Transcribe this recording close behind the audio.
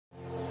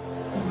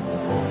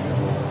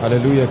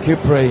Hallelujah.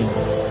 Keep praying.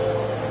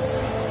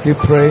 Keep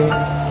praying.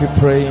 Keep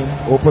praying.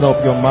 Open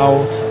up your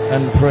mouth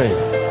and pray.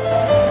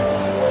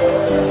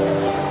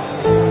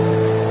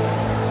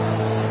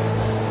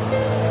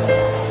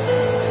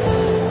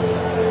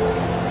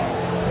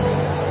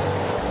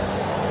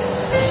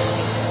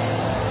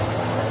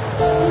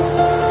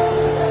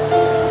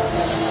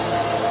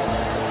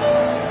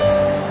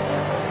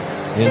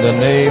 In the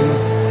name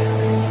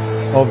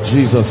of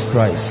Jesus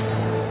Christ.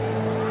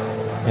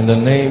 In the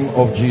name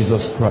of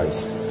Jesus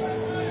Christ.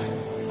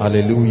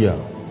 Hallelujah.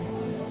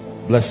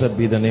 Blessed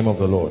be the name of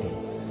the Lord.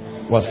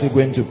 We're still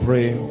going to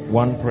pray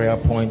one prayer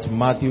point.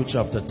 Matthew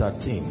chapter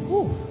 13.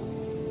 Woo.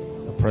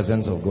 The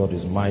presence of God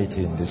is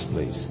mighty in this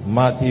place.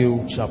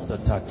 Matthew chapter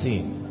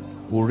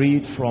 13. We'll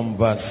read from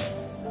verse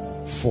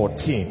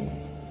 14.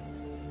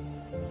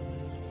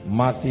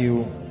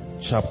 Matthew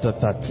chapter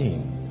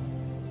 13.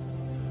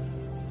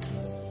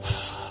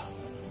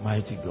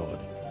 Mighty God.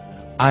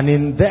 And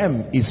in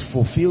them is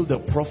fulfilled the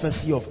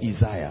prophecy of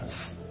Isaiah,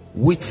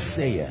 which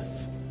saith,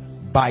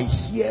 by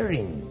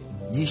hearing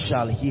ye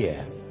shall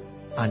hear,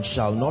 and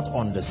shall not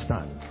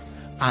understand,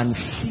 and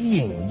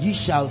seeing ye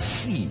shall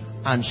see,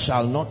 and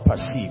shall not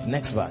perceive.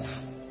 Next verse.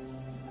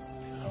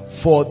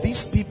 For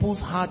these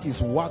people's heart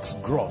is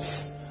waxed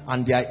gross,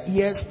 and their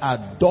ears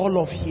are dull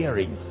of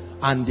hearing,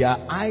 and their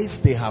eyes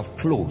they have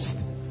closed,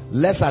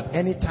 lest at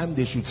any time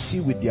they should see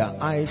with their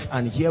eyes,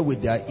 and hear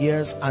with their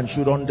ears, and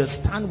should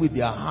understand with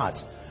their heart,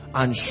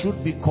 and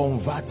should be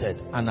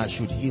converted, and I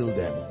should heal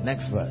them.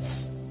 Next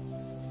verse.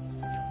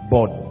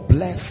 But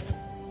blessed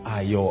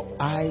are your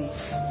eyes,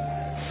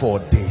 for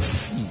they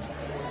see,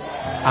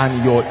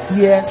 and your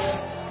ears,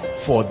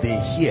 for they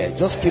hear.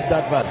 Just keep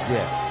that verse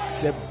there.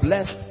 Say,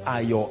 blessed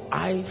are your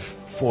eyes,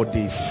 for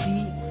they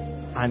see,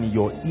 and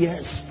your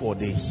ears, for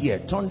they hear.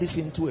 Turn this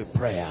into a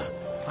prayer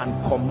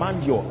and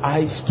command your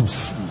eyes to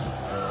see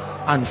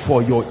and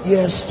for your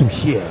ears to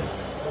hear.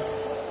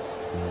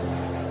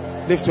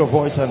 Lift your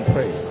voice and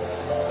pray.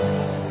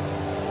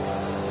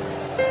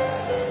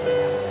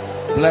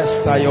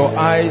 Blessed are your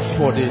eyes,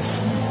 for they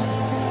see.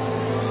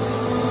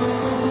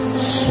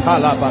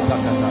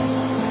 Shalabatakata.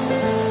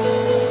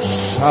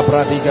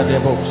 Shabradiga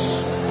debos.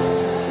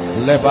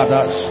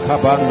 Lebadas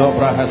kabando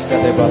brahaska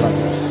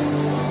debalados.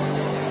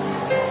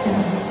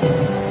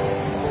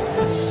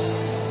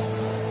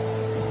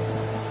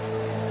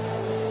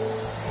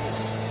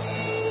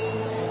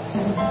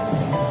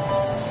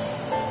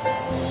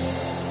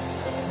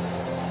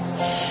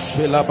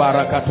 Shila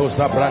barakato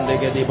zabrande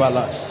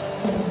gedibalas.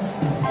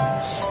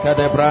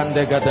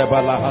 Skadebrande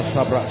gadebala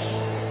hasabrash.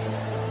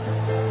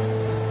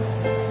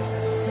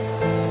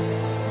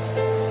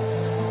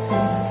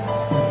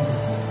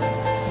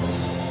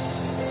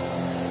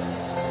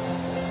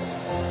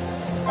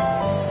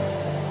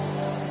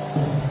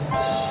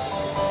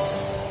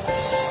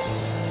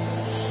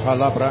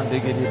 Shalabrande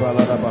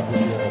gedibala da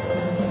bakushia.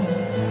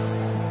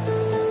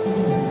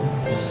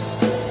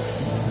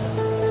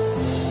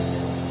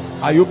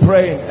 Are you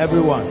praying,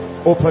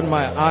 everyone? Open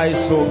my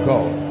eyes, O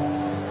God.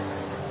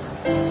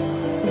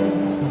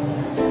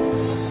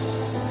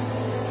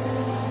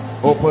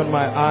 Open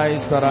my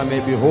eyes that I may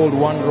behold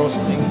wondrous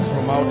things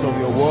from out of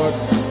your word.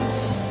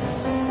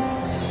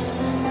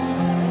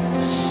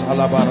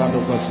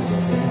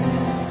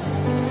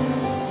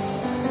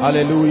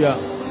 Hallelujah.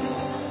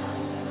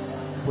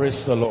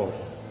 Praise the Lord.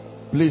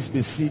 Please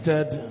be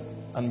seated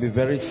and be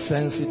very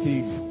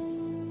sensitive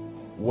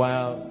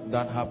while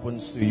that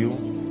happens to you.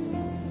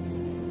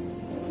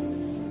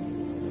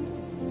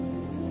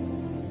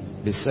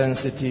 Be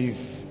sensitive.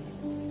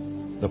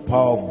 The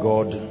power of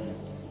God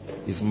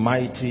is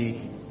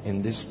mighty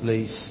in this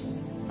place,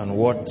 and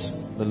what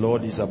the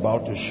Lord is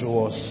about to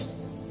show us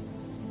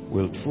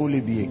will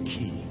truly be a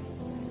key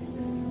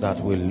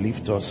that will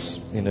lift us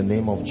in the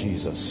name of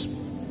Jesus.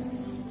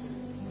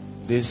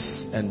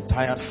 This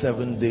entire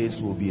 7 days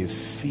will be a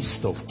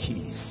feast of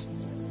keys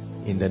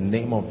in the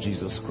name of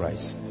Jesus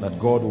Christ. That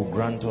God will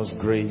grant us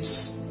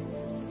grace,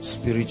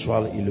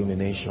 spiritual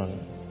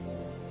illumination.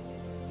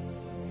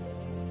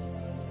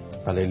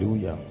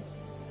 Hallelujah.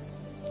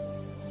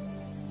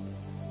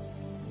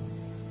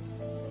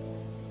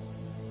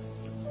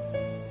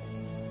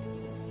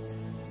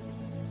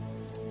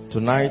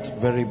 Tonight,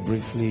 very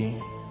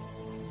briefly,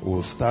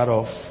 we'll start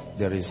off.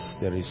 There is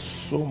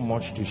so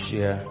much to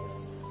share.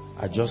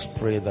 I just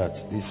pray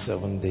that these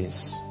 7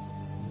 days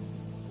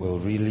will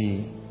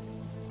really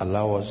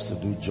allow us to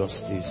do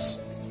justice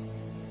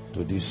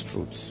to these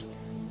truths.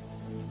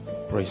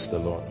 Praise the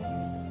Lord.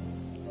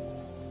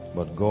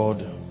 But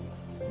God,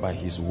 by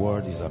his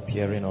word, is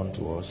appearing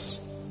unto us,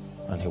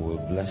 and he will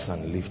bless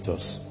and lift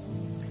us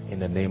in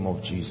the name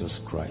of Jesus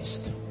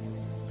Christ.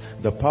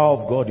 The power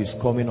of God is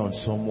coming on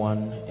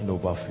someone in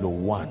overflow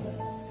 1.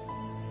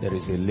 There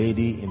is a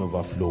lady in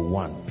overflow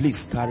 1.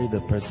 Please carry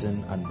the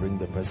person and bring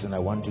the person. I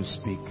want to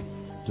speak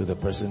to the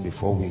person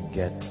before we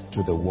get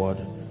to the word.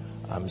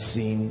 I'm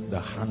seeing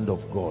the hand of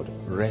God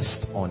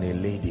rest on a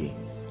lady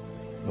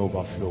in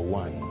overflow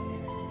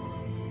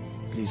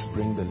 1. Please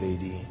bring the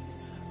lady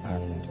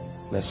and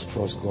let's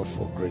trust God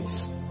for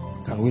grace.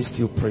 Can we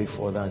still pray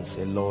for that and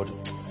say, Lord,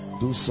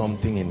 do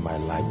something in my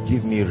life.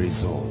 Give me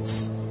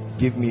results.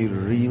 Give me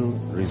real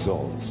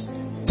results.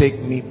 Take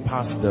me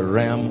past the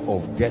realm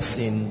of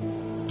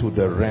guessing to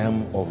the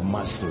realm of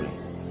mastery.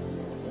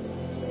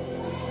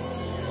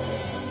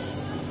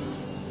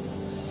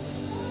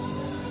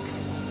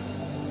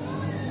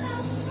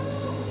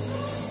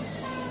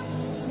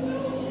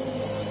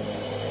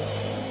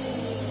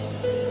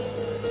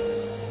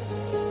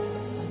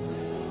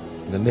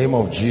 In the name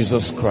of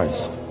Jesus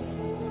Christ,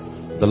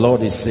 the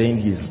Lord is saying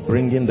He's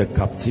bringing the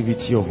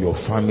captivity of your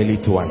family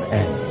to an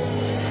end.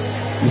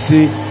 You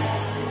see,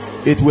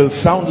 it will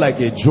sound like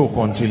a joke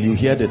until you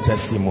hear the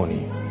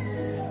testimony.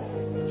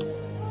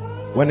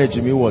 When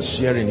Ejimi was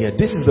sharing here,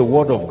 this is the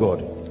word of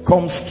God.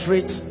 Comes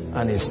straight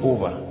and is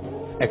over.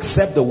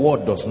 Except the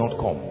word does not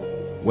come.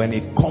 When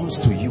it comes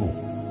to you,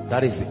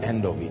 that is the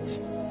end of it.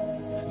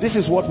 This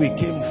is what we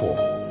came for.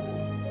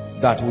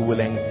 That we will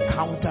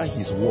encounter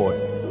His word.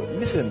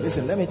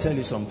 Listen, let me tell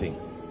you something.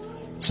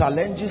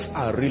 Challenges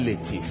are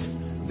relative.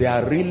 They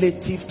are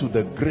relative to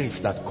the grace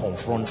that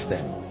confronts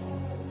them.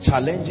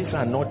 Challenges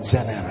are not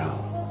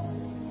general.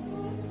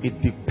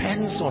 It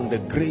depends on the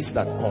grace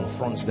that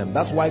confronts them.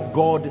 That's why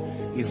God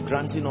is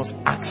granting us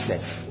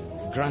access.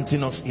 He's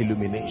granting us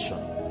illumination.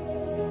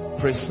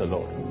 Praise the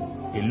Lord.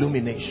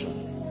 Illumination.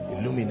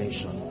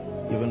 Illumination.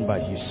 Even by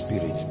His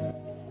Spirit.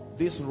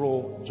 This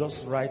row,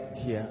 just right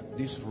here,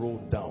 this row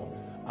down,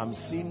 I'm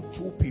seeing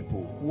two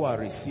people who are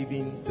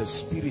receiving the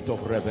spirit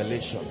of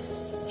revelation.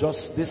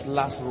 Just this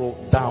last row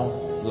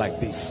down like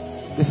this.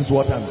 This is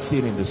what I'm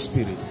seeing in the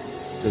spirit.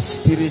 The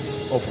spirit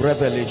of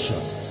revelation.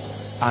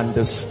 And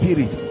the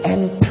spirit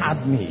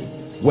entered me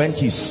when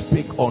He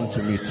spake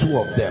unto me, two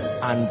of them.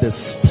 And the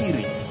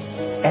spirit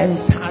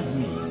entered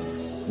me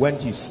when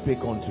He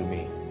spake unto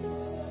me.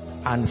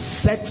 And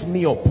set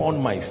me upon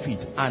my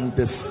feet. And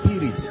the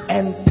spirit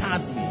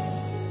entered me.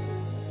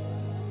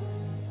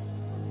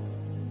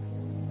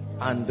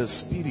 And the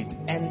spirit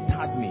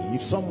entered me.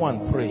 If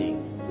someone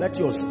praying, let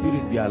your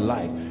spirit be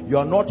alive. You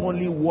are not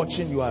only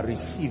watching, you are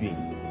receiving.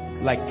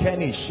 Like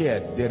Kenny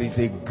shared, there is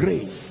a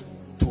grace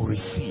to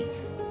receive.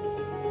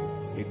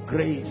 A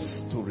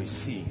grace to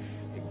receive.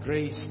 A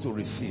grace to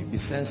receive. Be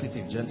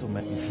sensitive,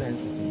 gentlemen. Be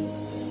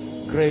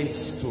sensitive.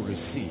 Grace to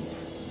receive.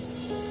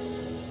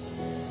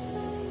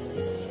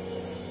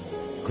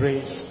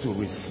 Grace to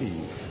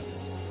receive.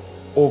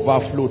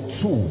 Overflow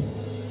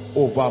 2.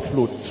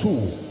 Overflow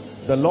 2.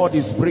 The Lord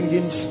is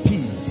bringing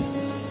speed.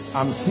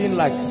 I'm seeing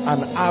like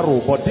an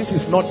arrow, but this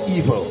is not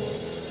evil.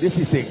 This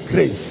is a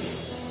grace.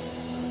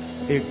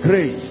 A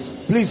grace.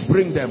 Please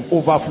bring them.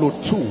 Overflow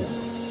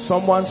 2.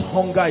 Someone's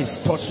hunger is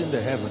touching the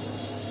heavens.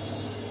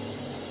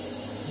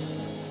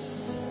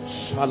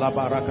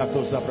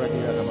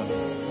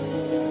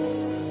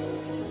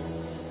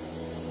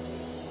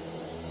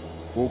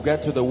 We'll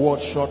get to the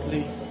word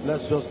shortly.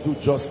 Let's just do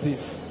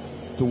justice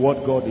to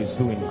what God is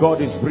doing.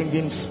 God is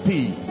bringing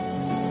speed.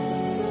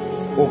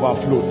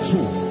 Overflow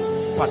 2.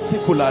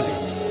 Particularly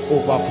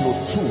overflow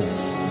 2.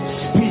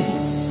 Speed.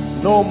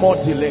 No more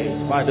delay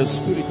by the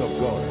Spirit of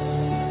God.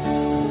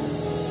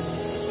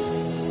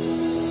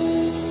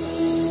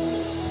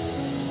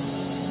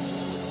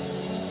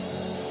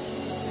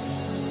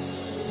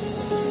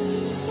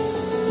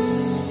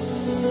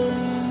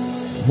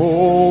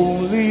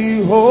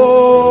 Holy,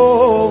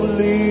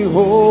 holy,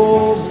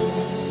 holy.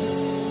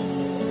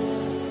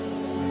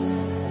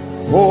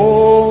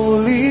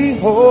 Holy,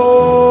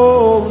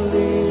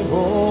 holy,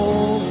 holy.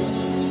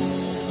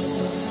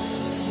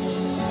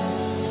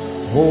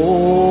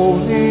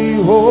 Holy,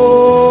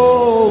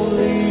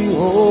 holy,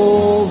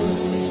 holy.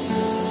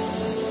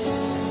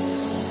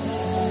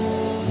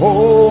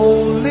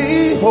 Holy,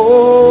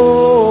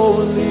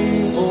 holy,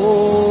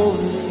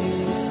 holy.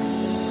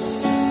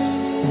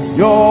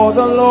 You're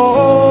the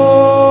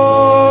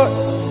Lord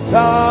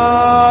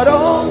God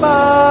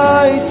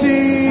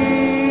Almighty.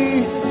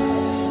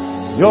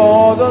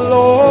 You're the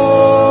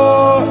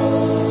Lord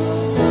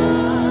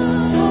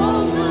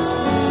Almighty.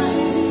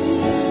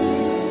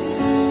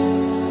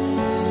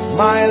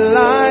 My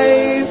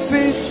life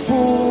is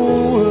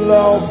full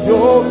of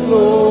your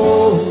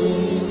glory.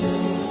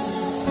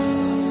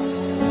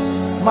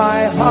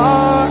 My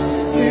heart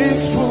is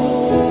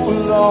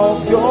full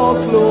of your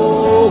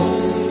glory.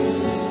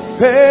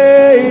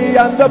 Hey,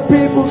 and the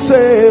people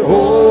say,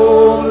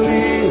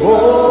 holy,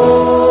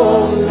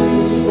 holy,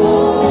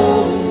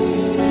 holy.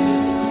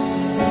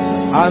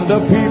 And the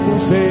people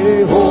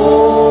say,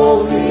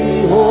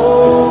 holy,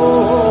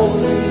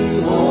 holy,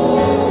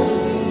 holy.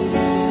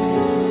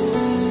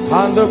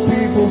 And the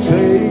people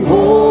say,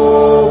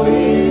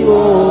 holy,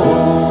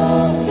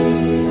 holy,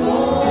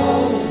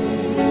 holy.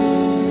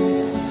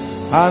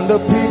 And the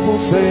people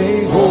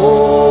say,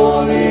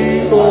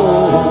 holy,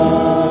 holy.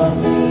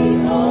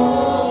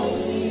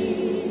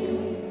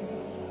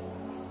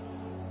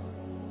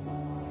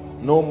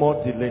 No more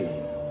delay.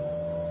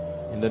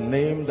 In the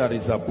name that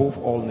is above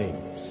all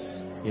names.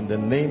 In the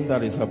name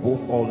that is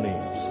above all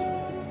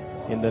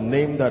names. In the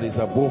name that is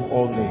above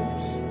all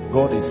names.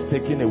 God is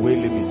taking away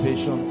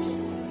limitations.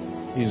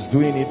 He's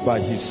doing it by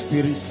His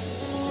Spirit.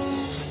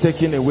 He's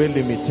taking away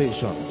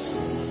limitations.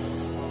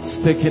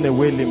 He's taking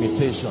away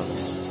limitations.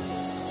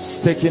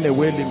 He's taking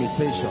away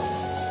limitations.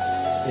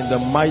 In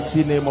the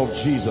mighty name of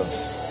Jesus.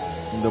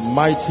 In the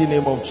mighty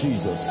name of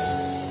Jesus.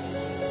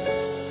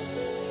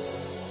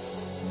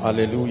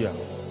 Hallelujah.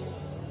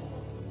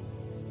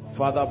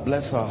 Father,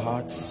 bless our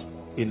hearts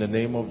in the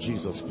name of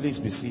Jesus. Please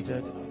be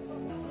seated.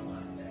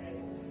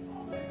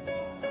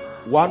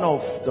 One of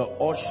the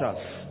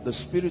ushers, the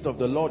Spirit of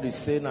the Lord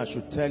is saying, I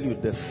should tell you,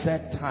 the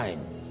set time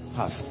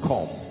has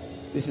come.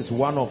 This is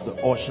one of the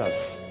ushers,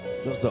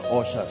 just the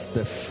ushers.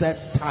 The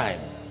set time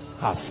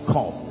has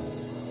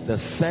come. The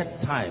set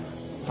time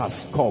has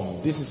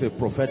come. This is a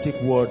prophetic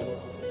word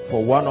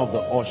for one of the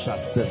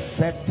ushers. The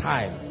set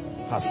time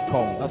has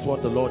come. That's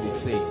what the Lord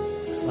is saying.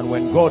 And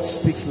when God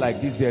speaks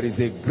like this, there is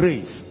a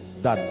grace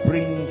that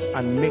brings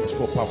and makes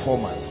for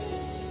performance.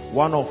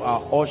 One of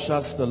our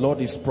ushers, the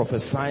Lord is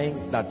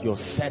prophesying that your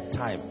set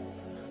time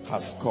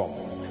has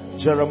come.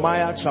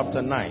 Jeremiah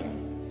chapter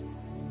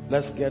 9.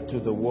 Let's get to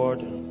the word,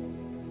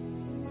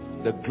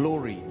 the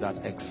glory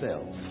that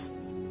excels.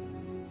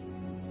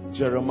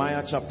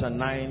 Jeremiah chapter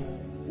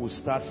 9, we'll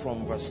start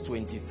from verse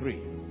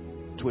 23.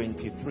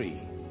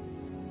 23.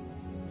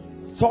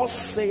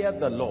 Thus saith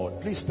the Lord,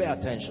 please pay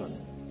attention.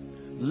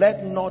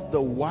 Let not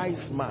the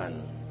wise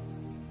man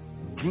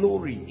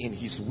glory in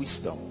his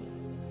wisdom.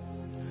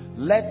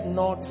 Let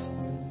not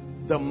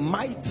the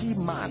mighty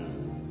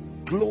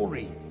man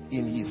glory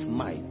in his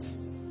might.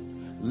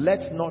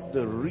 Let not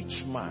the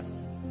rich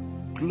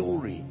man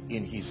glory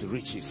in his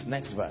riches.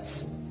 Next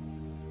verse.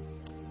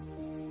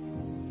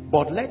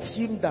 But let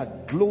him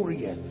that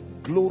glorieth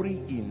glory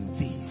in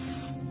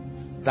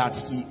this, that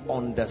he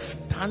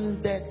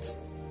understandeth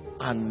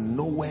and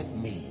knoweth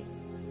me.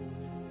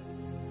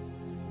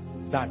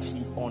 That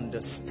he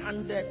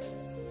understandeth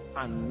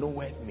and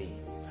knoweth me.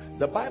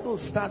 The Bible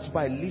starts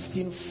by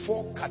listing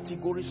 4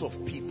 categories of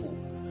people,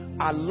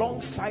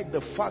 alongside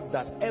the fact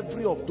that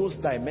every of those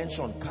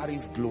dimensions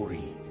carries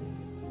glory.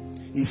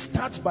 He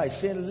starts by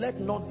saying, let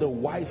not the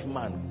wise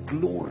man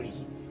glory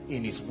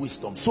in his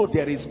wisdom. So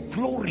there is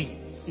glory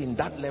in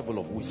that level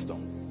of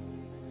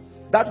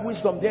wisdom. That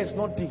wisdom there is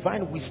not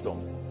divine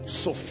wisdom,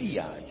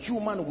 Sophia,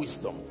 human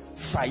wisdom,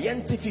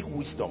 scientific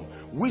wisdom,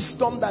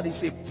 wisdom that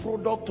is a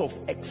product of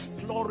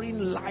exploring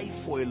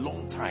life for a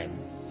long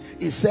time.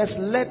 It says,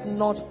 let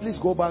not, please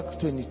go back to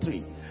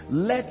 23.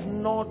 Let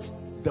not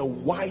the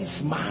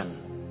wise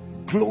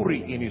man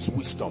glory in his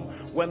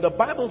wisdom. When the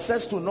Bible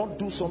says to not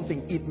do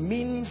something, it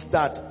means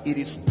that it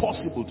is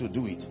possible to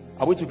do it.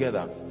 Are we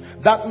together?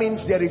 That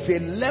means there is a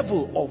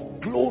level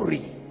of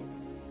glory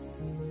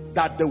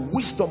that the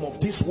wisdom of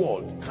this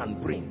world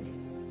can bring.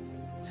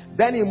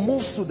 Then it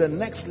moves to the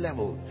next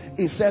level.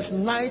 It says,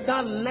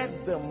 neither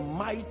let the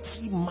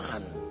mighty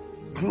man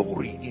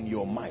glory in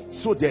your might.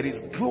 So there is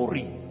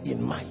glory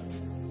in might.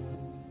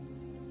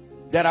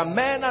 There are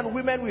men and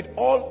women with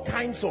all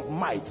kinds of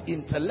might,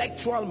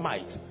 intellectual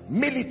might,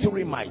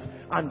 military might,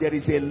 and there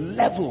is a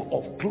level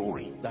of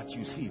glory that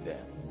you see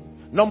there.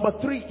 Number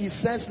 3, it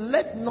says,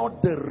 let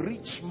not the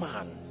rich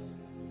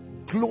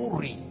man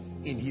glory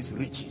in his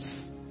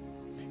riches.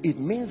 It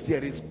means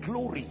there is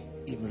glory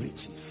in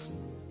riches.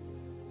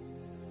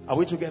 Are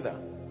we together?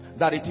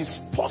 That it is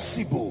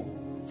possible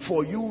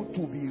for you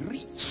to be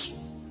rich,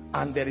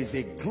 and there is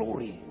a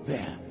glory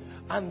there.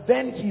 And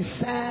then he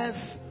says,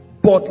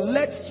 but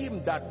let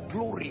him that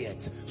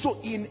glorieth. So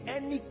in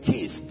any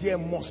case, there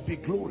must be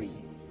glory.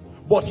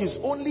 But he's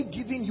only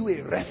giving you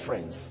a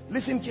reference.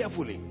 Listen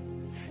carefully.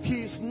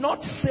 He is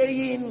not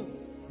saying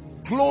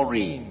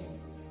glorying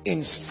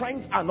in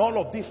strength and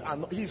all of this.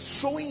 And he's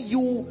showing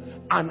you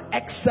an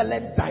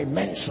excellent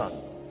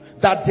dimension.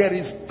 That there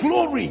is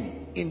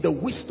glory in the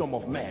wisdom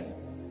of men.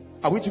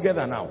 Are we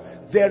together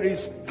now? There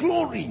is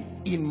glory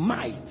in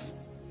might.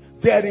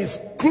 There is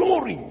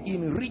glory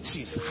in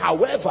riches.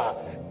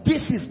 However,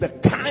 this is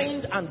the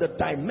kind and the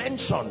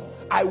dimension.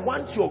 I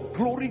want your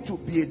glory to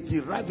be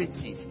a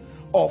derivative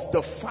of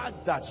the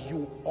fact that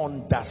you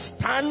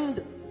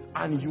understand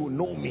and you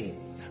know me.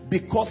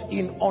 Because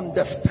in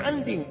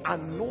understanding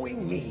and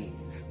knowing me,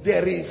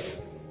 there is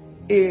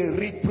a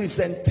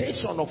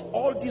representation of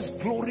all these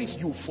glories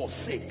you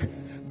forsake.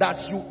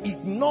 That you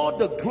ignore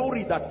the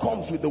glory that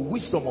comes with the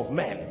wisdom of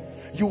men.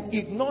 You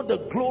ignore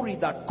the glory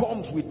that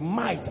comes with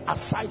might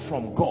aside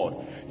from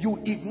God. You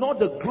ignore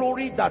the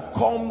glory that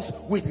comes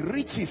with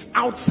riches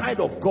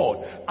outside of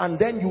God. And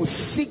then you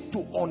seek to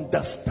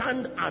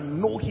understand and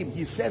know him.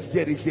 He says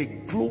there is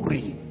a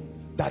glory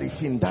that is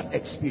in that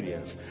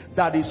experience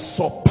that is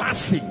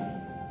surpassing,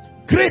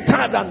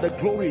 greater than the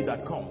glory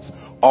that comes.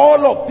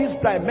 All of these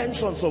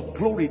dimensions of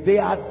glory, they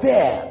are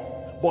there.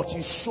 But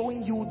he's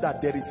showing you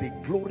that there is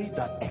a glory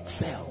that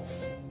excels.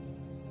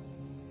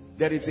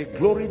 There is a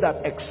glory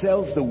that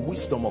excels the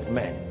wisdom of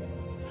men.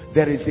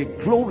 There is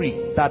a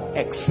glory that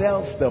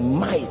excels the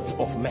might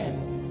of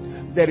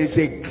men. There is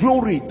a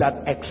glory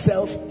that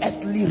excels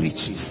earthly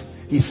riches.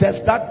 He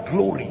says that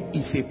glory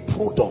is a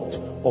product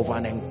of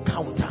an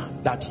encounter,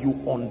 that you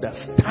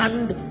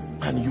understand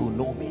and you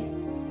know me.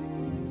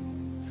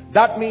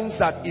 That means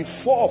that if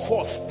four of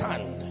us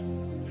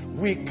stand,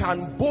 we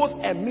can both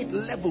emit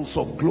levels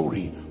of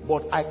glory,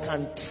 but I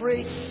can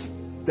trace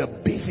the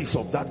basis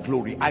of that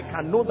glory. I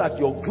can know that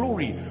your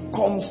glory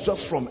comes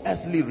just from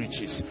earthly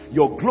riches.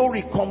 Your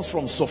glory comes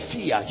from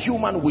Sophia,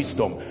 human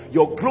wisdom.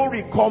 Your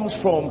glory comes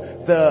from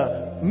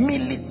the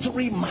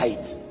military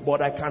might.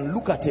 But I can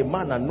look at a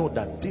man and know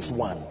that this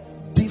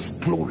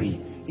glory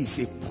is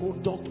a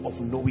product of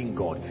knowing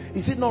God.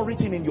 Is it not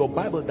written in your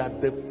Bible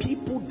that the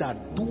people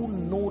that do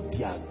know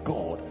their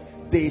God,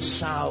 they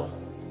shall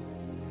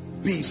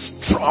be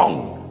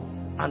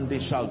strong and they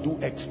shall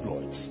do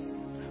exploits?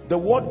 The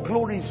word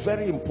glory is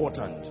very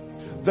important.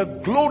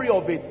 The glory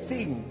of a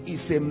thing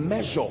is a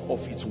measure of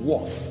its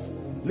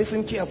worth.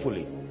 Listen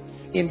carefully.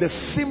 In the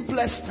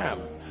simplest term,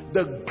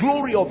 the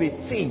glory of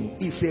a thing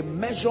is a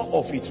measure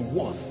of its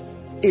worth,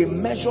 a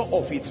measure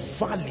of its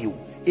value,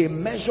 a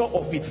measure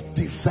of its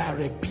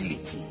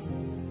desirability.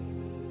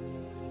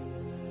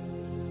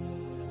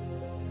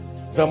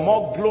 The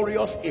more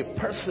glorious a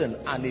person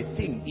and a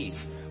thing is,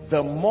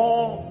 the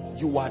more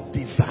you are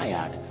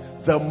desired,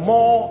 the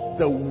more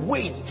the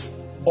weight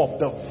of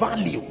the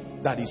value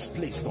that is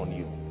placed on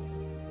you.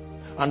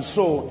 And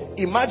so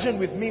imagine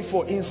with me,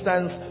 for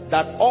instance,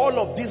 that all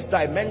of these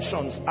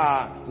dimensions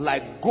are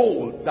like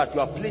gold that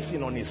you are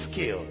placing on a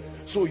scale.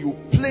 So you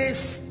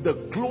place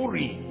the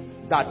glory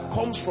that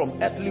comes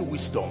from earthly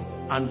wisdom,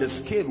 and the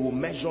scale will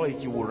measure it,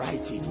 you will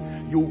write it.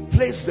 You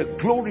place the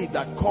glory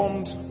that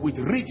comes with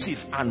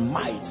riches and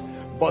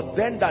might, but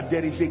then that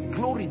there is a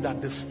glory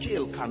that the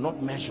scale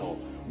cannot measure.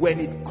 When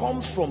it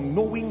comes from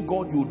knowing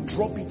God, you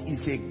drop it,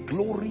 is a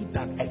glory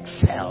that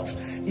excels.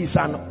 It's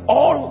an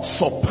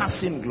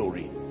all-surpassing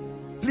glory.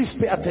 Please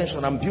pay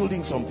attention, I'm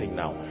building something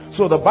now.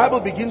 So the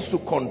Bible begins to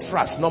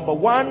contrast. Number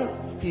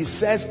one, he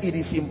says it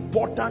is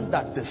important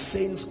that the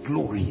saints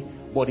glory,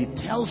 but it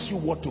tells you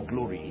what to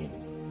glory in.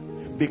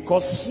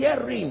 Because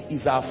herein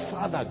is our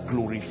Father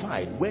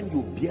glorified when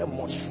you bear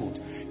much fruit.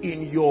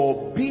 In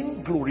your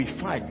being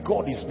glorified,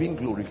 God is being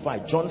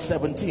glorified. John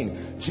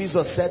 17,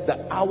 Jesus said,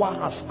 the hour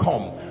has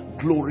come.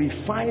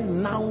 Glorify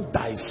now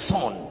thy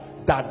Son,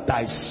 that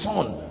thy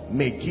Son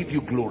may give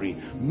you glory.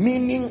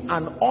 Meaning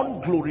an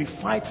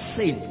unglorified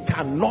saint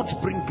cannot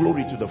bring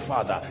glory to the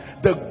Father.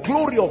 The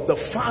glory of the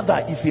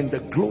Father is in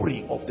the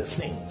glory of the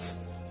saints.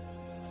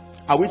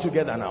 Are we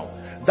together now?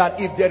 That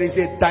if there is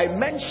a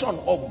dimension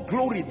of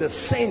glory the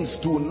saints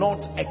do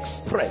not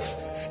express,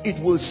 it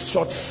will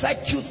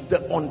short-circuit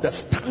the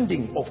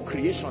understanding of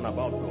creation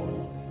about God.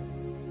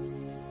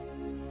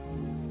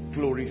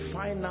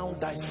 Glorify now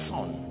thy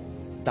Son,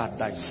 that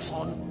thy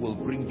Son will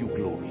bring you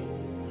glory.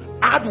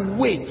 Add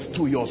weight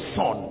to your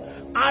Son.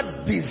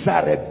 Add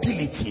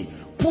desirability.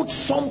 Put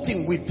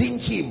something within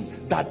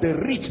him that the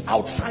rich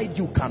outside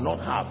you cannot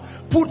have.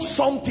 Put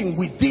something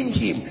within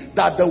him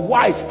that the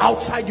wise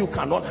outside you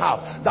cannot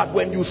have. That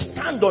when you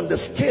stand on the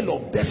scale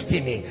of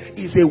destiny,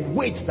 is a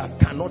weight that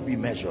cannot be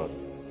measured.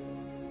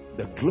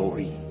 The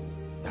glory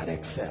that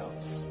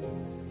excels.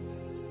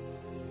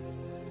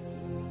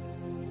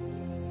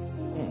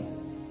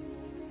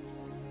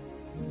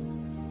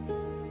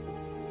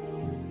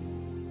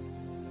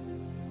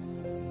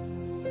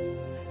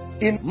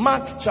 In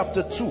Mark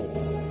chapter 2,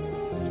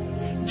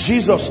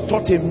 Jesus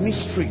taught a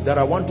mystery that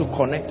I want to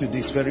connect to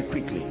this very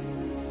quickly.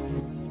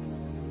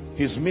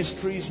 His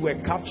mysteries were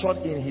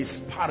captured in his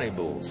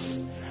parables.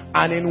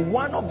 And in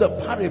one of the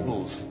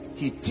parables,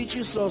 he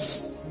teaches us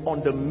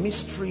on the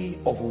mystery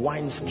of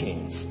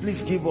wineskins.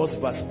 Please give us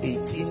verse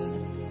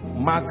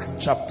 18, Mark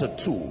chapter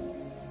 2.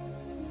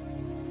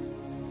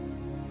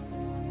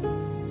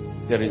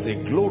 There is a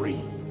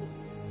glory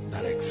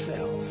that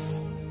excels.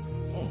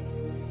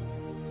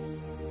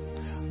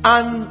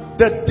 And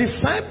the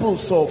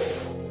disciples of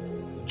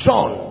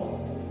John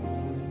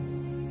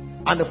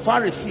and the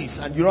Pharisees,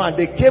 and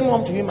they came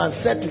up to him and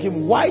said to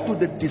him, why do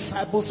the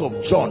disciples of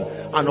John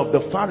and of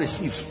the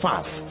Pharisees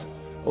fast?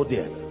 Oh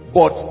dear.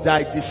 But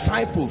thy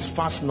disciples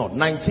fast not.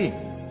 19.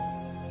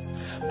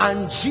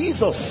 And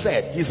Jesus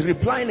said, he's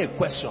replying a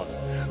question.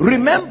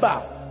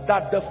 Remember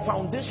that the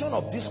foundation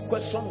of this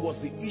question was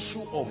the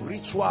issue of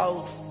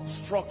rituals,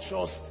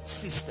 structures,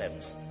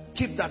 systems.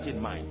 Keep that in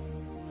mind.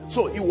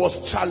 So it was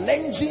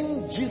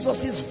challenging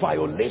Jesus'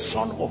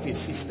 violation of a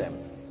system.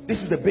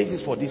 This is the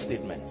basis for this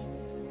statement.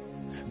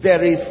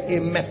 There is a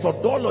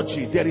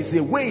methodology, there is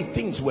a way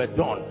things were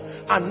done.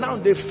 And now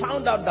they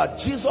found out that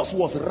Jesus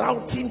was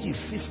routing his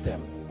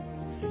system.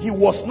 He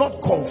was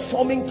not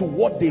conforming to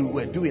what they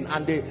were doing,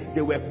 and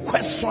they were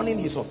questioning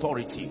his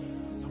authority.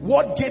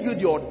 What gave you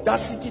the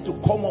audacity to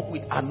come up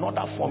with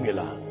another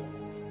formula?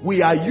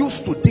 We are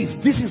used to this.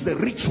 This is the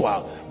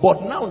ritual.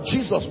 But now,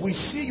 Jesus, we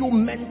see you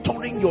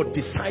mentoring your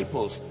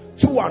disciples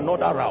through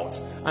another route.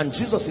 And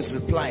Jesus is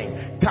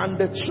replying,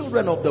 can the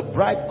children of the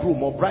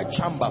bridegroom or bride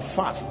chamber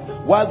fast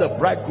while the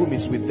bridegroom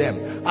is with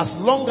them? As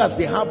long as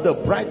they have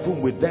the bridegroom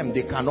with them,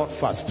 they cannot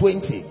fast.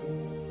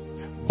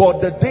 20.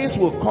 But the days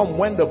will come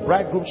when the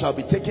bridegroom shall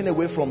be taken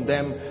away from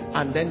them,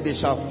 and then they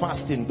shall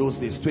fast in those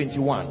days.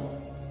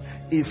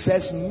 21. It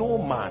says, no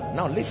man.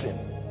 Now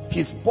listen.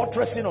 He's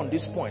buttressing on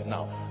this point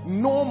now.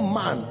 No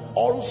man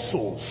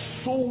also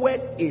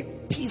seweth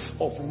a piece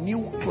of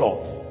new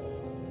cloth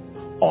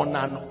on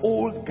an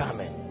old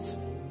garment,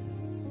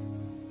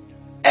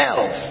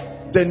 else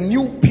the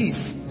new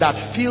piece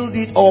that filled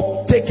it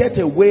up taketh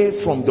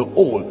away from the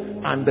old,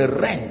 and the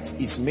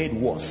rent is made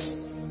worse.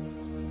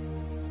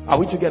 Are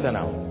we together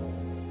now?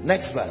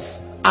 Next verse.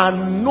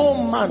 And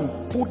no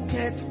man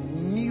putteth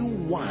new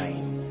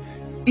wine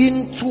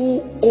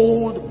into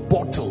old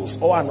bottles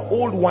or an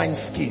old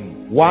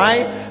wineskin.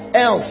 Why?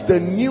 Else the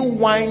new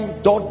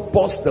wine doth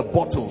burst the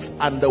bottles,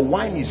 and the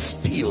wine is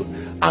spilled,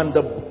 and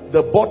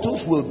the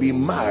bottles will be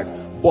marred.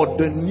 But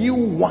the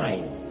new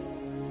wine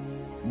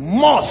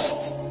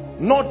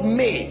must, not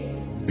may,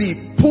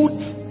 be put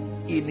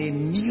in a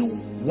new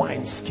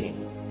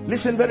wineskin.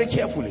 Listen very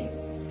carefully.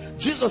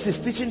 Jesus is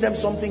teaching them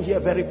something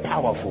here very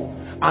powerful,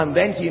 and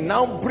then he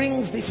now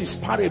brings these his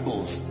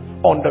parables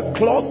on the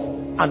cloth,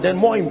 and then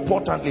more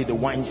importantly the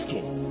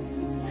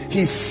wineskin.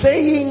 He's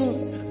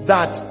saying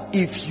that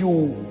if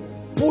you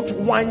put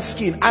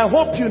wineskin, I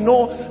hope you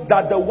know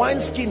that the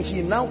wineskin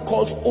he now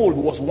calls old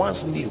was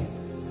once new.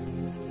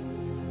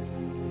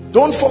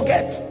 Don't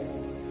forget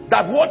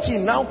that what he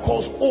now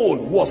calls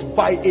old was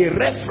by a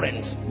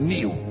reference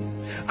new.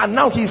 And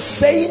now he's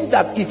saying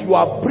that if you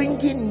are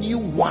bringing new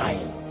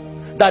wine,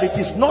 that it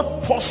is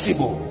not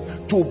possible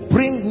to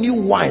bring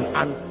new wine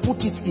and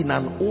put it in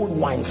an old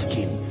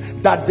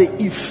wineskin. That the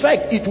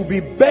effect, it will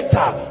be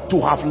better to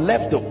have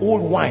left the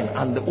old wine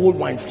and the old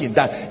wineskin.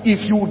 That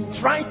if you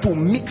try to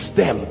mix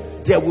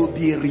them, there will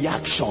be a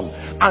reaction,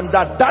 and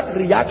that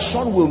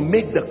reaction will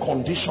make the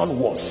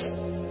condition worse.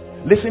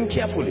 Listen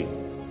carefully.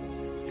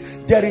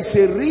 There is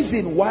a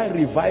reason why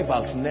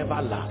revivals never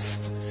last.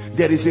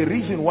 There is a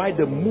reason why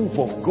the move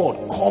of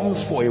God comes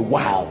for a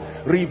while.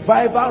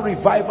 Revival,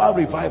 revival,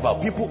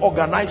 revival. People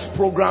organize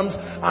programs,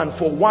 and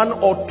for 1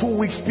 or 2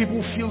 weeks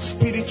people feel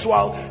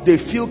spiritual, they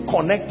feel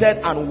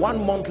connected, and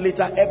 1 month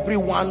later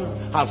everyone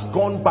has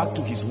gone back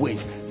to his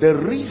ways. The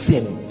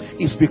reason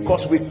is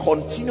because we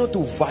continue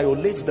to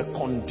violate the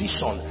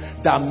condition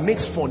that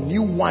makes for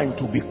new wine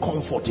to be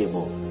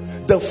comfortable.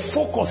 The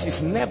focus is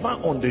never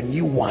on the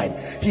new wine.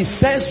 He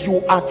says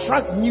you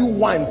attract new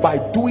wine by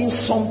doing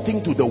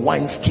something to the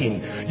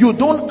wineskin. You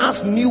don't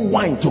ask new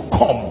wine to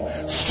come.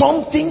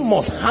 Something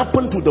must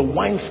happen to the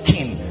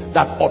wineskin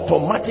that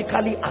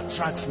automatically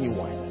attracts new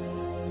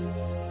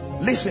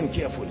wine. Listen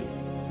carefully.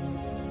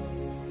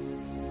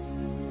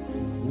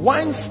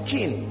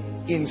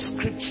 Wineskin in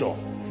scripture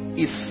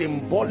is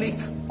symbolic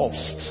of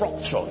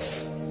structures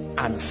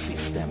and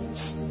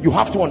systems. You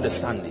have to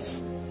understand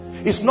this.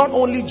 It's not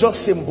only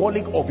just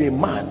symbolic of a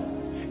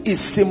man,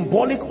 it's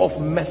symbolic of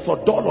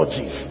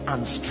methodologies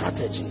and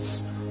strategies.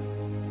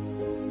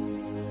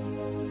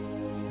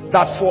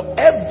 That for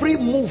every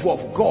move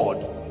of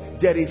God,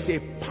 there is a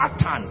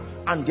pattern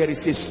and there is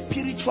a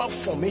spiritual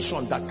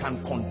formation that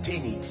can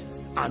contain it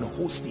and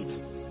host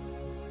it.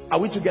 Are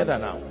we together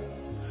now?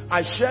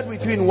 I shared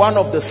with you in one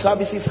of the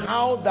services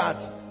how that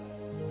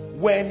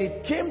when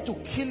it came to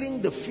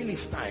killing the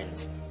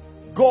Philistines,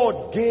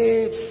 God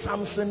gave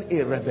Samson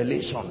a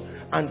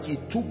revelation, and he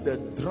took the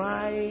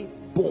dry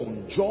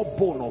bone,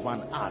 jawbone of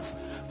an ass,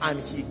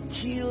 and he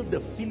killed the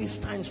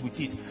Philistines with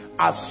it.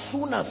 As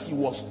soon as he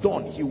was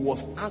done, he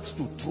was asked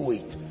to throw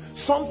it.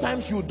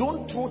 Sometimes you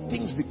don't throw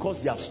things because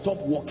they have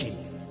stopped working.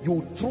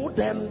 You throw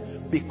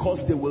them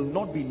because they will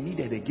not be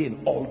needed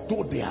again,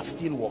 although they are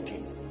still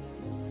working.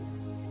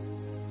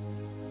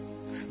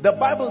 The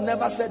Bible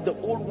never said the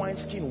old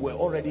wineskin were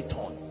already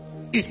torn.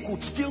 It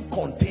could still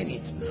contain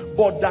it,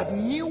 but that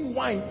new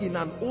wine in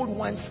an old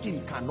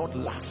wineskin cannot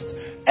last.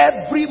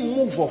 Every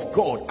move of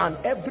God and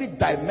every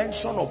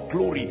dimension of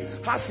glory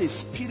has a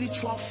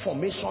spiritual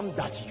formation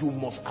that you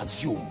must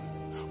assume.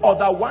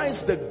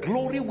 Otherwise, the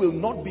glory will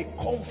not be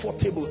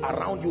comfortable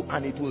around you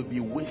and it will be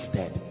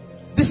wasted.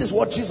 This is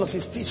what Jesus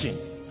is teaching.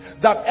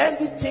 That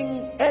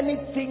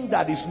anything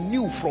that is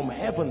new from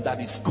heaven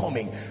that is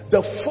coming,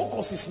 the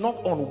focus is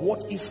not on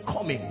what is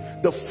coming.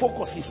 The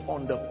focus is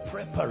on the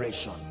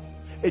preparation.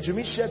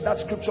 Ejimi shared that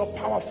scripture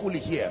powerfully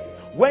here.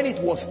 When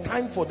it was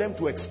time for them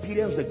to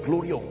experience the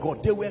glory of God,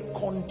 there were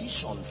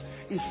conditions.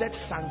 He said,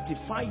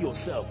 sanctify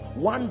yourself.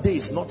 1 day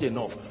is not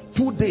enough.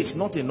 2 days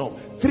not enough.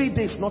 3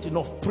 days not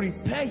enough.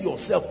 Prepare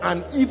yourself.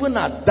 And even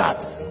at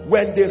that,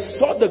 when they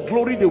saw the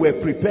glory they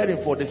were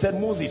preparing for, they said,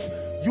 Moses,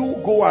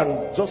 you go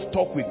and just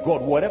talk with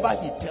God. Whatever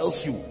he tells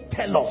you,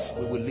 tell us,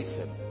 we will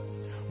listen.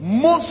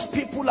 Most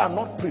people are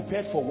not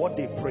prepared for what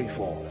they pray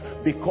for,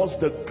 because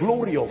the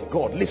glory of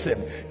God,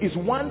 listen, is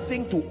one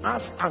thing to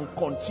ask and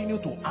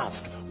continue to ask.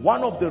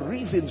 One of the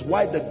reasons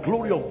why the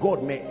glory of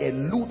God may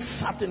elude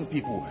certain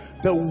people,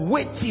 the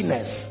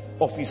weightiness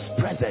of his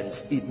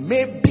presence, it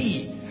may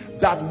be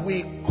that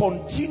we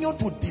continue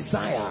to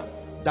desire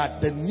that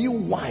the new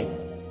wine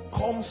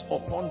comes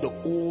upon the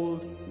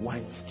old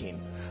wineskin.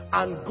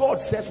 And God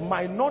says,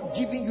 my not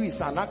giving you is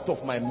an act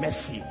of my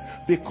mercy,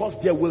 because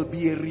there will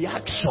be a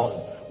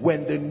reaction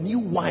when the new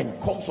wine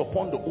comes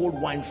upon the old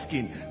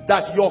wineskin,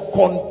 that your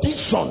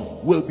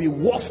condition will be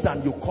worse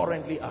than you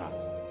currently are.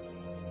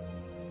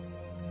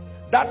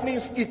 That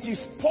means it is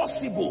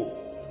possible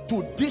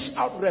to dish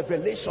out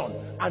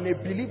revelation and a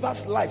believer's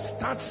life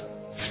starts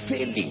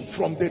failing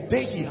from the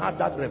day he had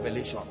that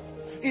revelation.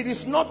 It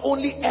is not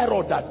only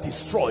error that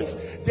destroys.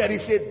 There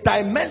is a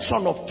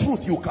dimension of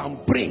truth you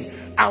can bring,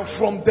 and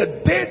from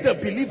the day the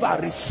believer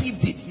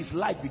received it, his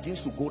life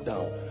begins to go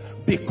down,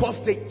 because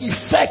the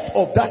effect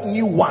of that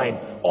new wine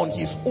on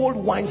his old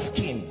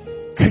wineskin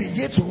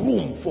creates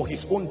room for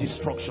his own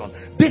destruction.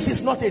 This is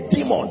not a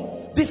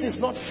demon. This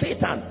is not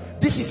Satan.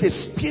 This is a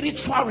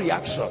spiritual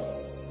reaction.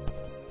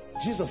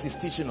 Jesus is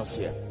teaching us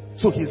here.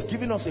 So he's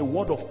giving us a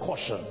word of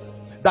caution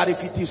that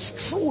if it is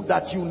true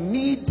that you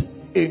need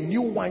a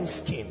new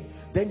wineskin,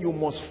 then you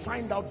must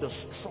find out the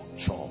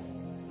structure.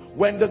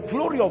 When the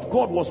glory of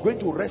God was going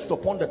to rest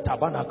upon the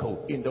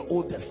tabernacle in the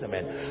Old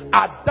Testament,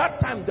 at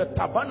that time the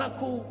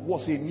tabernacle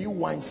was a new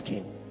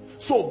wineskin.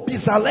 So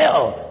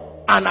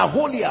Bezalel and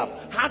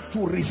Aholiab had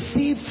to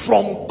receive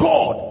from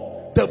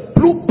God the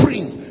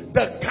blueprint,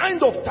 the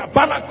kind of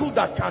tabernacle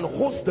that can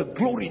host the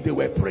glory they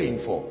were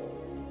praying for.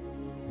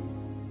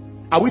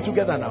 Are we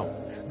together now?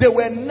 They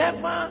were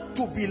never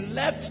to be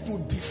left to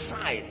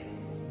decide,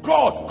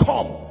 God,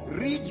 come,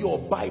 read your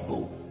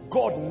Bible.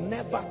 God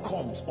never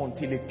comes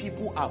until a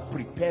people are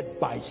prepared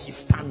by his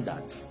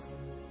standards.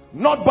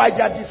 Not by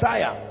their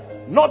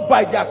desire, not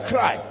by their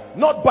cry,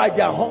 not by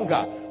their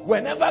hunger.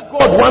 Whenever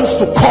God wants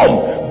to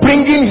come,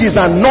 bringing his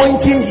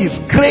anointing, his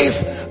grace,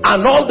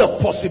 and all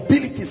the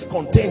possibilities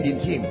contained in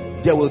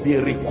him, there will be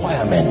a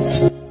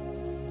requirement.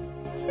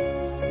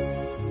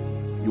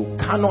 You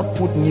cannot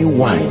put new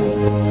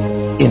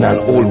wine in an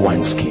old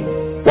wineskin.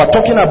 We're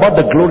talking about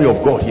the glory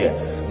of God here,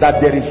 that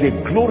there is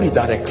a glory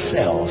that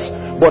excels.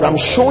 But I'm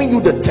showing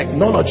you the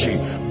technology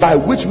by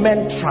which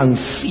men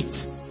transit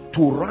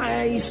to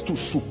rise to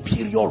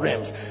superior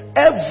realms.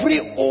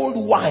 Every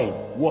old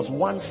wine was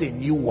once a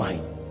new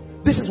wine.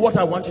 This is what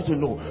I want you to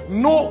know.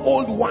 No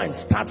old wine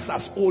starts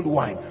as old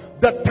wine.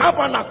 The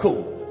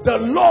tabernacle, the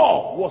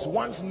law, was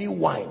once new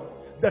wine.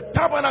 The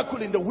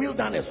tabernacle in the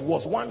wilderness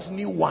was once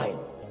new wine.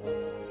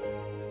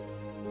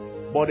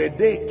 But a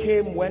day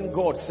came when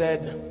God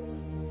said,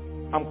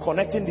 I'm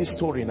connecting this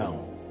story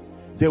now.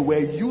 They were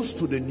used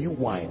to the new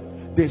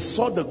wine. They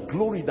saw the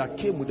glory that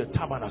came with the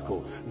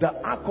tabernacle, the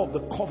ark of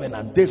the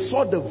covenant. They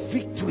saw the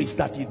victories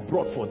that it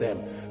brought for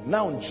them.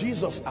 Now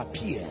Jesus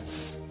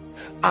appears.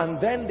 And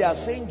then they are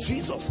saying,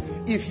 Jesus,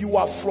 if you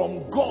are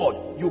from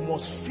God, you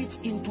must fit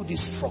into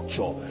this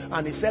structure.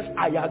 And he says,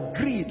 I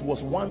agree it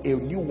was a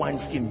new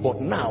wineskin,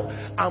 but now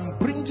I'm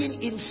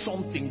bringing in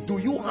something. Do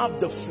you have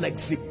the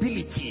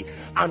flexibility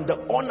and the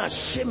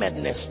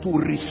unashamedness to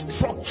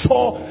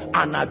restructure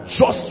and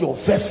adjust your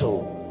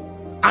vessel?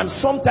 And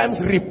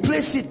sometimes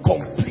replace it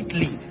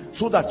completely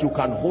so that you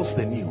can host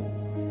the new.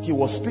 He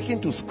was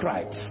speaking to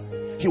scribes.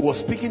 He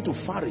was speaking to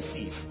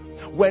Pharisees.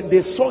 When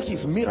they saw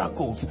his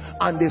miracles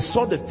and they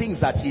saw the things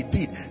that he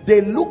did,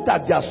 they looked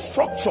at their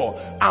structure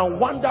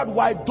and wondered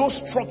why those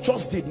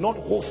structures did not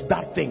host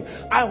that thing.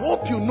 I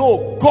hope you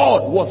know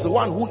God was the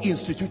one who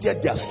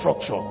instituted their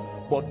structure,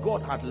 but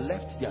God had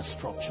left their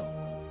structure.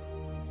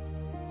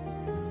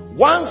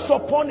 Once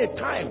upon a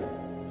time,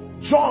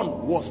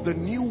 John was the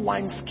new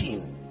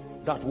wineskin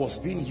that was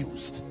being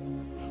used.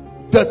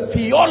 The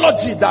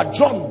theology that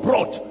John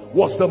brought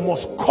was the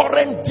most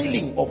current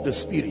dealing of the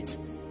Spirit.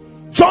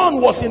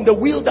 John was in the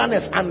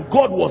wilderness and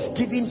God was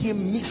giving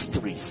him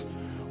mysteries.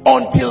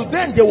 Until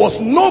then, there was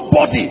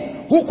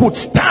nobody who could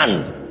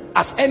stand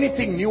as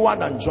anything newer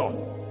than John.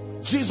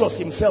 Jesus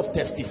himself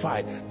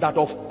testified that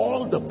of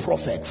all the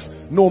prophets,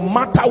 no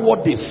matter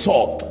what they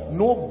saw,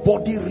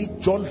 nobody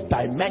reached John's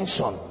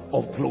dimension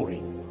of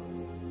glory.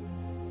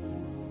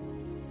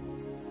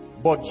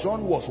 But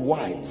John was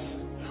wise.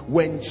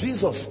 When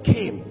Jesus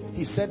came,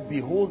 he said,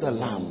 behold the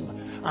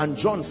Lamb. And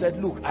John said,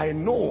 look, I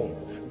know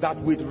that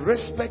with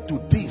respect to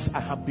this, I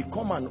have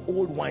become an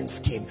old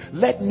wineskin.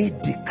 Let me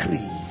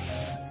decrease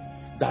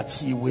that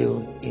he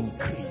will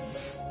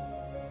increase.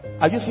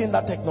 Are you seeing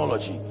that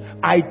technology?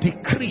 I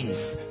decrease.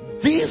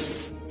 This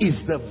is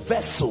the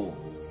vessel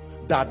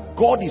that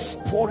God is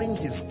pouring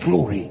his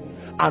glory.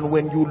 And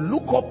when you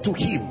look up to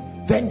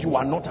him, then you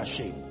are not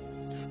ashamed.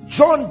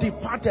 John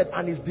departed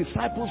and his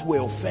disciples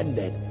were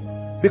offended.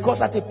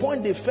 Because at a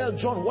point they felt,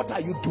 John, what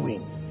are you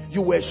doing?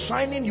 You were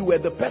shining, you were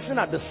the person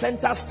at the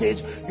center stage.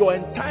 Your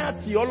entire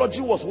theology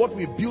was what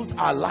we built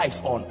our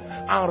lives on.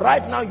 And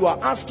right now you are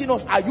asking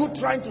us, are you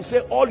trying to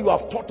say all you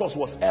have taught us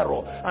was error?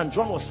 And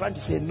John was trying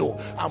to say, no,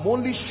 I'm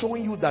only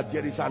showing you that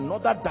there is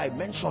another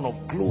dimension of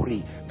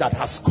glory that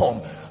has come.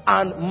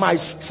 And my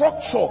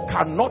structure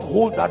cannot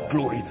hold that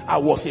glory. I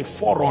was a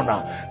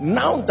forerunner.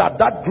 Now that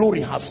that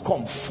glory has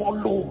come,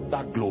 follow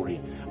that glory.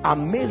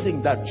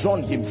 Amazing that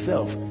John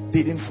himself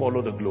didn't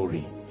follow the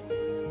glory.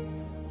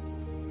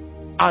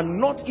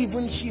 And not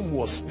even him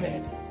was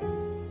spared.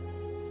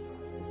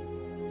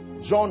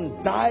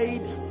 John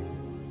died,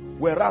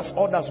 whereas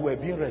others were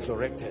being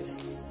resurrected.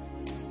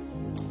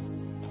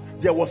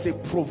 There was a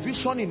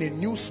provision in a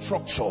new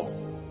structure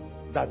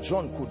that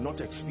John could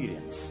not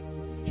experience.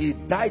 He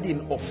died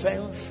in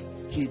offense.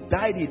 He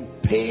died in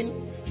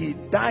pain. He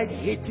died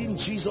hating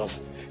Jesus.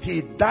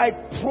 He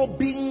died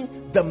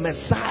probing the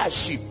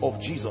messiahship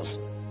of Jesus.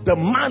 The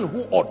man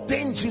who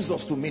ordained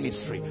Jesus to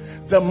ministry.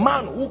 The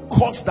man who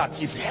caused that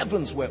his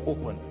heavens were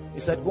open. He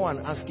said, go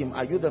and ask him,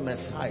 are you the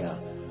Messiah,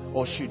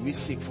 or should we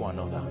seek for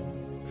another?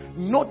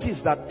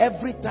 Notice that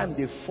every time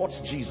they fought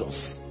Jesus,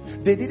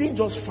 they didn't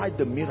just fight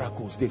the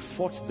miracles, they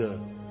fought the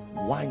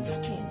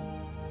wineskin,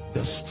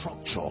 the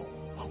structure.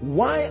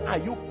 Why are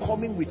you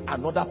coming with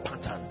another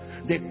pattern?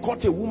 They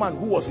caught a woman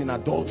who was in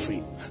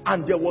adultery,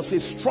 and there was a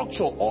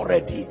structure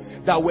already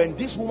that when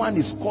this woman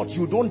is caught,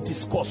 you don't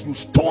discuss, you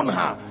stone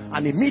her.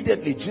 And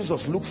immediately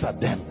Jesus looks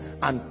at them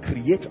and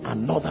creates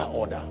another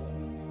order.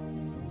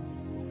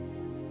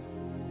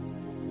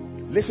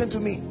 Listen to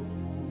me.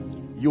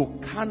 You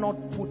cannot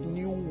put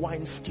new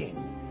wineskin,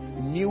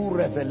 new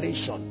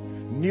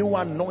revelation, new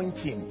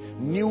anointing,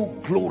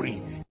 new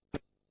glory,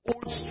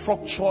 old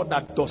structure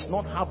that does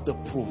not have the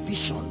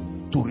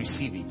provision to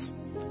receive it.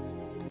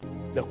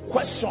 The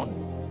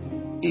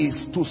question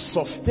is to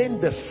sustain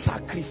the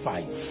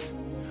sacrifice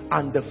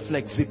and the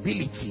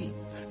flexibility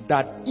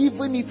that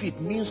even if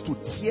it means to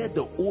tear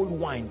the old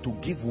wine to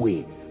give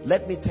way.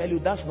 Let me tell you,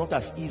 that's not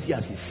as easy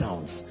as it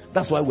sounds.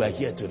 That's why we're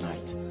here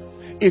tonight.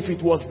 If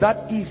it was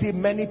that easy,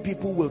 many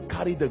people will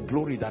carry the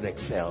glory that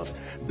excels.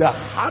 The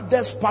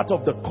hardest part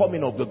of the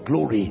coming of the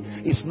glory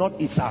is not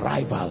its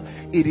arrival.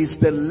 It is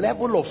the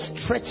level of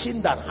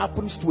stretching that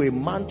happens to a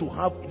man to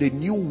have the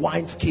new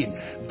wineskin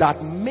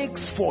that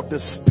makes for the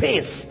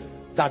space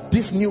that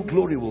this new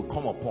glory will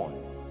come upon.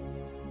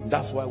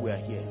 That's why we are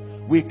here.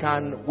 We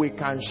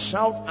can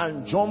shout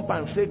and jump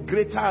and say,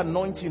 greater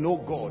anointing,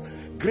 oh God,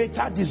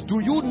 greater this. Do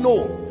you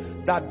know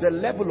that the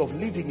level of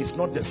living is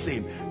not the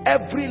same?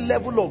 Every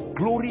level of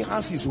glory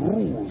has its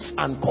rules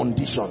and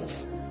conditions.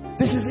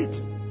 This is it.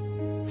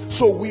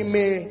 So we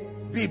may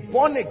be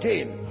born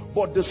again,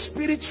 but the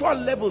spiritual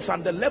levels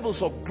and the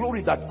levels of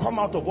glory that come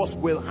out of us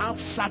will have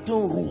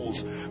certain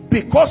rules.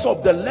 Because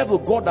of the level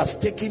God has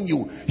taken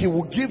you, He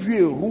will give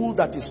you a rule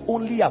that is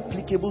only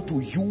applicable to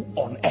you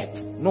on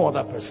earth, no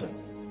other person.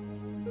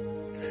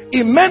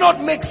 It may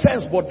not make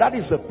sense, but that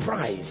is the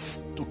price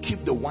to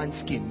keep the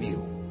wineskin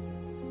new.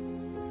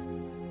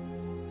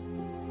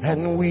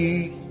 And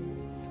we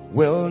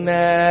will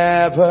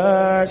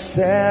never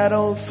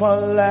settle for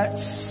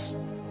less.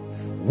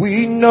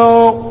 We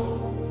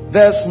know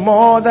there's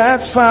more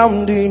that's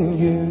found in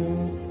you.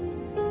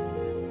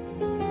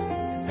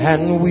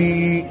 And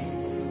we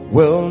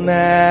will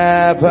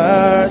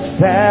never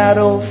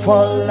settle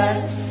for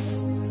less.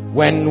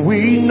 When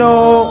we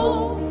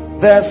know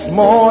there's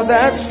more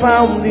that's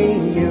found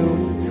in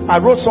you. I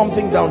wrote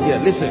something down here.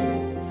 Listen.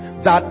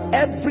 That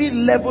every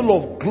level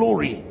of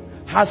glory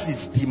has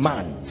its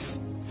demands.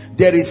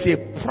 There is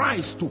a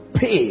price to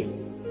pay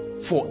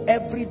for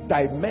every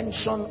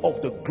dimension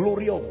of the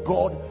glory of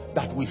God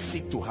that we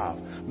seek to have.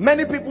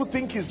 Many people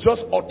think it's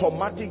just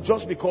automatic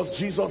just because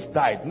Jesus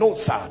died. No,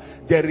 sir.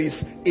 There is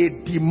a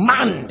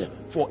demand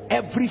for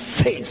every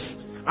phase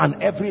and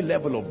every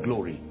level of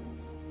glory.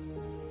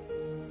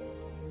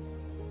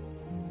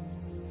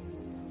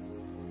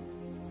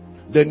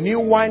 The new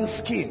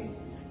wineskin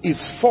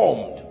is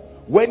formed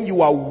when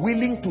you are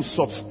willing to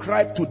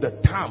subscribe to the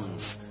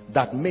terms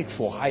that make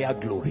for higher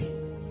glory.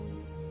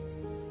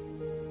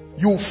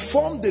 You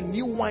form the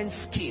new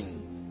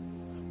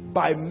wineskin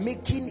by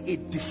making a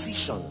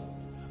decision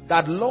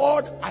that,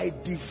 Lord, I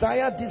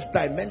desire this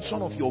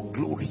dimension of your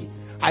glory.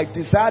 I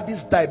desire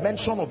this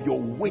dimension of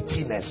your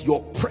weightiness,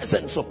 your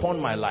presence upon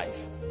my life.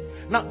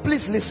 Now,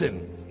 please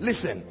listen.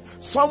 Listen.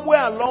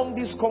 Somewhere along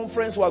this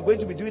conference, we are going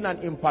to be doing an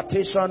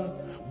impartation.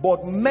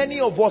 But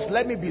many of us,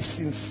 let me be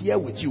sincere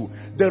with you,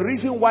 the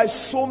reason why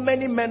so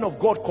many men of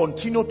God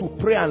continue to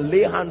pray and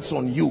lay hands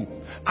on you,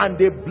 and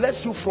they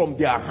bless you from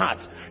their heart.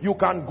 You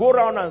can go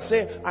around and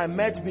say, I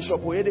met Bishop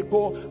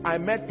Oyedepo, I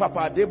met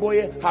Papa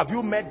Adeboye. Have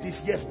you met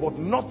this? Yes, but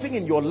nothing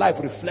in your life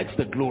reflects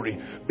the glory,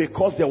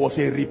 because there was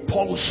a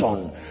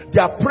repulsion.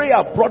 Their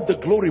prayer brought the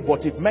glory,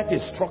 but it met a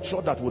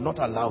structure that would not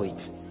allow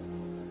it.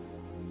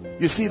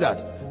 You see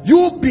that?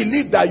 You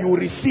believe that you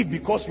receive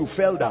because you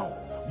fell down.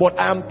 But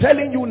I am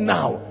telling you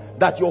now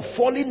that your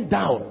falling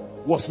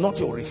down was not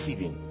your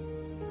receiving.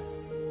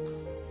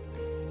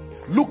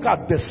 Look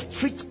at the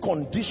strict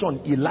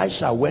condition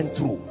Elisha went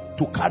through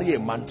to carry a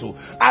mantle.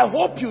 I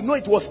hope you know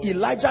it was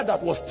Elijah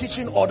that was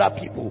teaching other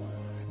people.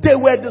 They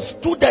were the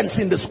students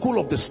in the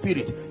school of the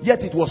Spirit,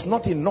 yet it was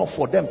not enough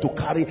for them to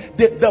carry.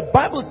 The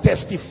Bible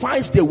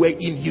testifies they were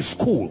in his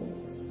school.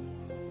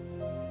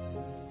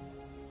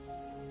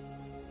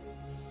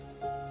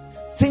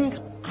 Think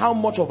how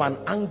much of an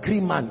angry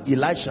man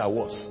Elisha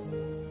was.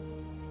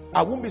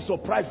 I won't be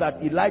surprised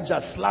that Elijah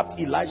slapped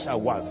Elisha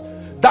once.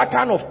 That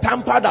kind of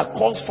temper that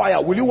calls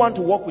fire. Will you want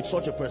to work with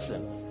such a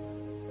person?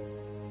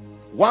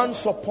 Once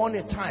upon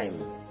a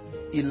time,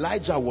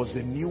 Elijah was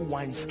the new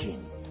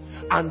wineskin,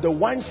 and the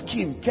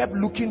wineskin kept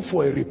looking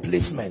for a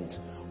replacement.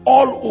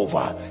 All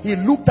over, he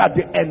looked at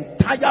the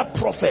entire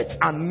prophets,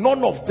 and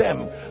none of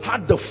them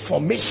had the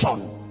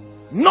formation.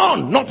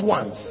 None, not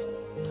once.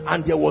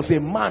 And there was a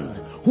man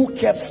who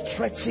kept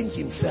stretching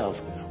himself.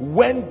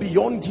 went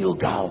beyond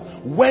Gilgal,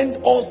 went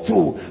all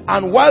through.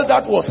 And while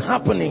that was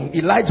happening,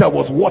 Elijah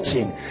was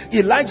watching.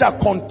 Elijah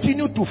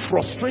continued to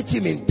frustrate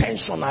him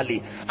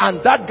intentionally, and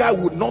that guy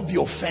would not be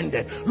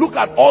offended. Look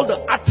at all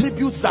the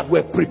attributes that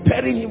were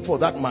preparing him for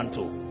that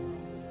mantle.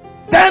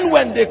 Then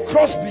when they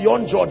crossed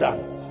beyond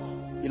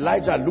Jordan,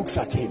 Elijah looks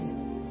at him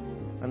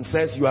and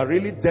says, you are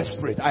really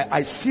desperate.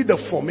 I see the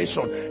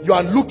formation. You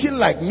are looking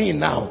like me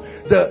now.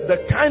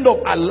 The kind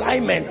of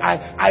alignment,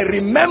 I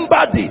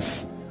remember this,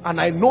 and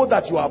I know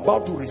that you are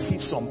about to receive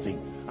something.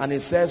 And he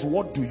says,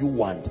 what do you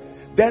want?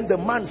 Then the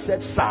man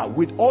said, sir,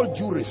 with all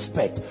due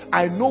respect,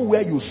 I know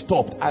where you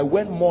stopped. I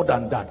went more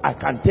than that. I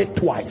can take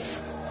twice.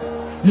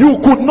 You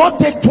could not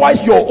take twice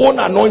your own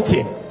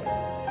anointing.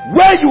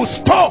 Where you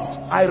stopped,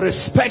 I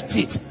respect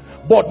it,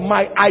 but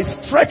I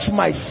stretch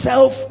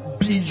myself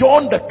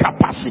beyond the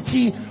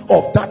capacity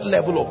of that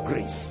level of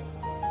grace.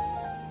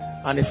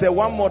 And he said,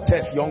 one more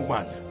test, young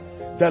man.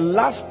 The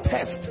last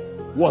test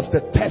was the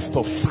test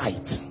of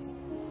sight.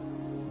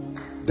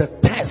 The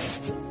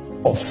test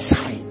of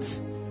sight,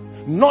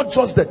 not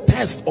just the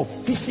test of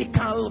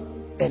physical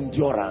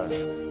endurance.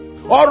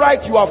 All right,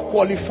 you have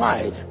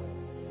qualified,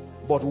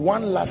 but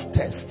one last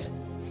test.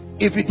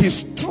 If it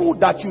is true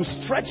that you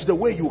stretch the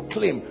way you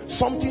claim,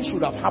 something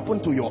should have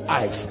happened to your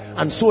eyes.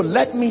 And so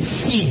let me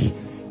see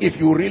if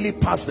you really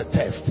pass the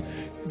test.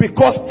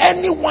 Because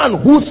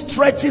anyone who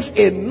stretches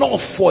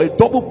enough for a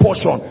double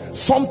portion,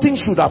 something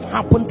should have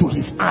happened to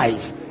his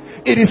eyes.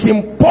 It is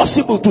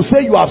impossible to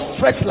say you have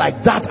stretched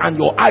like that and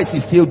your eyes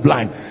is still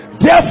blind.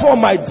 Therefore,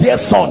 my dear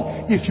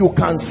son, if you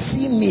can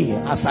see me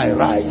as I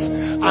rise.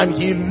 And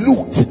he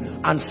looked,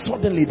 and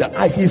suddenly the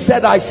eyes, he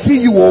said, I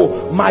see you,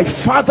 oh my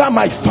father,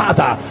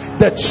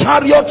 the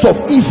chariots of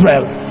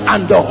Israel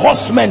and the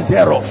horsemen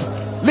thereof.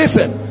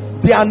 Listen,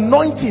 the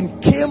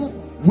anointing came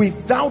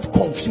without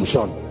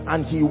confusion,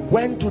 and he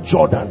went to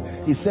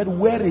Jordan. He said,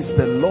 where is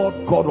the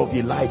Lord God of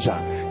Elijah?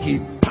 He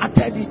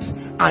parted it,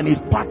 and it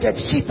parted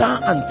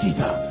hither and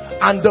thither.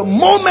 And the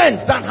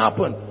moment that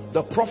happened,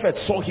 the prophet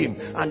saw him,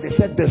 and they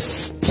said, the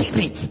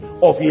spirit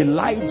of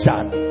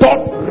Elijah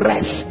doth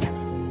rest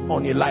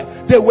on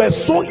Elijah. They were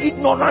so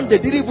ignorant, they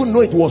didn't even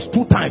know it was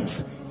 2 times.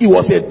 It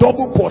was a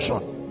double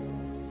portion.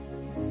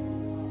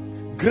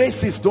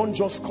 Graces don't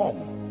just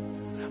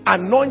come.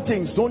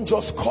 Anointings don't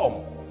just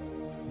come.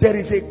 There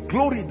is a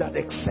glory that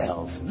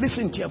excels.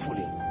 Listen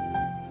carefully.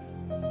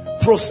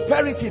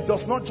 Prosperity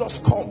does not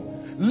just come.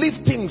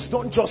 Liftings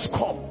don't just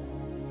come.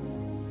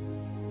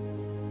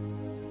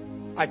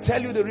 I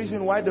tell you the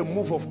reason why the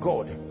move of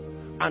God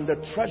and the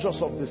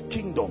treasures of this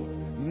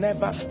kingdom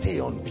never stay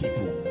on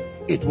people.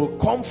 It will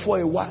come for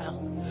a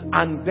while,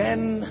 and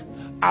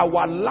then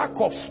our lack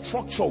of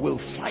structure will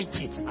fight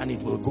it, and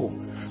it will go.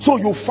 So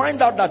you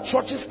find out that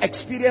churches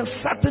experience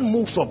certain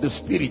moves of the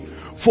Spirit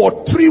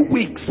for 3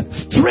 weeks,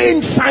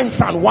 strange signs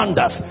and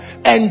wonders,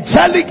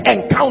 angelic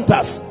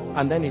encounters,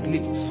 and then it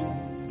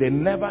leaves. They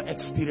never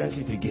experience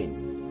it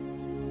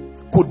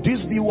again. Could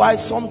this be why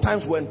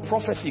sometimes when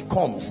prophecy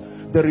comes,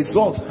 the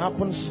results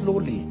happen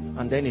slowly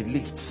and then it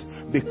lifts?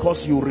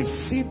 Because you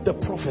received the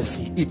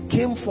prophecy, it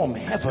came from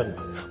heaven,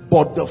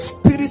 but the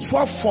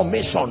spiritual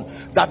formation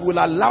that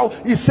will allow,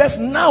 it says,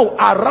 now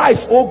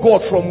arise, O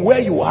God, from where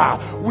you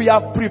are. We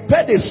have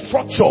prepared a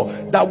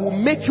structure that will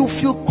make you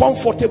feel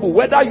comfortable,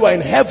 whether you are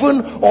in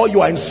heaven or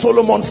you are in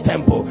Solomon's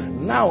temple.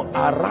 Now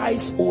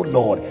arise, O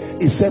Lord.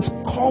 It says,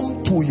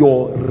 come to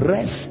your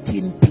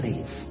resting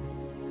place.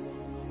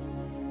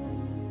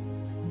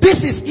 This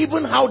is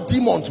even how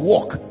demons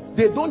work.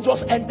 They don't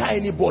just enter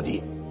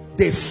anybody.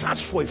 They search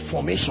for a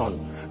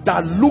formation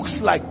that looks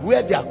like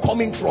where they are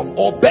coming from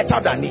or better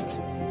than it.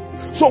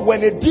 So when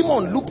a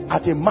demon looks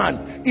at a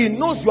man, he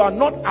knows you are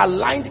not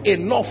aligned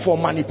enough for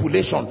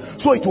manipulation.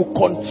 So it will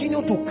continue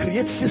to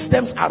create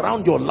systems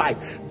around your life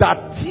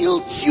that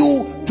tilt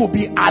you to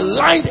be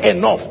aligned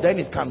enough, then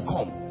it can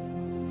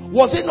come.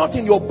 Was it not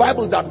in your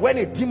Bible that when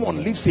a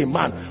demon leaves a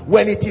man,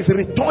 when it is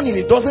returning,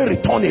 it doesn't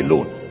return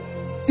alone?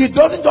 It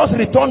doesn't just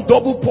return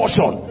double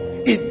portion.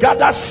 It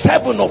gathers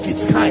 7 of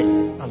its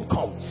kind and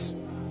comes.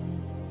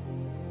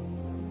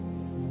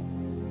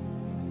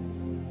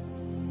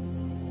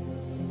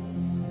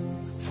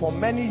 For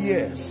many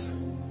years,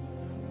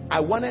 I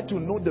wanted to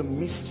know the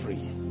mystery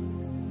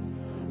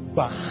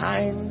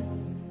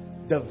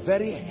behind the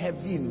very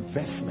heavy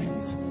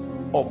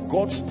investment of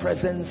God's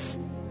presence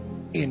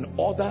in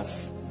others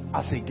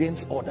as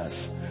against others.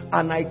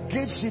 And I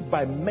gauged it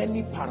by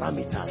many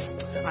parameters,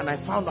 and I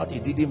found out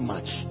it didn't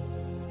match.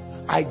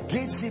 I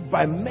gauged it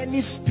by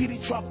many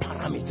spiritual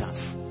parameters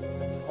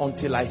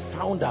until I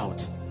found out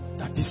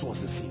that this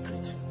was the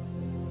secret.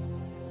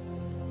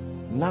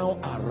 Now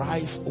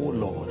arise, O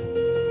Lord,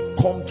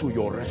 come to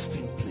your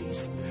resting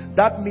place.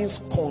 That means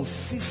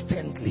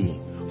consistently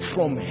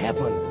from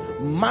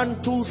heaven,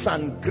 mantles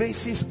and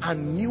graces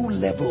and new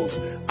levels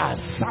are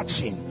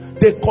searching.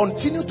 They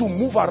continue to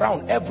move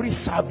around every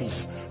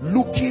service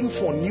looking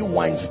for new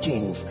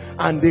wineskins,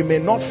 and they may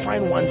not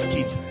find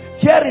wineskins.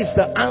 Here is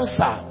the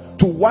answer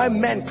to why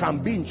men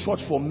can be in church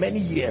for many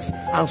years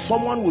and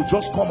someone will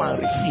just come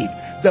and receive.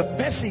 The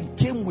person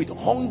came with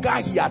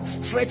hunger, he had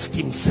stretched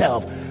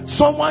himself.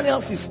 Someone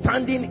else is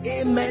standing,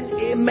 amen,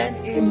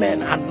 amen,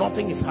 amen, and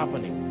nothing is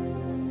happening.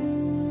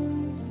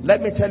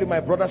 Let me tell you,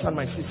 my brothers and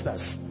my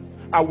sisters,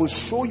 I will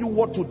show you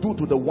what to do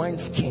to the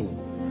wineskin,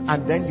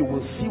 and then you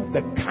will see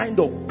the kind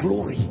of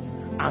glory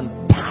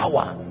and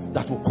power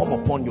that will come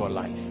upon your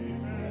life.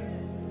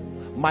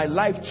 My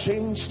life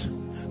changed,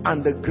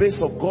 and the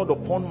grace of God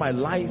upon my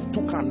life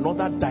took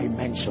another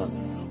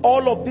dimension.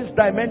 All of these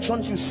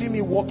dimensions you see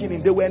me walking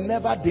in, they were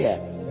never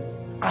there.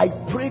 I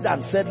prayed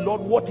and said,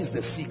 Lord, what is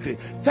the secret?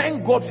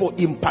 Thank God for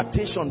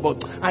impartation,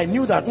 but I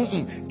knew that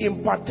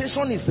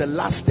impartation is the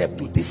last step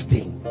to this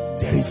thing.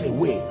 There is a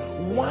way.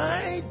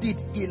 Why did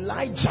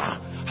Elijah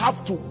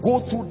have to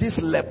go through this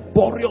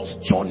laborious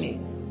journey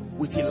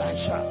with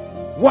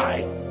Elisha?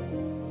 Why?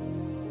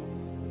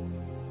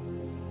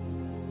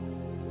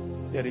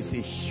 There is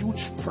a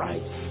huge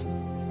price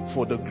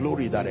for the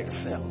glory that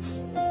excels.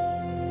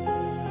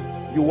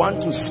 You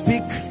want to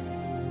speak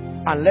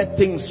and let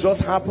things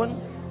just happen?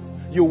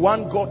 You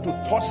want God to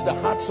touch the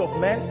hearts of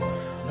men?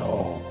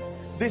 No.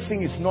 This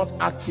thing is not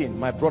acting,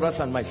 my brothers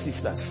and my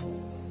sisters.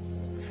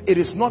 It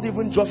is not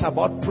even just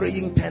about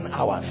praying 10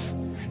 hours.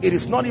 It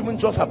is not even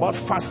just about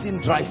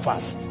fasting dry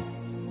fast.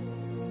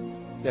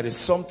 There is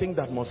something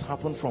that must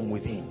happen from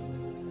within.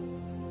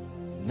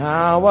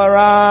 Now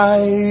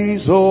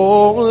arise,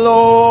 O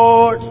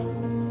Lord,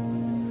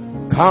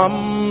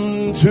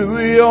 come to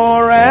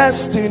your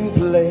resting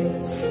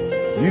place,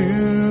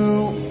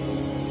 you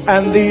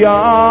and the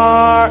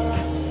ark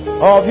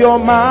of your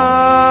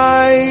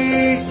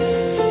might,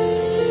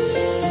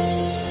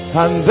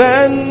 and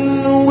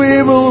then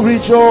we will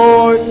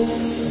rejoice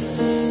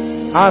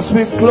as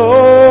we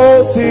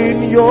clothe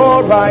in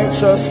your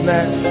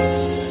righteousness,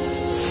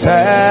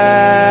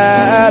 celebrate.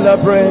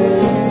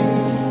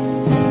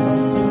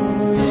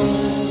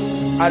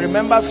 I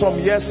remember some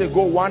years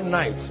ago, one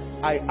night,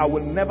 I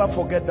will never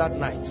forget that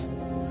night.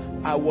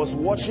 I was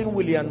watching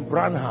William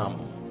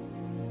Branham,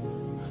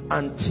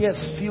 and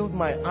tears filled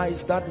my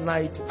eyes that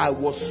night. I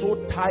was so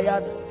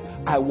tired,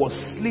 I was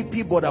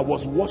sleepy, but I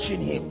was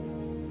watching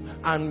him,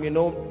 and you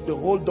know, the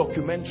whole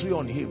documentary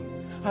on him.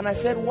 And I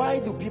said, why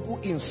do people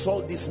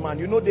insult this man?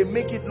 You know, they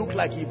make it look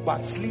like he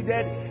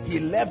backslided, he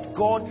left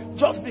God,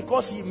 just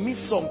because he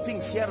missed some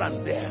things here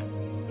and there.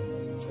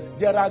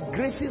 There are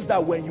graces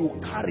that when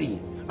you carry,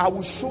 I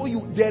will show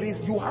you,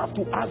 you have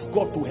to ask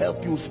God to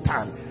help you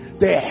stand.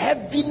 The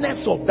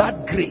heaviness of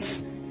that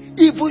grace,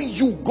 even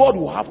you, God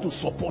will have to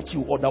support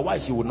you,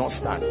 otherwise you will not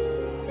stand.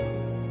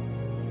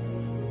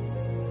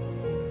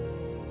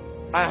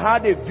 I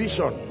had a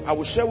vision. I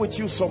will share with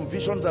you some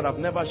visions that I've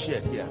never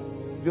shared here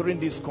during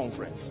this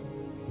conference.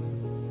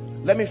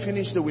 Let me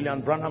finish the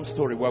William Branham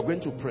story. We are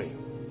going to pray.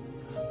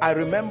 I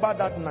remember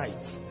that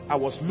night, I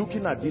was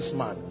looking at this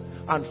man,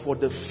 and for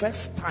the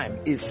first time,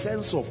 a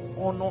sense of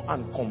honor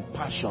and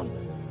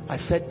compassion. I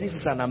said, this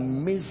is an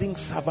amazing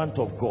servant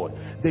of God.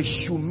 The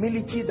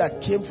humility that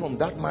came from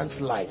that man's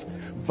life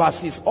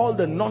versus all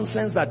the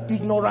nonsense that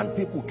ignorant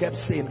people kept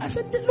saying. I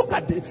said, look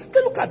at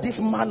this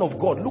man of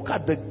God. Look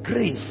at the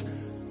grace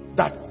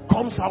that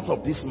comes out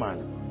of this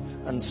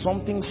man. And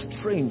something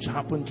strange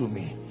happened to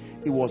me.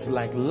 It was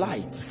like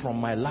light from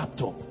my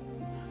laptop.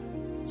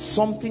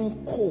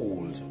 Something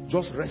cold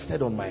just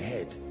rested on my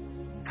head.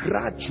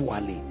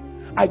 Gradually.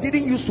 I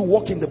didn't used to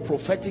walk in the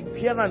prophetic,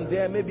 here and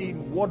there, maybe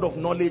word of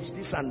knowledge,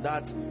 this and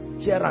that,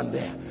 here and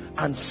there.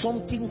 And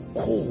something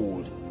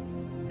cold,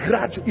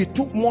 gradually, it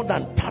took more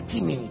than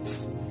 30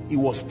 minutes. It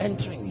was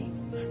entering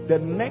me. The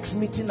next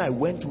meeting I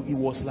went to, it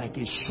was like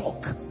a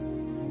shock.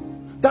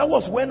 That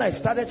was when I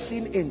started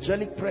seeing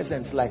angelic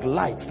presence, like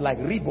lights, like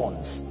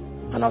ribbons.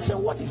 And I said,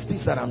 what is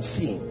this that I'm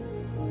seeing?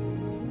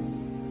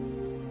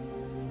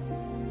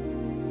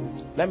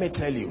 Let me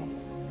tell you,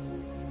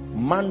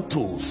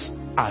 mantles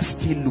are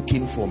still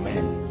looking for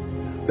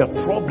men. The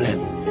problem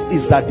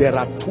is that there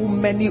are too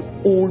many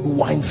old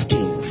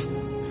wineskins,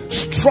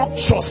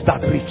 structures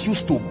that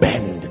refuse to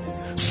bend,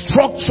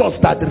 structures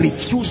that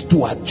refuse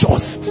to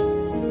adjust.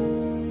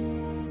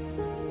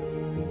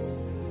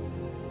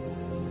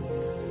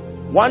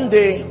 One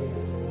day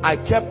I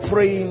kept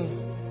praying.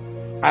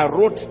 I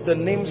wrote the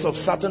names of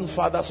certain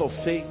fathers of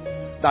faith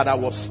that I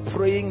was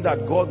praying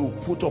that God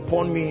would put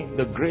upon me,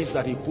 the grace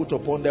that he put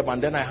upon them.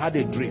 And then I had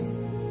a dream.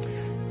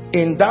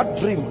 In that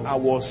dream, I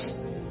was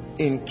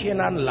in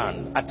Canaan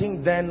land. I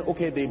think then,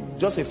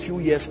 just a few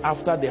years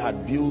after they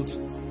had built,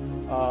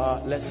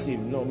 let's see,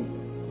 no,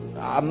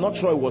 I'm not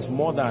sure it was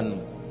more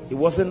than, it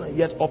wasn't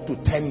yet up to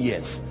 10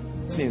 years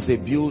since they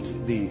built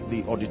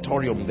the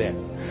auditorium there.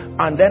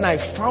 And then I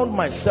found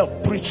myself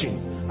preaching,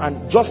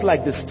 and just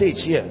like the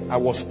stage here, I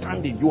was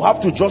standing. You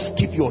have to just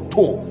keep your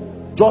toe,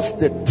 just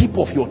the tip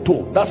of your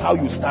toe. That's how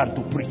you stand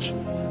to preach.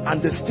 And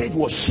the stage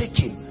was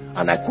shaking,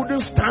 and I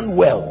couldn't stand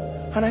well.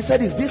 And I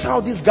said, is this how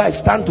these guys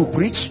stand to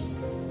preach?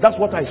 That's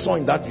what I saw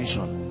in that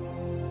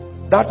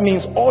vision. That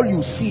means all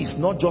you see is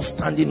not just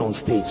standing on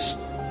stage.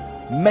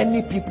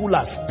 Many people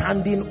are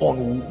standing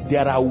on,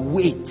 there are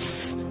weights.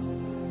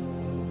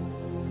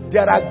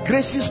 There are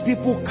graces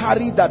people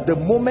carry that the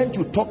moment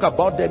you talk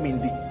about them in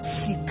the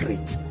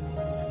secret,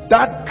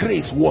 that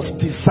grace was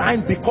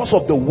designed because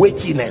of the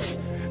weightiness.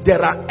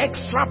 There are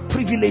extra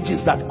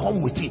privileges that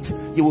come with it.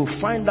 You will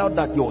find out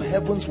that your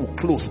heavens will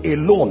close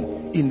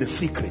alone in the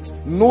secret.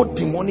 No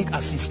demonic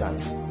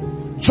assistance.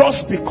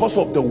 Just because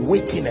of the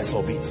weightiness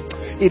of it.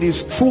 It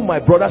is true, my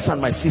brothers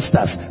and my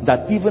sisters,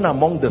 that even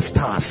among the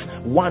stars,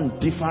 one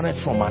different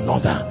from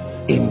another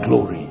in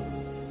glory.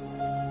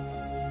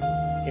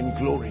 In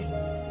glory.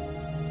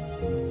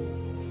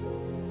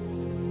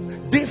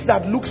 This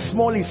that looks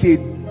small is a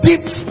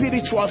deep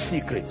spiritual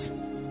secret.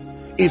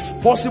 It's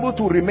possible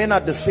to remain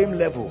at the same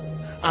level,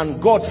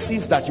 and God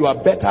sees that you are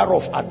better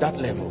off at that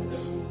level.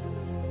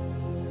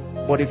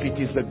 But if it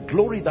is the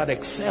glory that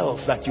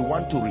excels that you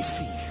want to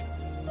receive,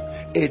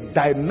 a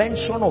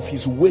dimension of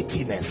his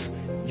weightiness,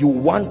 you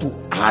want to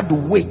add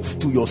weight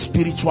to your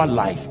spiritual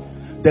life,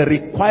 the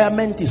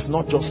requirement is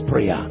not just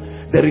prayer.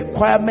 The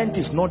requirement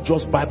is not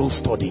just Bible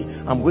study.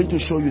 I'm going to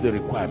show you the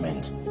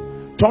requirement.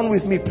 Turn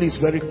with me please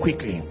very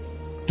quickly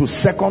to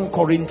 2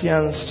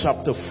 Corinthians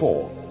chapter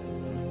 4.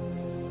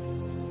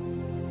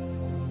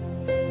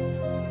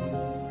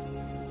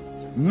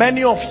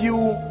 Many of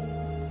you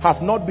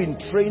have not been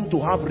trained to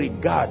have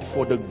regard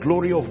for the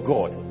glory of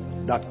God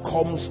that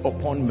comes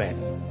upon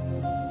men.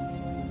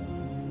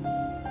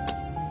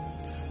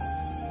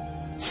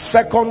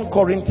 2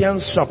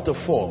 Corinthians chapter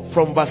 4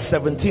 from verse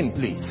 17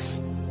 please.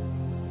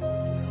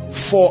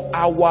 For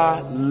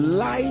our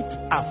light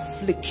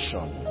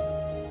affliction,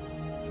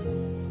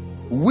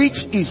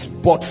 which is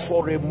but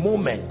for a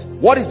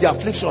moment. What is the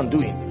affliction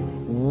doing?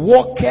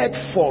 Worketh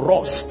for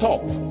us.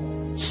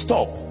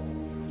 Stop.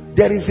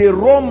 There is a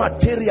raw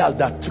material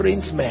that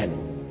trains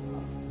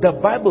men. The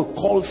Bible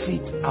calls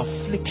it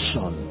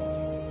affliction.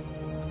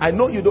 I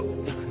know you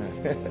don't.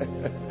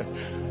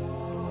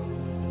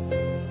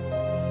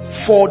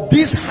 For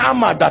this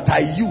hammer that I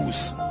use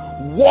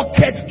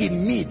worketh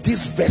in me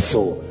this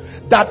vessel.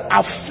 That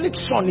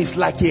affliction is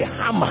like a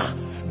hammer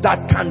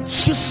that can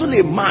chisel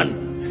a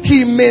man.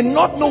 He may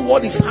not know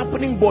what is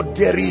happening, but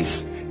there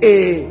is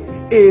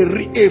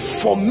a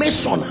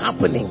formation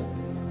happening.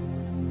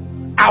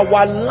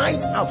 Our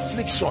light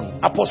affliction,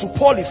 Apostle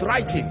Paul is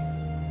writing,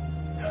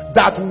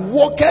 that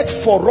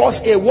worketh for us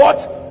a what?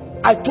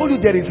 I told you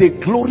there is a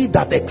glory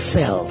that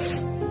excels.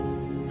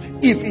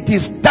 If it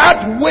is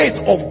that weight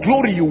of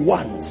glory you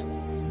want,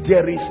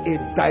 there is a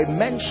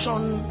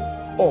dimension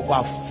of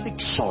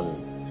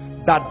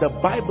affliction that the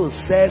Bible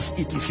says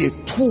it is a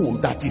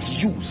tool that is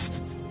used.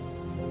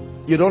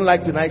 You don't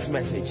like tonight's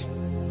message?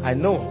 I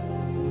know.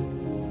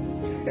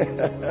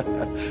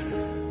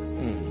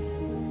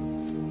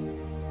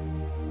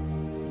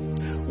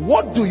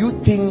 What do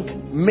you think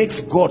makes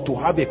God to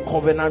have a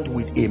covenant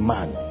with a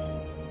man?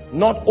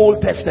 Not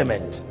Old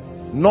Testament,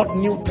 not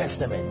New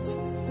Testament.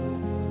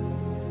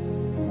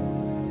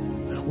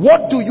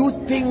 What do you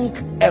think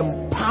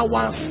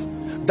empowers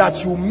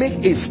that you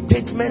make a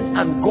statement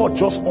and God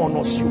just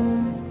honors you?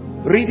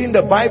 Reading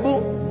the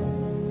Bible?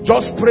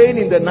 Just praying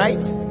in the night?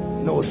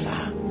 No,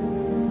 sir.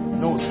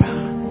 No,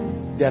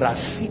 sir. There are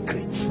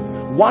secrets.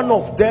 One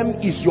of them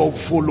is your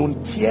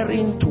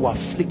volunteering to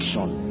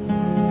affliction.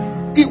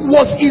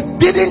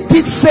 Didn't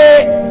it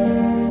say,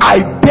 I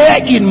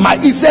bear in my,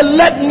 it said,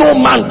 let no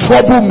man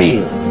trouble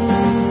me.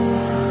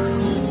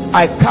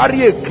 I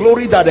carry a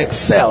glory that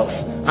excels,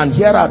 and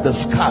here are the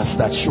scars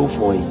that show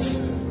for it.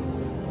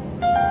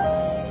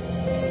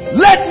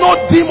 Let no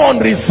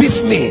demon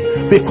resist me,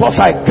 because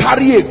I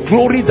carry a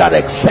glory that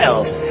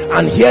excels,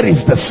 and here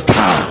is the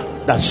scar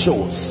that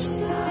shows.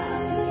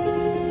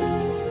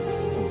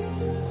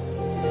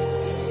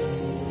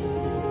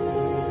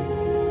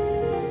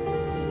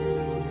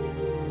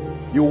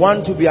 You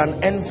want to be an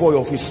envoy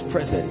of his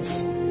presence.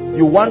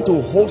 You want to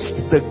host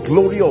the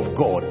glory of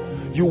God.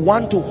 You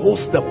want to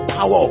host the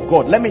power of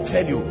God. Let me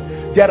tell you,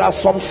 there are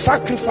some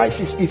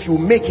sacrifices if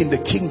you make in the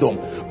kingdom,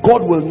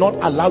 God will not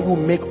allow you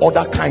make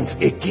other kinds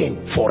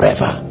again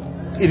forever.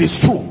 It is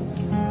true.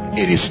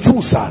 It is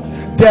true, sir.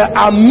 There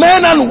are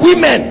men and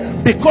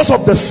women, because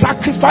of the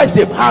sacrifice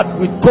they've had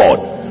with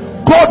God,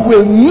 God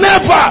will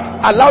never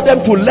allow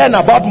them to learn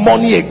about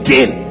money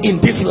again in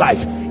this life.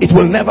 It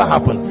will never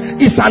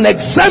happen. It's an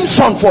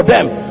exemption for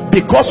them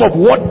because of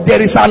what? There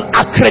is an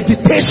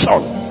accreditation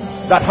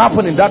that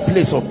happened in that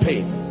place of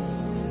pain.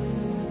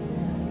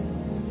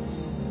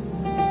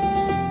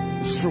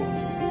 It's true.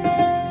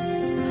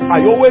 I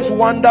always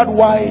wondered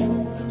why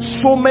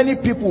so many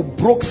people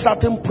broke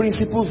certain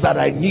principles that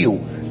I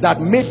knew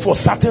that made for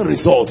certain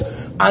results,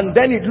 and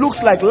then it looks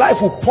like life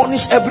will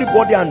punish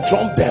everybody and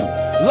jump them.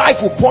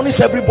 Life will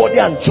punish everybody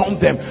and jump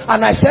them.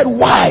 And I said,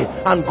 why?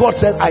 And God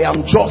said, I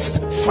am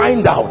just.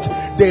 Find out.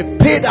 They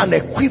paid an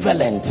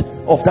equivalent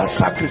of that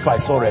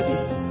sacrifice already.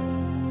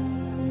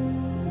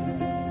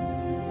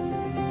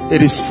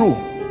 It is true.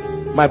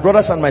 My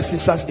brothers and my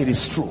sisters, it is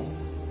true.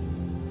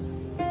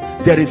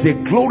 There is a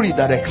glory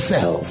that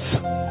excels.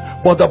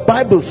 But the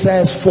Bible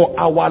says, for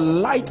our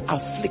light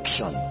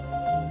affliction,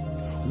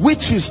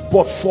 which is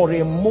but for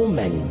a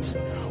moment,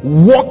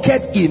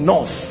 worketh in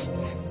us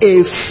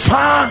a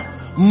far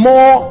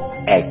more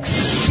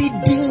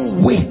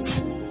exceeding weight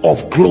of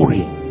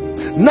glory.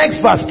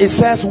 Next verse, it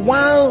says,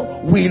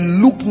 while we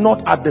look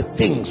not at the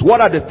things.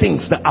 What are the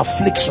things? The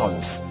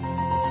afflictions,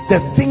 the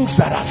things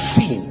that are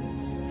seen.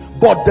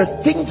 But the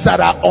things that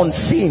are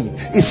unseen,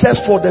 it says,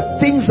 for the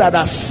things that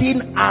are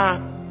seen are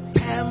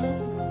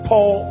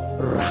temporal.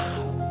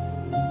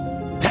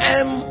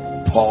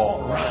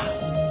 Temporal.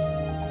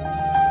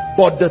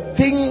 But the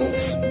things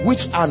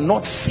which are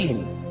not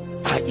seen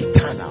are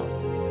eternal.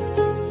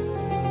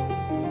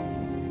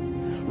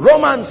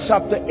 Romans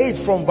chapter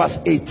 8 from verse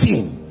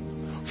 18.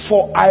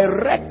 For I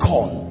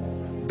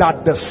reckon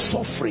that the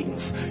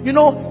sufferings, you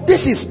know,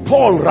 this is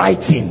Paul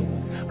writing.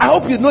 I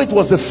hope you know it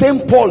was the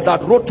same Paul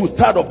that wrote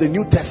 2/3 of the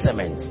New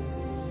Testament.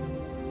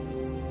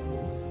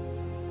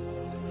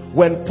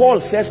 When Paul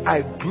says,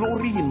 I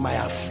glory in my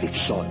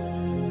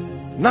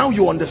affliction, now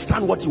you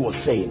understand what he was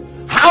saying.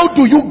 How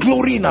do you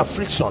glory in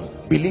affliction,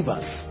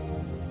 believers?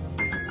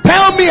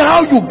 Tell me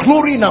how you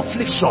glory in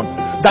affliction,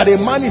 that a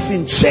man is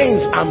in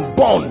chains and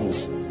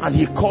bonds and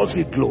he calls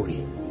it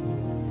glory.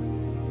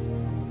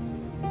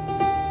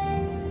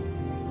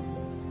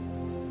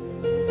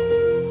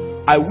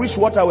 I wish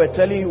what I were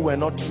telling you were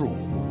not true.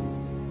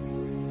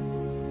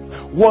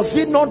 Was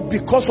it not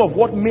because of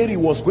what Mary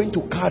was going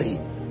to carry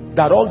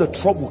that all the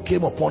trouble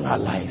came upon her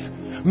life?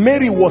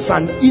 Mary was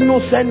an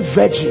innocent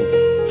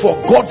virgin, for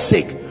God's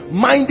sake,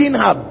 minding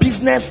her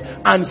business,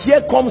 and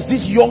here comes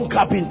this young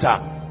carpenter.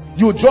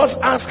 You just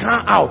ask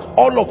her out,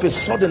 all of a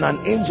sudden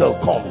an angel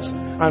comes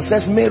and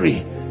says,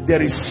 Mary,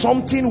 there is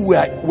something we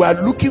are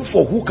looking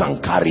for who can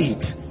carry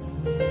it.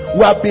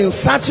 We have been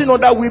searching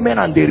other women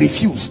and they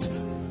refused.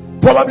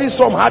 Probably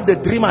some had the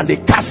dream and they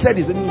casted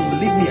it.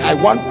 Leave me, I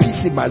want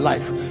peace in my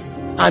life.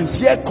 And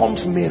here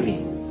comes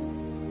Mary.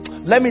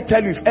 Let me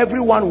tell you, if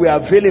everyone were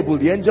available,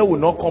 the angel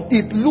would not come.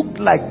 It looked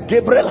like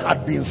Gabriel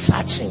had been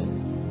searching.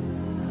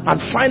 And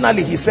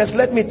finally he says,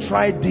 let me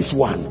try this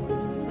one.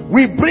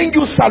 We bring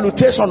you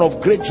salutation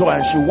of great joy.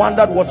 And she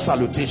wondered what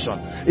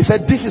salutation. He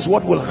said, this is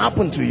what will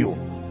happen to you.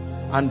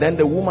 And then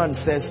the woman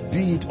says,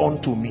 be it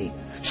unto me.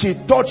 She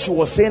thought she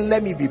was saying,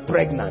 let me be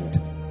pregnant.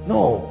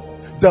 No.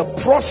 The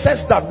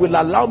process that will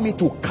allow me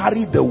to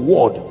carry the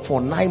word for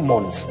 9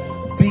 months,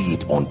 be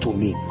it unto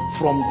me.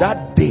 From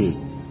that day,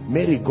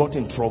 Mary got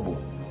in trouble,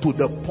 to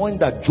the point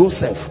that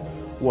Joseph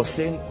was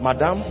saying,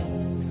 Madam,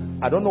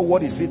 I don't know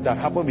what is it that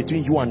happened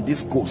between you and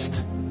this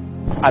ghost.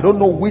 I don't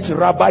know which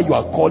rabbi you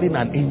are calling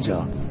an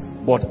angel,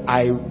 but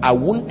I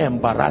won't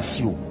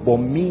embarrass you,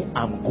 but me,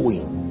 I'm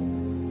going.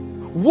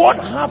 What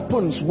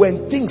happens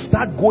when things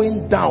start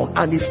going down?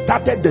 And it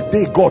started the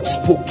day God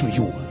spoke to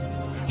you.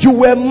 You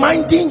were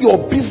minding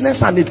your business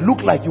and it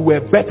looked like you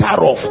were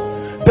better off.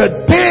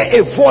 The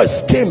day a voice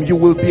came, you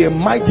will be a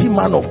mighty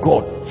man of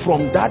God.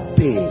 From that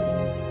day,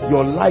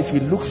 your life,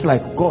 it looks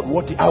like, God,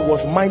 what I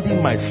was minding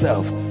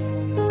myself.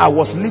 I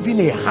was living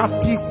a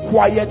happy,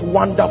 quiet,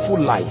 wonderful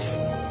life.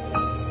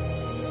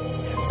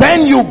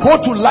 Then you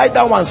go to lie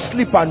down and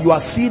sleep and you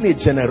are seeing a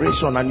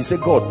generation and you say,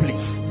 God,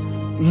 please,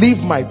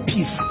 leave my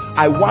peace.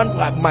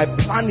 My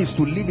plan is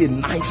to live a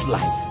nice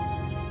life.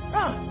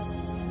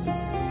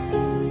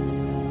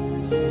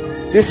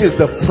 This is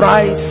the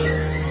price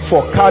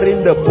for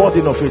carrying the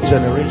burden of a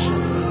generation.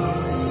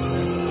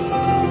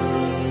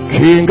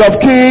 King of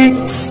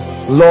kings,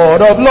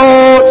 Lord of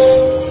lords,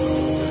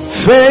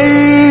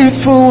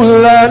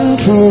 faithful and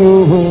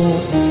true,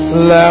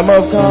 Lamb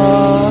of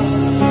God,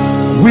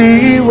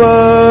 we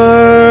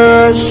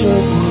worship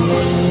you.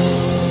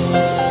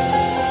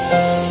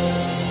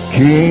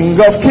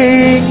 King of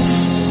kings,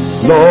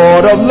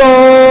 Lord of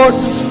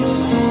lords,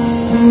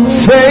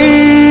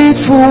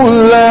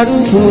 faithful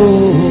and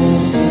true,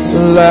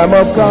 Lamb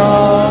of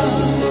God,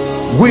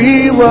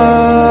 we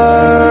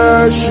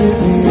worship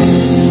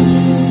you.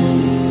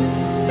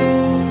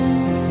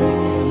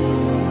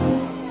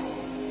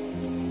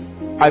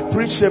 I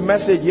preached a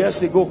message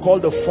years ago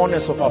called the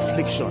furnace of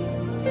affliction.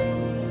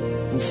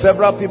 And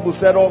several people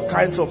said all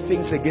kinds of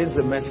things against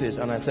the message,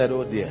 and I said,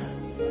 oh dear.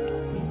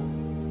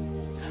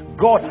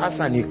 God has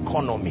an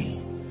economy.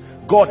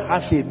 God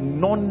has a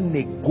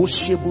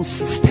non-negotiable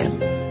system.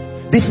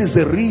 This is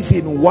the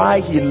reason why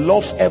he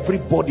loves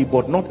everybody,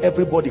 but not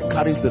everybody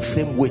carries the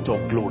same weight of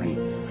glory.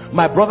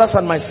 My brothers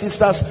and my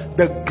sisters,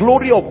 the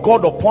glory of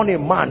God upon a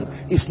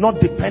man is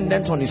not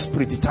dependent on his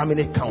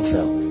predeterminate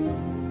counsel.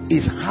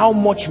 It's how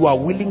much you are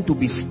willing to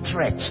be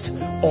stretched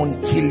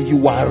until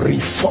you are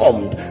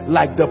reformed.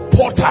 Like the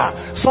potter,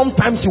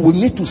 sometimes you will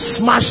need to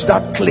smash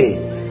that clay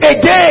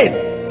again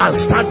and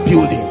start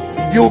building.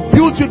 You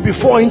built it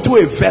before into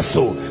a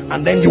vessel,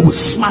 and then you will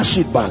smash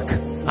it back,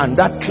 and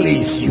that clay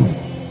is you.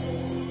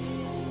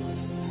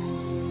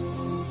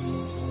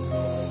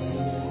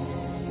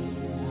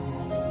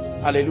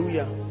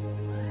 Hallelujah.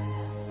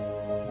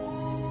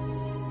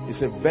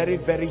 It's a very,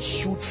 very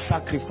huge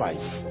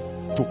sacrifice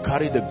to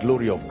carry the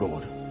glory of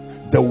God,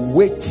 the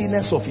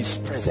weightiness of his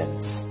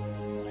presence.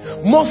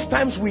 Most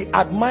times we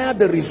admire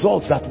the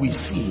results that we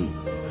see,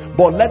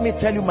 But let me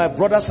tell you, my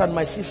brothers and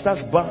my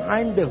sisters,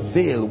 behind the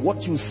veil,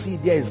 what you see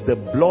there is the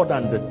blood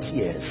and the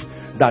tears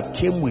that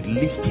came with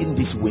lifting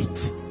this weight.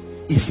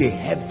 It's a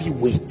heavy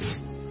weight,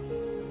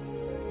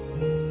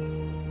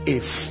 a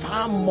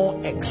far more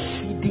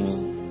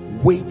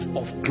exceeding weight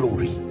of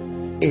glory,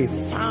 a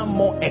far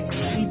more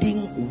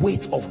exceeding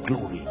weight of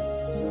glory.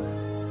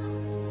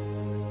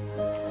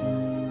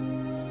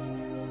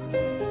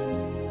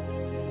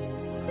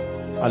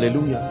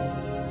 Hallelujah.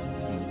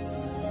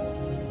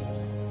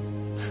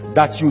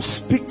 That you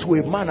speak to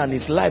a man and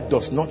his life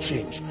does not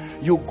change.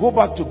 You go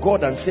back to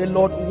God and say,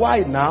 Lord, why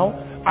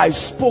now? I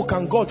spoke,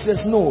 and God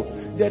says, no,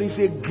 there is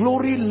a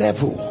glory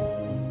level.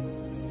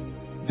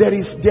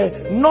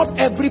 Not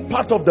every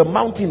part of the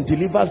mountain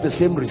delivers the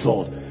same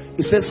result.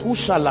 It says, who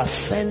shall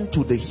ascend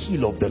to the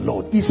hill of the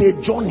Lord? It's a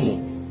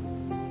journey.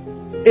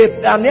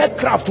 An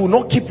aircraft will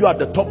not keep you at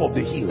the top of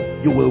the hill.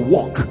 You will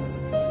walk.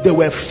 There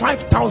were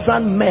 5,000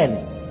 men,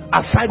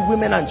 aside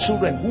women and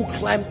children, who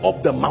climbed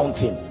up the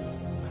mountain.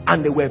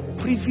 And they were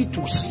privy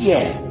to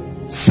hear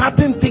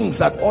certain things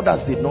that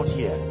others did not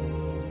hear.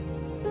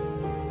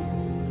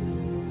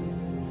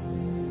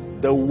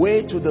 The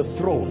way to the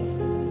throne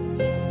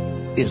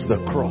is the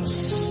cross.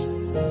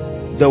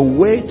 The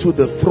way to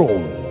the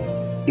throne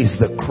is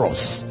the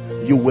cross.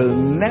 You will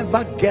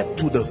never get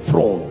to the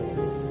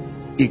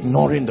throne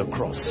ignoring the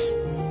cross.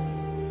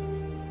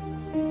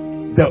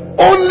 The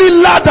only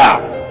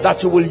ladder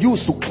that you will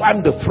use to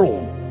climb the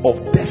throne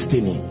of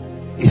destiny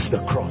is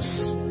the cross.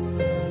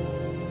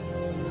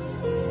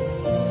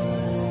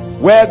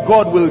 Where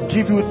God will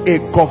give you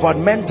a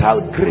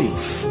governmental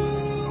grace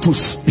to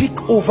speak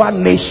over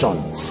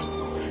nations.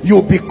 You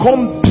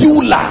become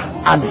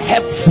Beulah and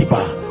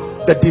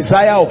Hephzibah, the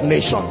desire of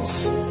nations.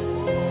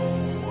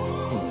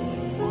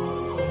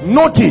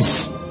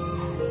 Notice,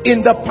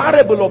 in the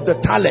parable of the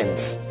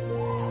talents,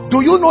 do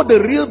you know the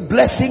real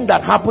blessing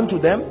that happened to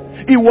them?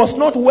 It was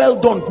not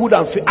well done, good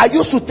and faithful. I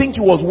used to think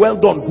it was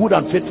well done, good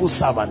and faithful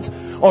servant,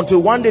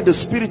 until one day the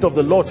Spirit of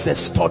the Lord says,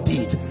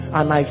 study it.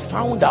 And I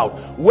found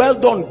out, well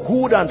done,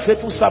 good and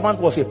faithful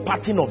servant was a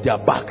patting of their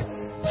back.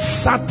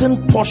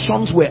 Certain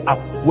portions were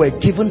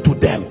given to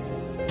them.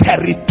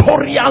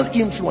 Territorial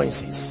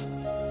influences.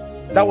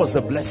 That was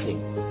the blessing.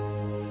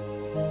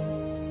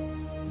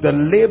 The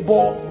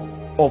labor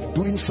of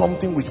doing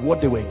something with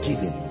what they were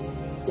given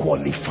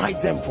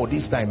qualified them for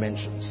these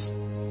dimensions.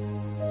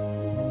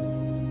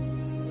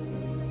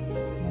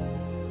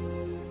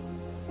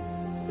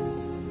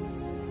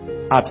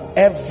 At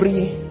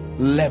every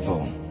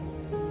level,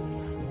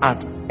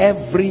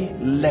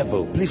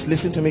 please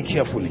listen to me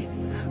carefully.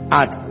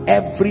 At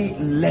every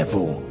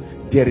level,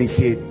 there is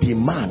a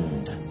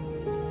demand.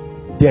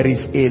 There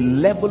is a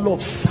level of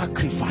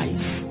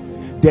sacrifice.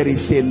 There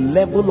is a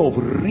level of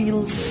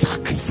real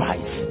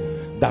sacrifice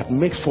that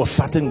makes for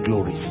certain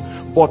glories.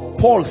 But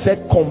Paul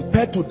said,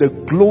 compared to the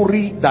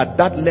glory that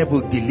that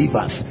level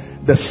delivers,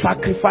 the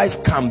sacrifice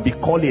can be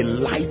called a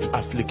light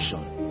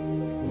affliction.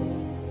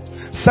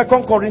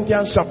 2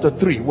 Corinthians chapter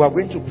 3, we are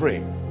going to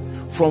pray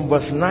from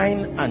verse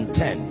 9 and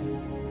 10.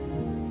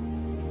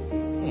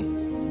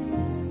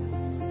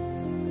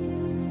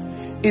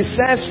 It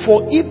says,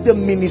 for if the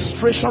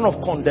ministration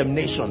of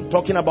condemnation,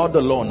 talking about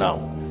the law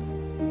now,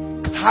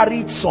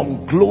 carried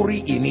some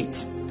glory in it,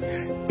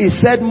 it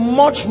said,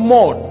 much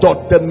more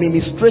doth the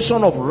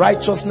ministration of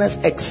righteousness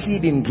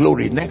exceed in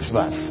glory. Next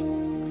verse.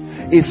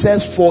 It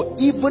says, for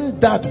even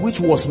that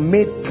which was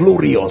made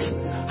glorious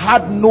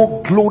had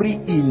no glory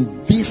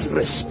in this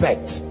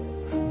respect,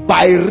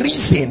 by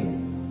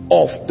reason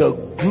of the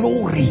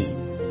glory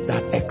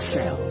that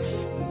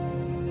excels.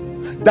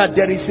 That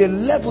there is a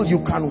level you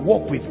can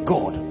walk with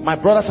God, my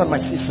brothers and my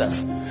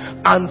sisters,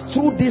 and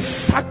through this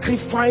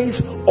sacrifice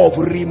of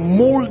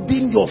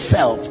remolding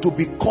yourself to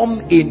become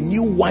a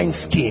new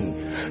wineskin,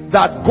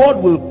 that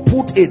God will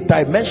put a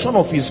dimension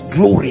of his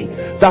glory,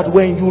 that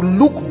when you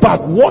look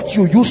back, what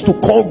you used to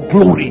call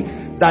glory,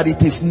 that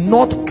it is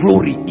not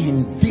glory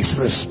in this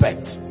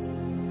respect.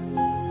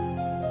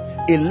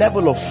 A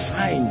level of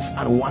signs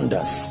and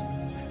wonders,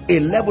 a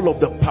level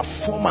of the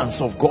performance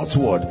of God's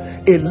word,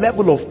 a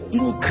level of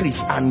increase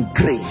and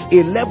grace,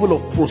 a level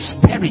of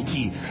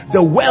prosperity,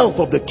 the wealth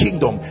of the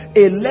kingdom,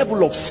 a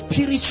level of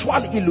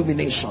spiritual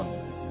illumination.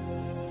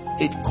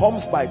 It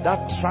comes by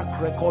that track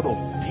record of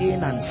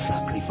pain and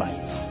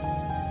sacrifice.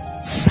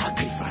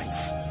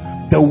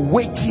 The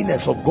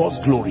weightiness of God's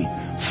glory,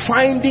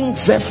 finding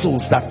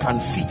vessels that can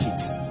fit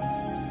it.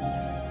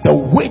 The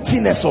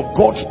weightiness of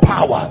God's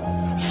power,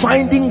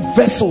 finding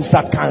vessels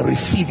that can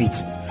receive it.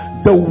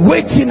 The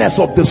weightiness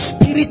of the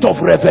spirit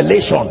of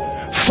revelation,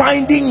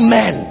 finding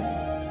men.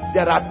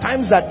 There are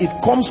times that it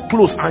comes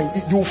close and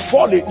you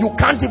fall, you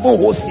can't even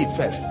host it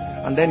first,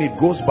 and then it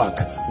goes back,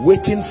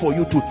 waiting for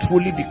you to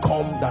truly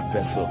become that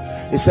vessel.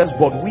 It says,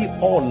 but we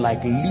all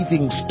like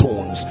living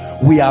stones,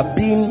 we are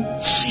being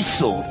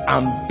chiseled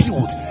and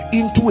built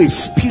into a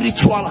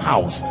spiritual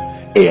house,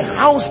 a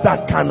house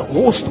that can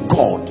host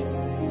God.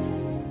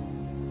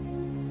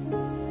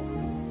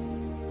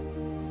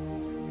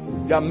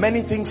 There are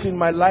many things in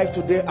my life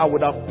today I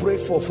would have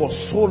prayed for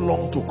so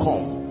long to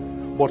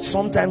come. But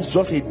sometimes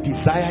just a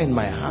desire in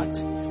my heart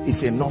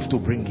is enough to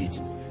bring it.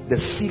 The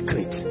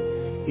secret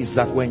is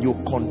that when you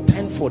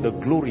contend for the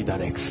glory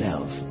that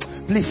excels.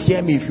 Please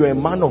hear me. If you're a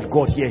man of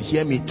God here,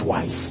 hear me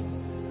twice.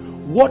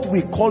 What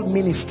we call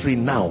ministry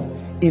now,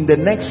 in the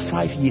next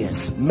 5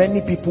 years, many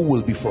people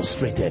will be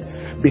frustrated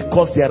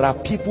because there are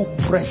people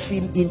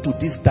pressing into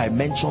these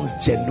dimensions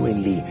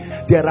genuinely.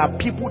 There are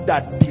people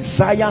that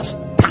desire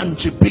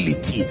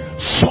tangibility,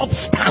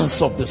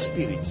 substance of the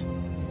Spirit.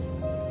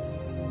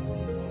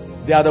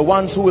 They are the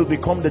ones who will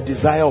become the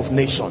desire of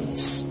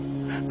nations,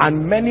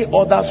 and many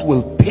others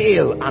will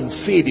pale and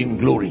fade in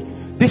glory.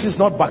 This is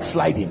not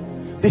backsliding.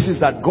 This is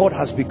that God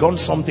has begun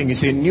something.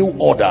 It's a new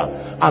order.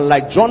 And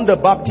like John the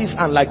Baptist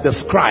and like the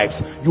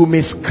scribes, you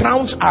may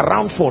scrounge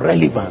around for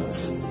relevance,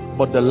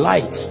 but the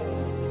light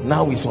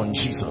now is on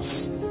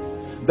Jesus.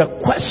 The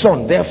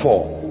question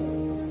therefore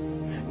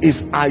is,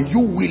 are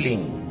you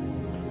willing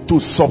to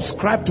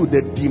subscribe to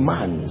the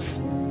demands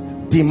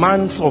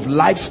of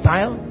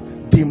lifestyle,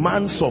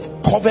 demands of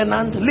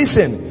covenant?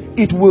 Listen,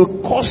 it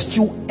will cost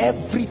you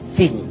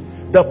everything.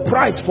 The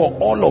price for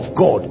all of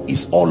God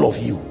is all of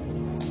you.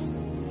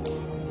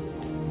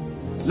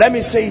 Let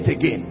me say it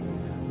again.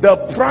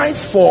 The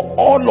price for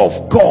all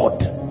of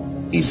God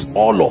is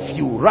all of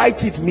you.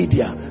 Write it,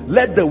 media.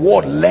 Let the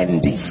world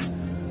learn this.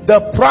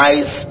 The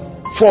price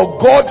for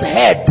God's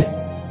head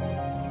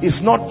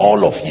is not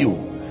all of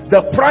you.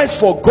 The price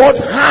for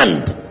God's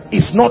hand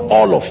is not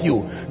all of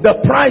you. The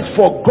price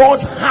for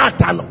God's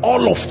heart and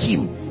all of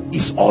him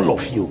is all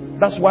of you.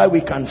 That's why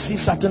we can see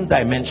certain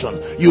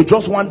dimensions. You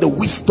just want the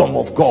wisdom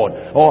of God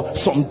or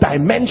some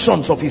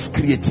dimensions of his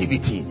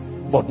creativity,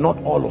 but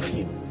not all of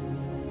him.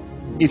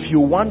 If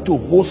you want to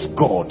host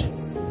God,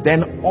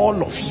 then all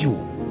of you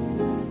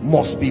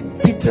must be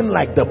beaten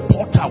like the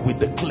potter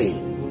with the clay.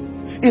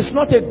 It's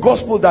not a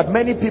gospel that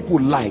many people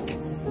like.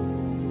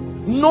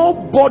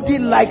 Nobody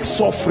likes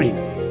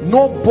suffering.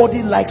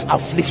 Nobody likes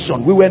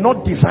affliction. We were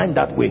not designed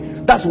that way.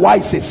 That's why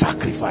it's a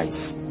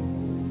sacrifice.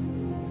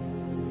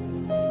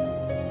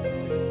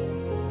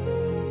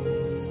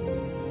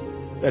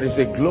 There is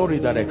a glory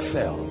that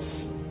excels,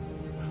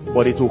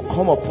 but it will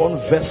come upon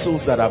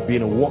vessels that have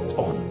been worked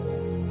on,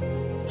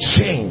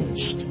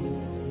 changed.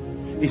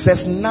 It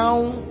says,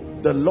 now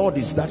the Lord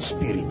is that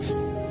Spirit,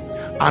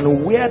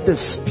 and where the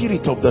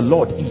Spirit of the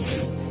Lord is,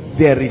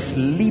 there is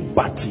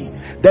liberty.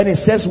 Then it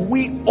says,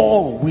 we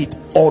all with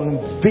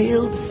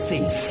unveiled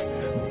face,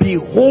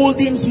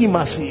 beholding him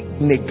as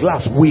in a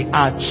glass, we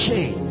are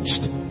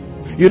changed.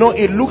 You know,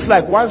 it looks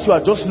like once you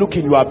are just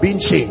looking, you are being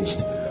changed.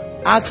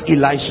 Ask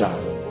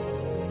Elisha.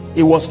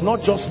 It was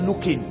not just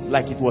looking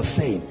like it was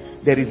saying.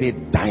 There is a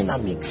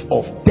dynamics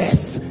of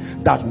death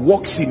that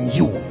works in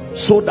you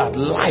so that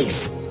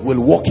life will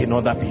work in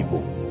other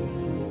people.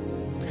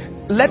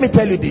 Let me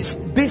tell you this.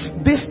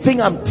 This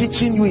thing I'm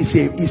teaching you is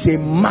a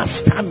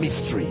master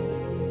mystery.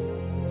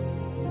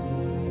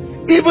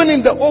 Even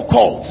in the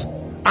occult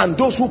and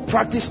those who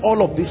practice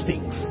all of these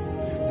things,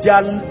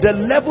 the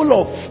level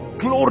of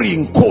glory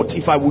in quote,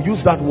 if I will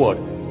use that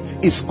word,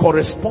 is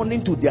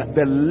corresponding to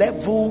the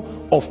level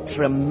of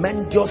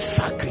tremendous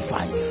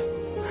sacrifice.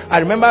 I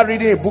remember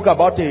reading a book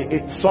about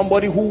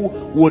somebody who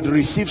would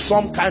receive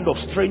some kind of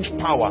strange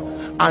power,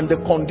 and the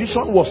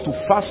condition was to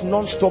fast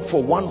non-stop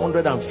for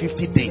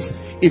 150 days.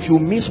 If you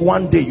miss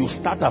one day, you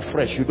start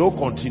afresh, you don't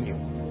continue.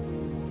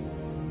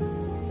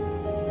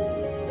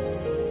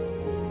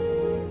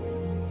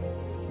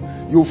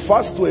 You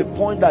fast to a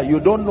point that you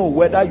don't know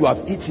whether you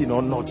have eaten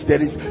or not.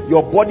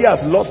 Your body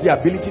has lost the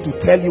ability to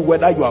tell you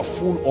whether you are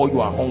full or you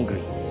are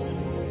hungry.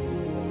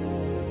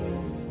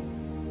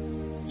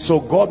 So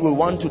God will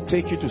want to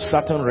take you to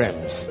certain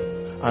realms,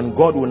 and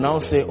God will now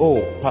say, oh,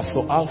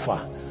 Pastor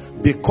Alpha,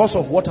 because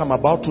of what I'm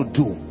about to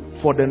do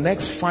for the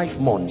next 5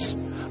 months,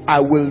 I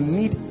will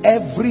need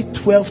every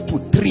 12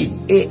 to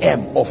 3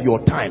 a.m. of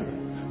your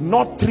time,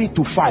 not 3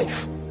 to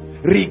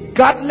 5.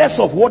 Regardless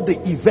of what the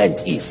event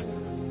is,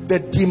 the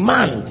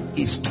demand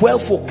is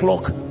 12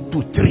 o'clock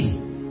to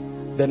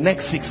 3 the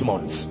next 6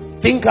 months.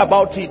 Think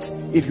about it.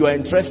 If you are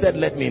interested,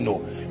 let me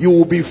know. You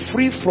will be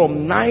free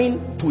from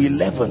 9 to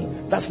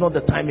 11. That's not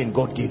the timing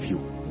God gave you.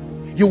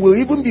 You will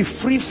even be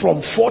free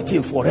from 4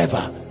 till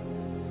forever.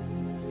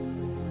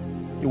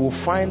 You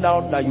will find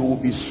out that you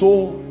will be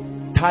so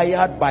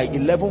tired by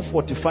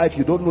 11:45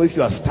 you don't know if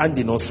you are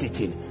standing or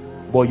sitting.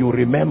 But you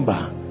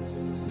remember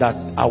that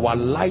our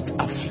light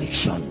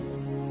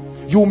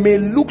affliction, you may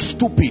look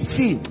stupid.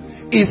 See,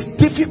 it's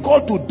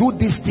difficult to do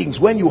these things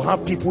when you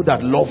have people that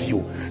love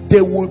you.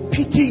 They will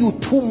pity you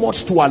too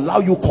much to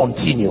allow you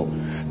continue.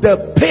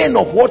 The pain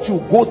of what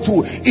you go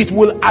through, it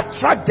will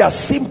attract their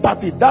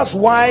sympathy. That's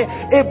why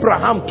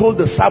Abraham told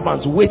the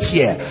servants, wait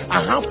here,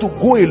 I have to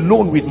go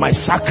alone with my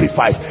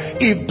sacrifice.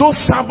 If those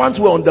servants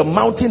were on the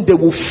mountain, they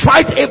will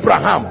fight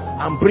Abraham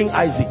and bring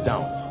Isaac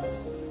down.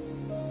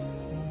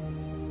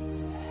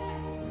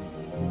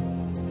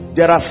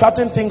 There are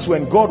certain things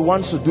when God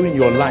wants to do in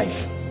your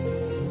life,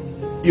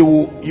 you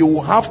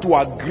will have to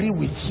agree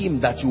with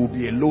him that you will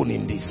be alone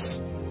in this.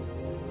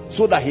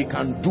 so that he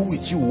can do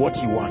with you what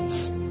he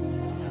wants.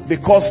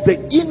 Because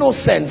the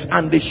innocence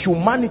and the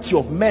humanity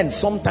of men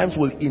sometimes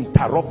will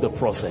interrupt the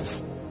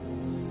process.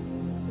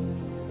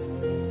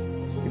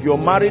 If you're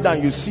married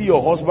and you see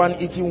your husband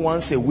eating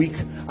once a week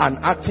and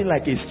acting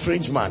like a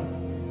strange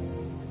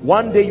man,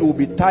 one day you will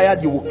be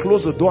tired, you will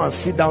close the door and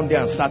sit down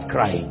there and start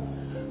crying.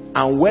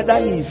 And whether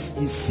he's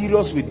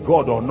serious with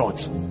God or not,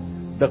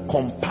 the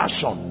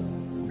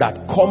compassion that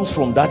comes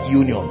from that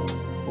union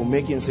will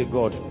make him say,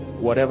 God,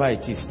 whatever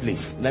it is,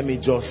 please, let me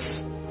just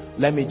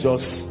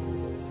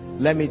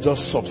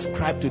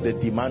subscribe to the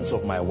demands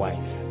of my wife.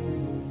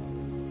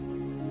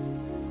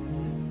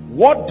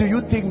 What do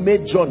you think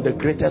made John the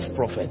greatest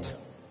prophet?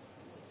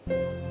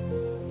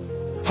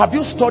 Have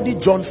you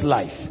studied John's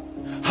life?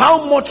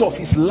 How much of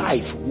his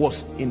life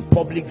was in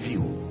public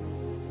view?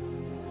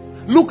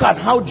 Look at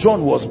how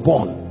John was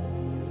born.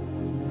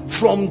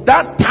 From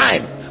that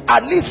time,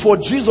 at least for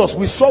Jesus,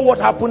 we saw what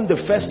happened the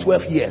first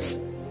 12 years.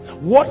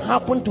 What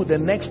happened to the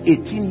next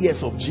 18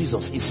 years of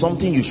Jesus is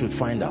something you should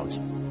find out.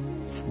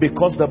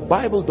 Because the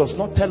Bible does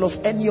not tell us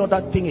any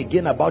other thing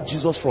again about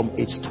Jesus from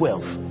age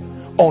 12.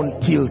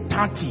 Until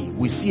 30,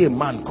 we see a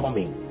man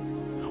coming.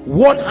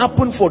 What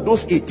happened for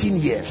those 18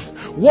 years?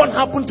 What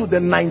happened to the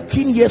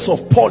 19 years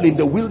of Paul in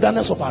the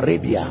wilderness of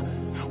Arabia?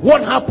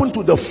 What happened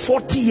to the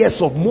 40 years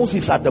of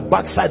Moses at the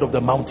backside of the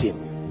mountain?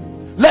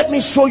 Let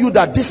me show you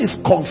that this is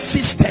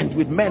consistent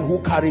with men who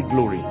carry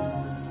glory.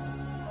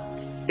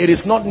 It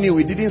is not new.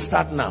 It didn't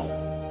start now.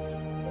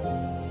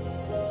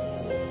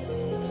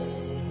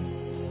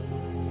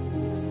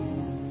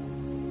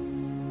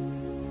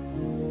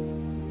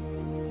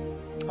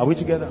 Are we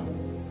together?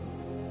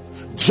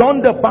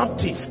 John the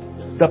Baptist,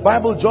 the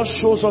Bible just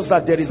shows us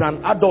that there is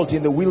an adult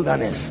in the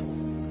wilderness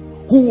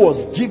who was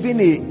given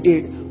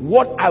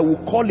what I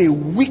would call a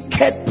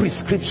wicked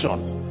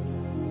prescription.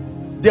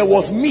 There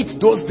was meat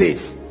those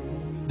days.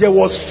 There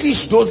was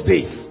fish those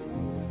days.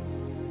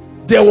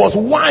 There was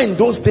wine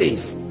those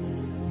days.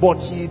 But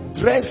he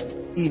dressed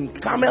in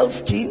camel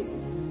skin,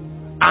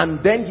 and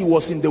then he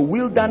was in the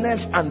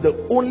wilderness, and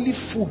the only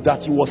food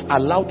that he was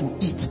allowed to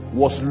eat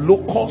was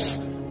locusts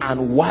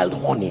and wild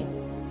honey.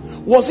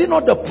 Was it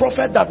not the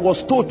prophet that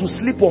was told to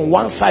sleep on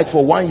one side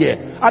for 1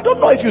 year? I don't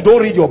know if you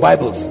don't read your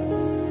Bibles.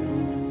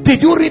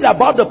 Did you read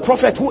about the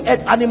prophet who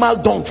ate animal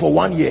dung for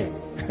 1 year?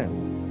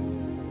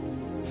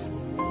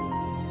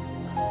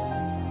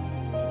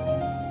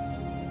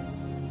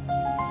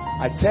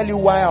 I tell you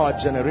why our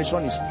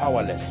generation is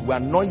powerless. We are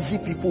noisy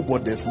people,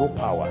 but there's no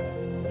power.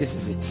 This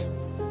is it.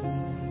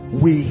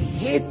 We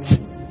hate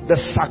the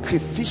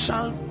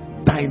sacrificial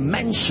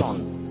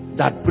dimension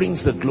that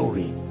brings the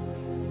glory.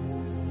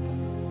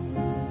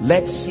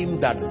 Let him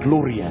that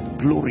glorieth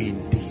glory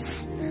in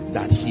this,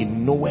 that he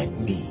knoweth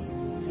me.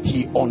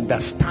 He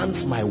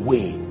understands my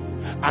way,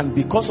 and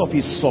because of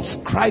his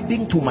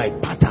subscribing to my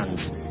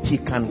patterns, he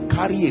can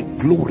carry a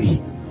glory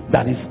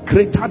that is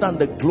greater than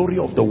the glory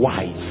of the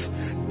wise,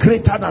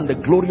 greater than the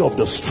glory of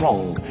the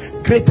strong,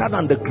 greater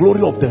than the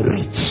glory of the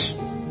rich.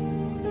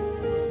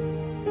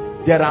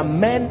 There are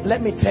men,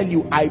 let me tell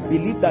you, I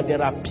believe that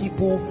there are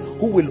people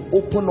who will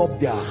open up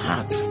their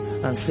hearts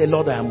and say,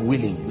 Lord, I am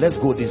willing. Let's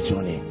go this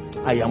journey.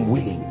 I am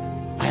willing.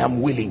 I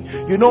am willing.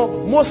 You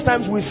know, most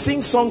times we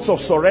sing songs of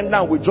surrender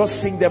and we just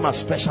sing them as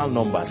special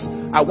numbers.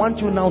 I want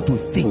you now to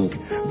think,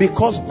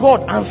 because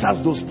God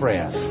answers those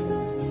prayers.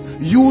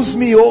 Use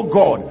me, oh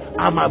God,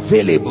 I'm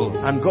available.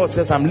 And God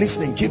says, I'm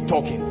listening, keep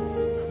talking.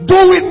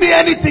 Do with me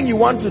anything you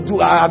want to do.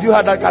 Have you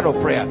heard that kind of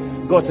prayer?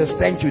 God says,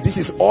 thank you. This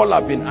is all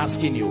I've been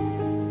asking you.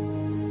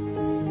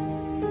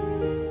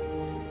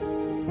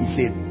 It's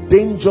a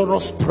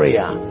dangerous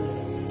prayer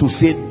to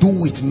say, do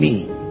with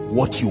me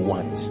what you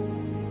want.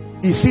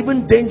 It's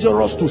even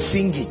dangerous to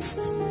sing it.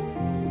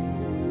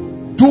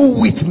 Do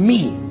with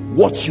me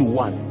what you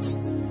want.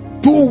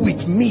 Do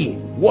with me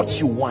what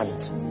you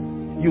want.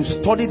 You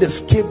study the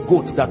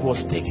scapegoat that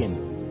was taken,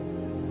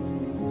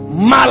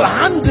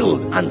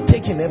 malhandled and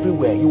taken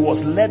everywhere. He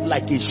was led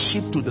like a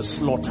sheep to the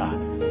slaughter.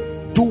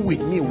 Do with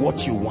me what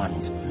you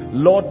want.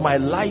 Lord, my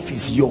life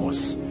is yours.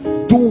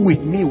 Do with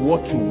me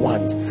what you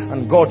want.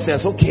 And God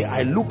says, okay,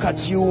 I look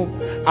at you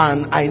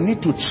and I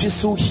need to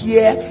chisel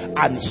here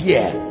and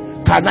here.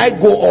 Can I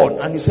go on?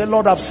 And you say,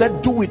 Lord, I've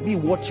said, do with me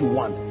what you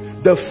want.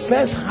 The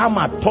first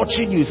hammer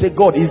touching you, you say,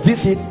 God, is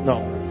this it?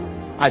 No,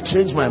 I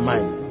changed my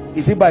mind.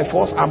 Is it by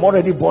force? I'm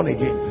already born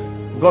again.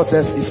 God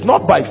says, it's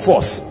not by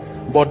force.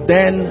 But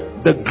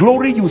then the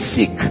glory you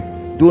seek,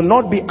 do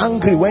not be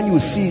angry when you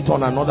see it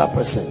on another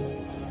person.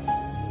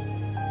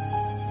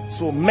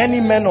 So many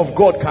men of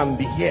God can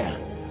be here,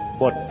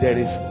 but there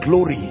is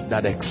glory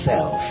that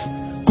excels,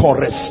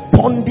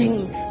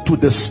 corresponding to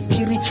the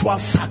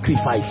spiritual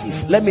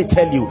sacrifices. Let me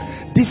tell you,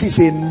 this is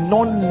a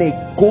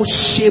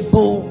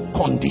non-negotiable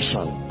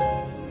condition.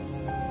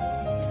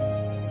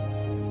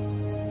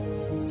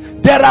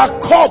 There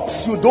are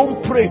cups you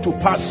don't pray to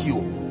pass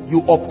you.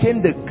 You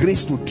obtain the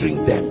grace to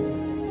drink them.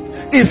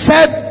 He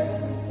said,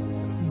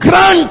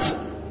 grant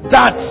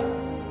that,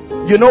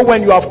 you know,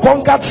 when you have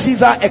conquered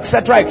Caesar,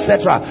 etc.,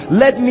 etc.,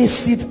 let me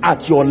sit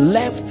at your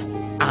left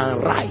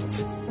and write.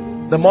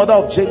 The mother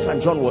of James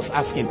and John was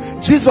asking.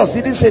 Jesus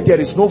didn't say there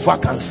is no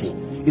vacancy.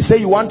 He said,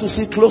 you want to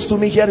sit close to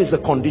me? Here is the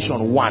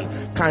condition.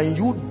 1, can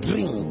you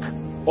drink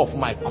of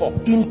my cup,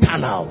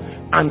 internal,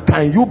 and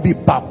can you be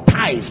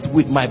baptized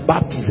with my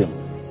baptism?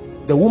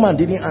 The woman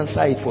didn't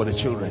answer it for the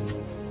children.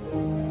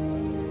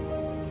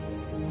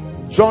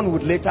 John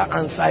would later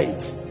answer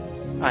it,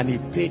 and he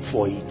paid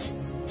for it.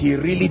 He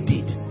really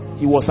did.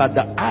 He was at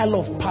the Isle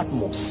of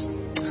Patmos,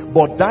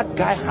 but that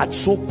guy had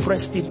so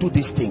pressed into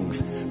these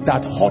things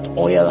that hot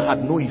oil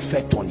had no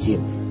effect on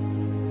him.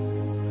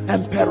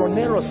 Emperor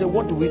Nero said,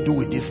 what do we do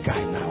with this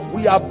guy now?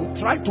 We have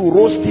tried to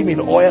roast him in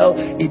oil,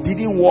 it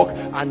didn't work,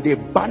 and they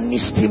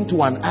banished him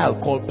to an isle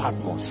called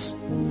Patmos.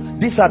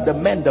 These are the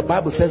men the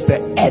Bible says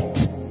the earth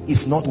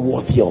is not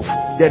worthy of.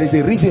 There is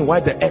a reason why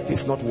the earth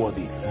is not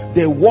worthy.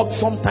 They walk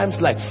sometimes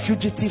like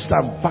fugitives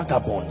and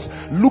vagabonds,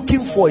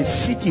 looking for a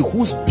city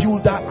whose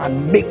builder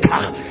and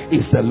maker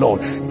is the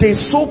Lord. They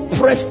so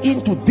pressed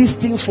into these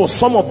things, for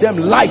some of them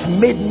life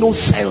made no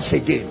sense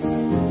again.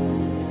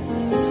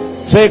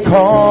 Take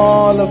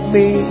all of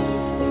me,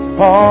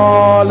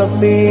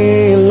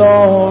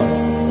 Lord.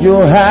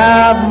 You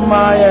have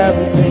my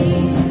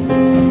everything.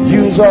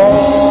 Use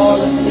all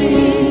of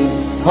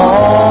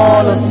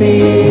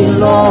me,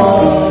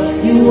 Lord.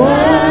 You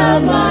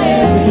have my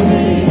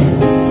everything.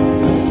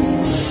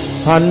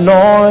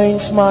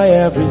 Anoint my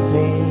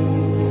everything.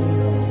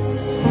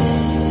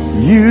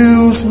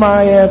 Use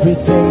my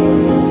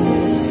everything.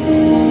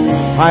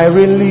 I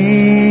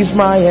release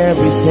my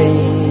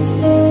everything.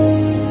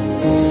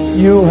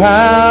 You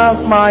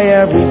have my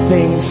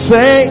everything.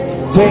 Say,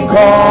 take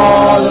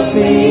all of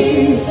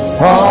me,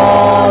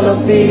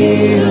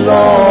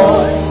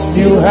 Lord.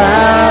 You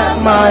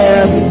have my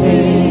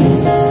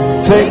everything.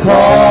 Take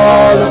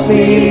all of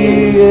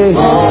me,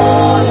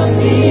 Lord.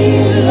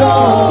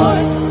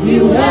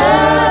 You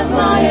have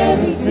my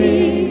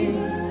everything.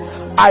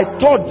 I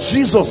thought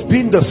Jesus,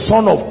 being the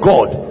Son of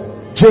God,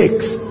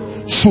 Jakes,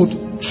 should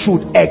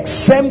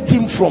exempt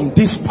him from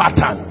this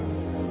pattern.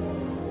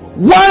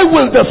 Why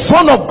will the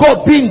Son of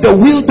God be in the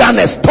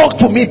wilderness? Talk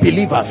to me,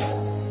 believers.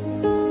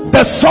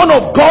 The Son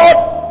of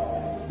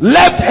God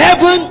left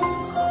heaven,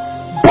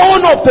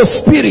 born of the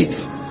Spirit.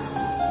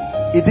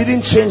 It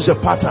didn't change the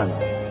pattern.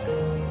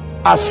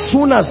 As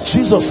soon as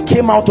Jesus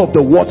came out of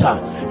the water,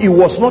 it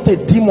was not a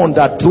demon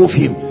that drove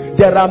him.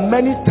 There are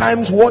many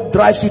times what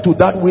drives you to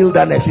that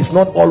wilderness is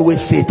not always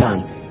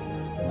Satan.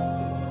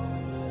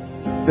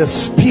 The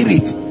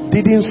Spirit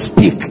didn't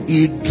speak,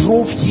 it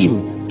drove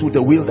him to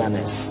the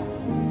wilderness.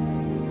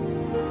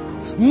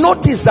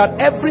 Notice that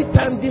every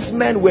time these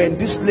men were in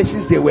these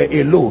places, they were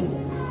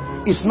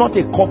alone. It's not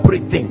a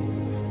corporate thing.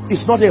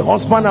 It's not a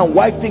husband and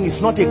wife thing.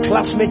 It's not a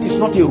classmate. It's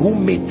not a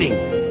roommate thing.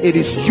 It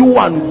is you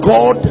and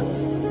God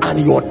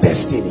and your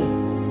destiny.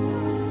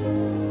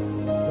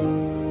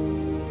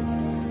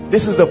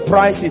 This is the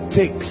price it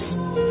takes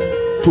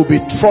to be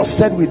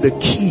trusted with the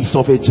keys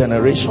of a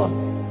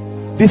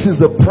generation. This is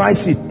the price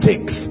it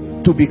takes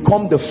to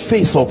become the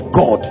face of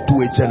God to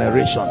a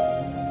generation.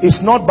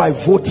 It's not by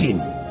voting.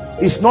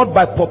 It's not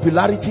by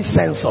popularity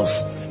census.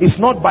 It's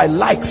not by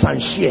likes and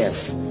shares.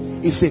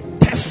 It's a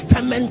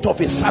testament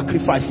of a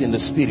sacrifice in the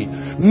Spirit,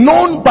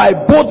 known by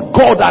both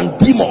God and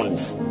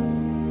demons.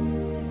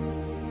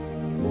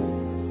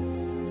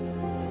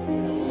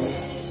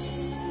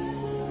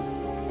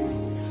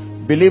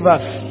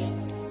 Believers,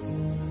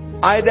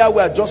 either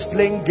we are just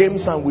playing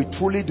games and we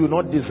truly do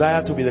not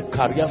desire to be the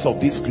carriers of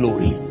this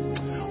glory,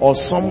 or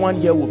someone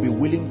here will be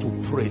willing to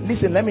pray.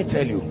 Listen, let me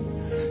tell you,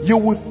 you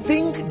would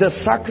think the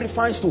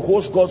sacrifice to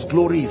host God's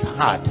glory is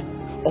hard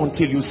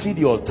until you see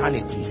the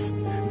alternative.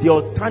 The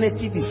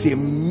alternative is a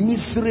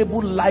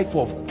miserable life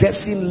of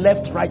guessing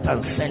left, right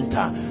and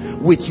center,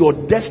 with your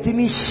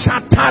destiny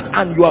shattered,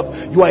 and you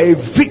are a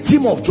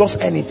victim of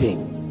just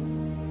anything.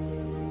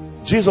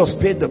 Jesus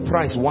paid the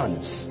price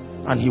once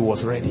and he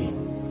was ready.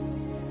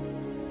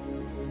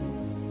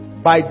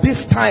 By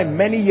this time,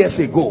 many years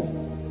ago,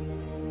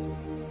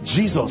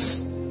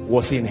 Jesus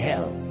was in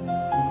hell.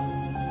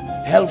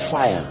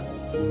 Hellfire.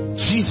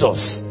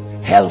 Jesus,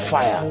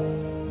 hellfire.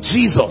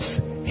 Jesus,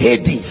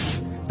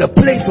 Hades, the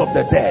place of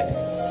the dead.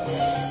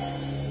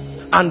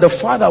 And the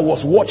Father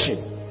was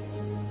watching.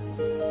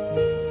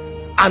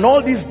 And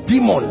all these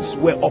demons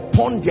were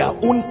upon their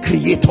own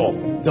creator,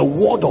 the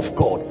word of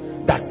God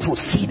that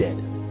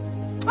proceeded.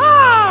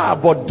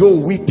 But though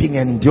weeping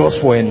endures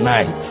for a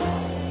night,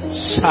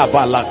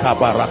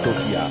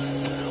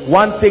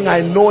 one thing I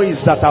know is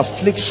that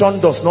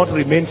affliction does not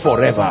remain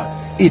forever.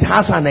 It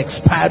has an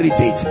expiry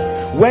date.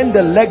 When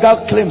the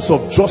legal claims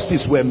of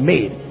justice were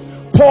made,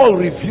 Paul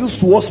reveals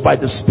to us by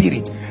the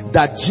Spirit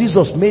that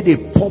Jesus made a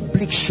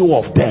public show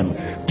of them,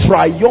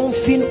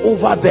 triumphing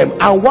over them.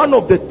 And one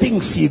of the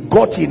things he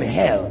got in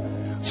hell,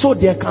 so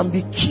there can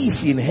be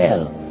keys in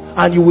hell,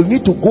 and you will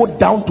need to go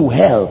down to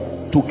hell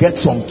to get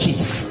some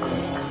keys.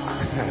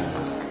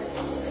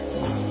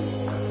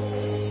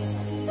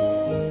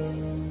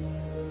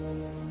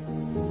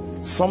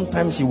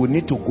 Sometimes you will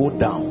need to go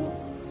down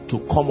to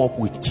come up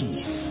with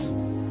keys.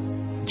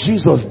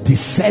 Jesus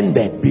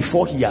descended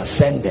before he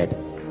ascended.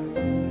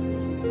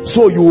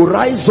 So you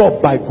rise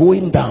up by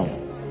going down.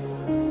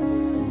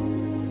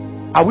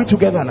 Are we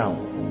together now?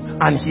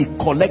 And he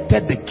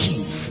collected the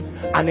keys.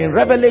 And in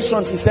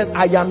Revelations he said,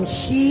 I am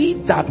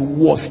he that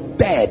was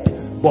dead,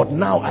 but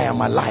now I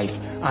am alive,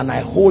 and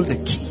I hold the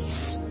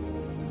keys.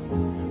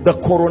 The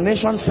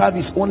coronation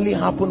service only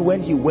happened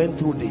when he went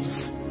through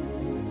this.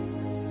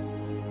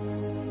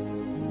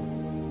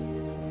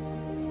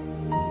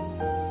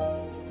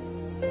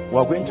 We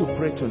are going to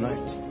pray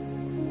tonight.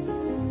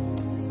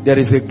 There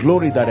is a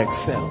glory that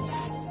excels.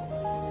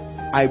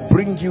 I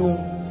bring you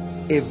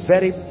a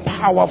very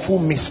powerful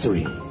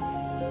mystery.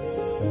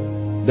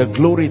 The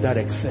glory that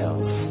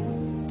excels.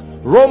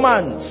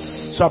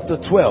 Romans chapter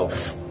 12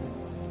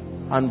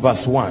 and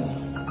verse 1.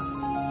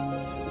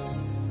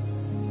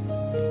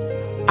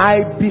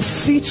 I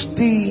beseech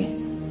thee,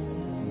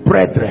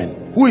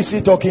 brethren. Who is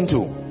he talking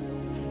to?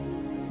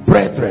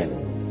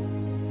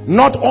 Brethren,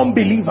 not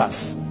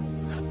unbelievers.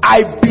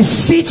 I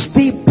beseech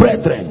thee,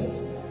 brethren,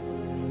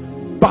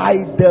 by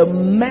the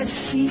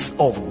mercies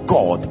of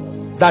God,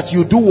 that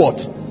you do what?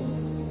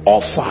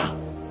 Offer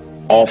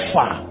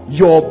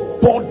your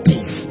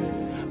bodies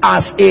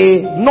as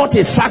a, not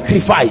a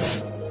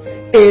sacrifice,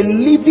 a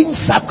living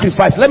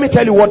sacrifice. Let me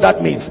tell you what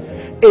that means.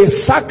 A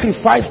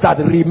sacrifice that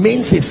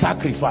remains a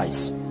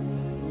sacrifice.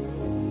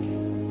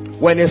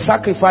 When a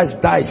sacrifice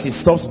dies, it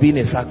stops being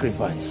a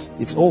sacrifice.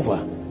 It's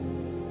over.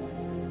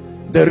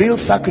 The real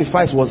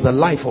sacrifice was the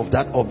life of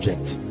that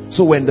object.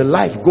 So when the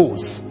life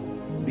goes,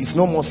 there's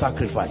no more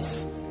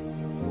sacrifice.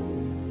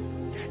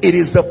 It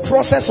is the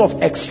process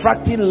of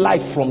extracting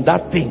life from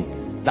that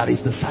thing that is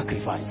the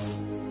sacrifice.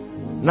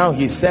 Now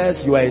he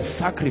says you are a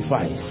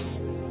sacrifice.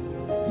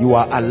 You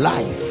are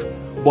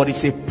alive, but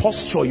it's a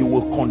posture you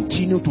will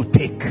continue to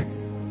take.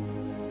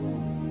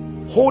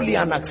 Holy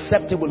and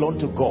acceptable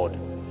unto God.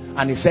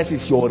 And he says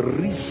it's your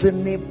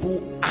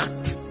reasonable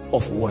act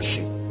of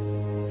worship.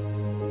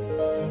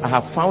 I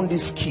have found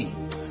this key.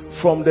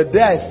 From the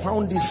day I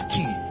found this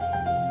key,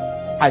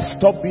 I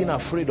stopped being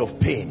afraid of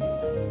pain.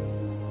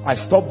 I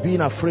stopped being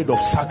afraid of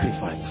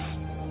sacrifice.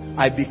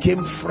 I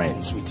became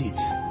friends with it.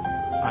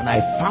 And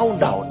I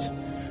found out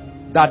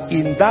that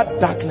in that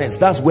darkness,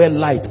 that's where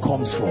light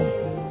comes from.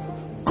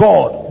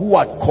 God, who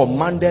had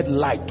commanded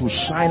light to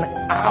shine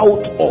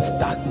out of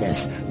darkness,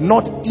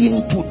 not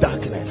into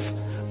darkness,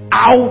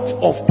 out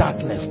of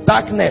darkness.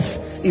 Darkness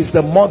is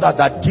the mother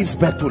that gives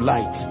birth to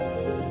light.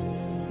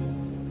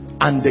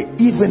 And the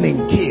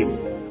evening came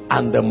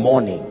and the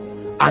morning,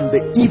 and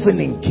the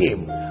evening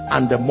came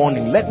and the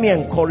morning. Let me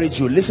encourage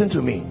you. Listen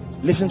to me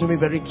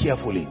very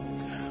carefully.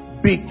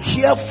 Be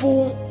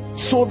careful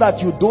so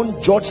that you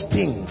don't judge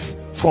things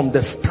from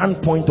the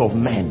standpoint of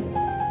men.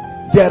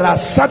 There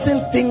are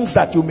certain things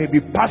that you may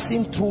be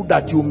passing through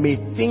that you may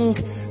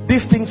think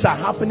these things are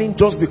happening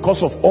just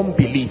because of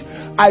unbelief.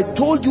 I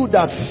told you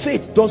that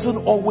faith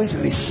doesn't always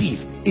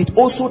receive. It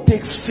also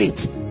takes faith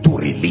to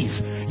release.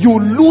 You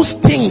lose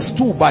things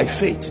too by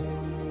faith.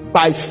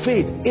 By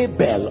faith,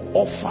 Abel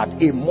offered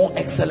a more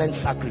excellent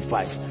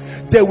sacrifice.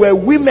 There were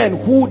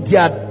women who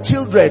their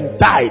children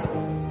died,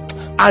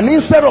 and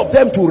instead of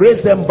them to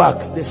raise them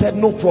back, they said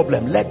no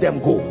problem, let them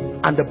go.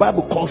 And the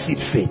Bible calls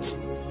it faith.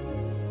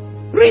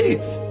 Read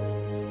it.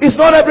 It's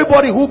not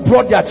everybody who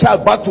brought their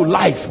child back to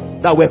life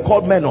that were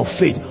called men of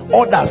faith.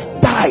 Others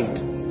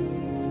died.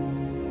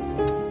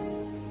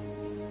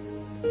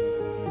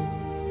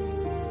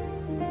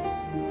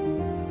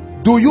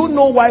 Do you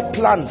know why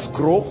plants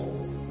grow?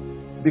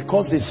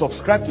 Because they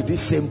subscribe to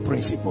this same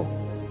principle.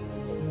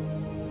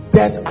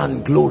 Death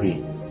and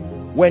glory.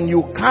 When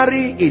you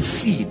carry a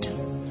seed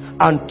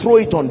and throw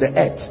it on the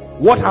earth,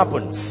 what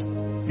happens?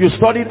 You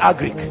studied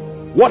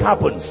agric. What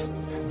happens?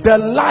 The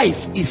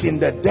life is in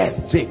the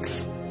death, Jakes.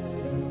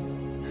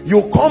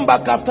 You come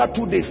back after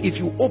 2 days. If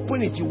you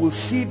open it, you will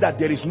see that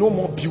there is no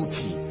more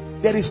beauty.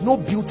 There is no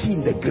beauty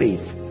in the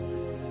grave.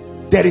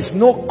 There is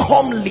no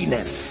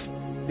comeliness.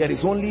 There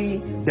is only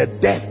the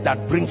death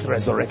that brings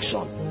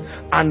resurrection.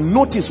 And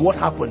notice what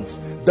happens.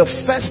 The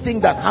first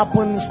thing that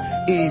happens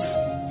is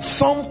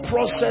some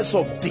process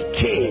of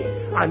decay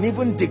and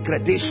even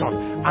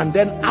degradation, and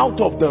then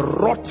out of the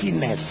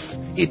rottenness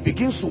it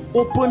begins to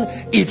open.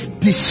 It's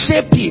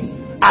deshaping.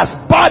 As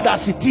bad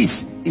as it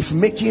is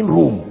making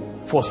room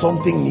for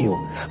something new.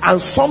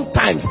 And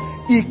sometimes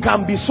it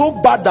can be so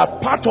bad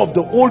that part of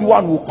the old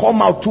one will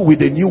come out too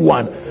with a new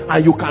one,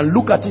 and you can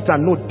look at it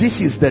and know this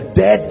is the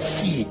dead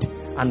seed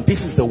and this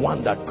is the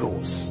one that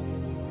grows.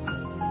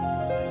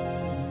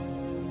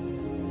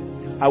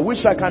 I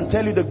wish I can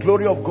tell you the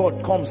glory of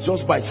God comes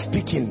just by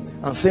speaking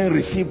and saying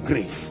receive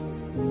grace.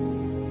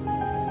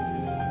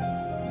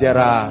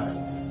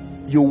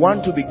 You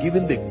want to be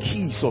given the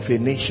keys of a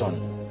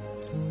nation.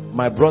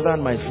 My brother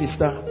and my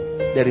sister,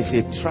 there is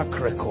a track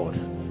record,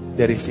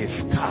 there is a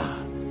scar,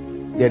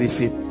 there is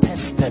a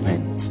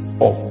testament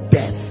of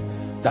death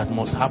that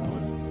must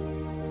happen.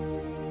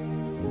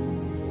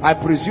 I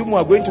presume we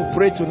are going to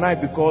pray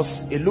tonight because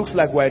it looks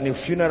like we're in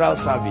a funeral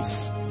service.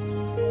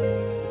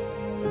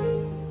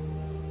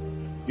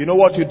 You know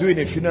what you do in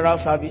a funeral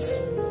service?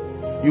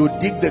 You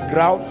dig the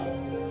ground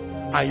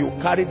and you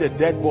carry the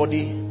dead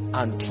body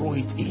and throw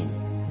it in.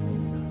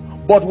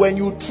 But when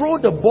you throw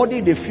the body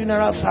in the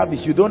funeral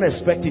service, you don't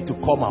expect it to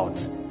come out.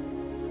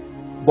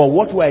 But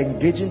what we are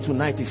engaging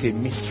tonight is a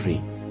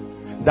mystery.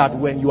 That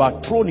when you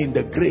are thrown in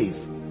the grave,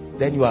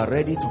 then you are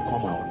ready to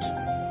come out.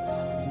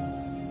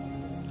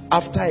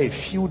 After a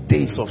few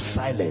days of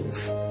silence,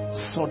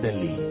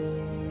 suddenly,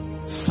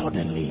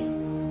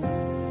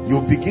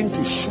 you begin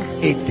to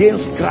shoot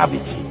against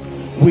gravity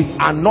with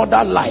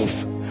another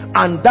life.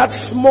 And that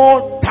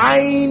small,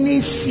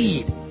 tiny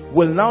seed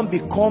will now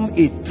become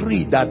a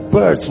tree that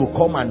birds will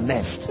come and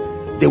nest.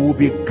 They will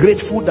be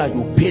grateful that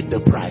you paid the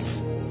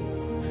price.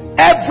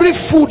 Every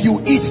food you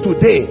eat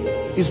today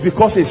is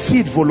because a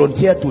seed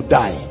volunteered to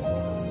die.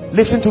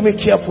 Listen to me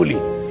carefully.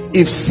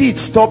 If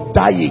seeds stop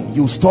dying,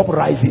 you stop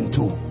rising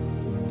too.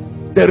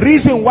 The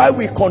reason why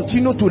we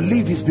continue to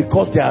live is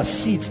because there are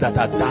seeds that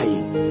are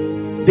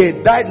dying. They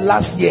died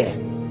last year.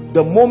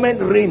 The moment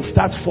rain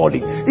starts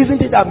falling,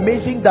 isn't it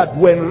amazing that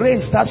when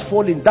rain starts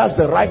falling, that's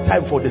the right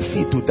time for the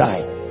seed to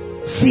die?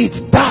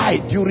 Seeds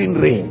die during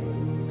rain.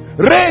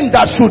 Rain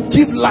that should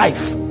give life,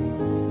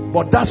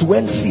 but that's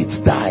when seeds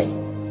die,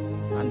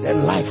 and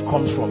then life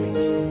comes from it.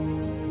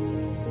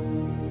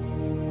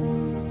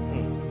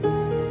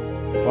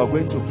 We're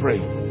going to pray.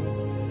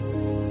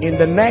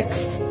 In the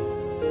next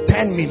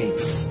 10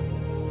 minutes,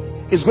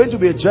 it's going to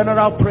be a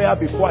general prayer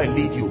before I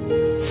lead you.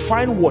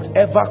 Find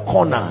whatever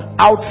corner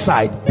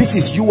outside. This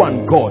is you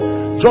and God.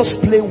 Just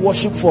play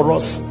worship for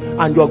us,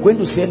 and you are going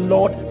to say,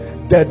 Lord,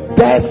 the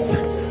death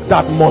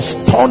that must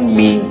turn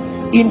me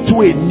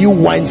into a new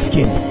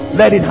wineskin,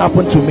 let it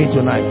happen to me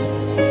tonight.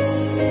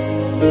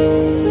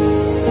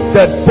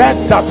 The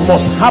death that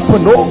must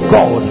happen, oh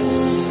God,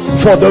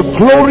 for the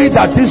glory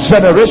that this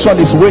generation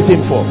is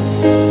waiting for.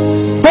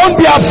 Don't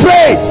be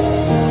afraid.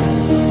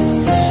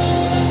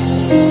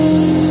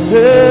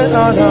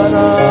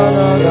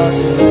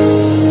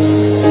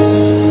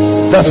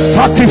 The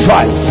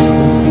sacrifice.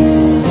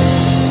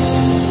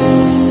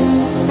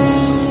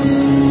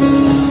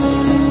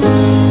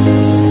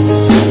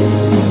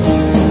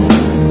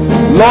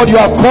 Lord, you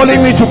are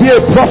calling me to be a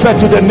prophet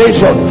to the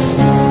nations,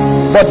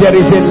 but there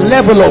is a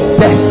level of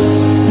death.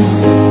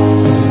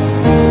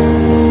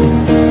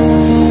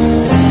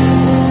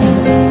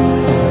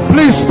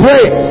 Please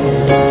pray.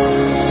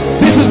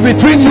 This is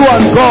between you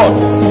and God.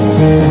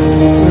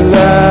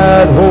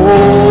 Let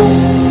hope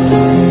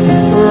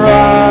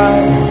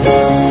rise.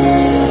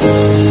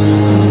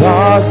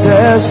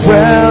 Darkness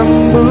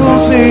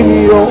trembles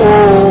in your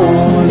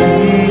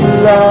holy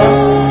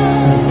love.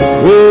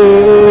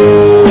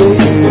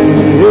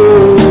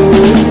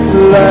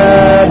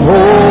 Let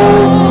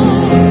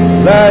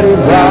hope, let it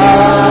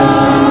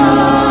rise.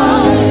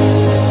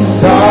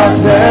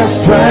 Darkness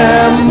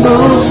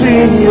trembles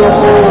in your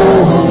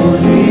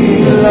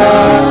holy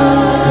love.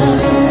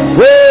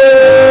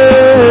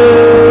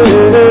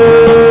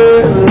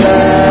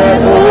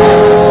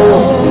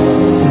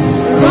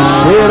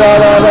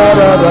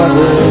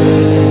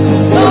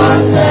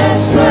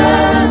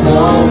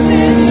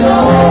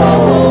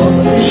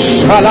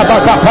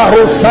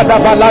 Alabakaparusa da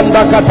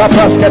balanda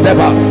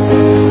katapraskedeba.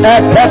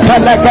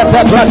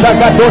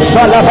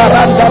 Ekepelekatepratagadosa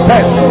labaranda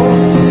pes.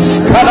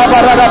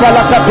 Skalabarada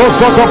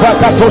balakatoso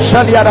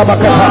topakatoshalia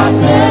rabakata.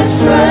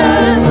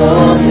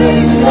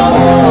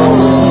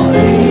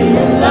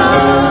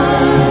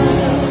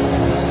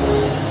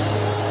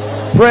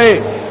 Pray.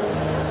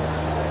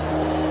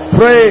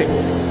 Pray.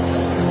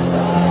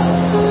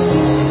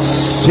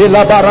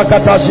 Sila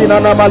barakata zina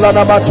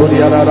namalana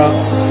maturiarara.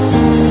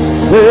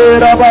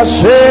 Era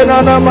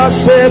basena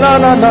namasena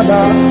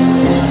nanana.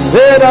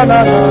 Era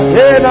nana,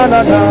 era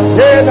nana,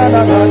 era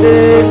nana.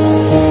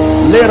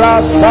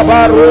 Lera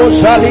Samaru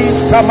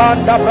shalis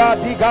kamanda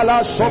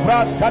bradigala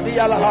sobras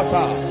kadiala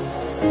hasa.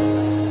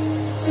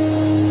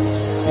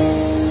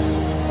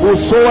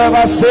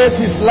 Whosoever saves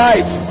his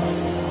life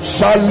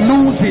shall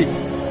lose it.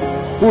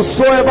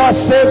 Whosoever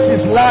saves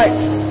his life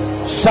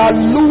shall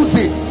lose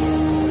it.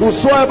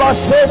 Whosoever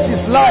saves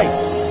his life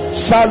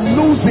shall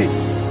lose it.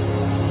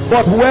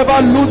 But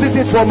whoever loses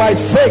it for my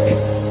sake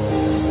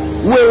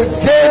will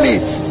gain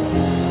it.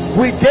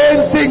 We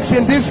gain things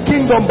in this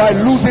kingdom by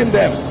losing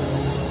them.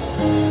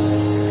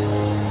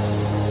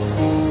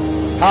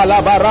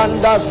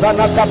 Halabaranda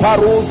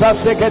sanakaparuza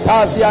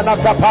seketasia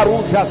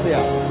nakaparuza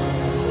sea.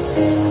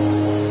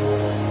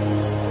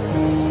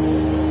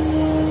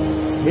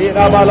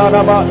 Hira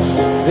balanaba,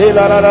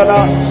 hira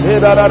rarara,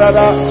 hira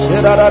rarara,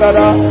 hira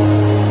rarara.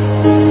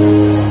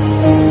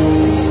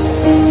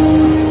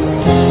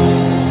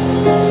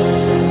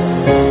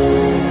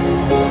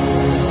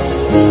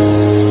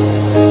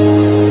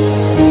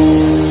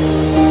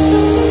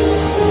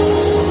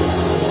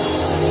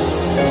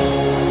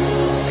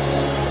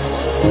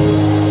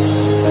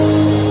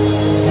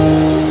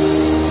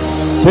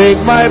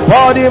 Take my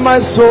body, my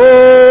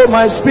soul,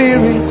 my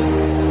spirit,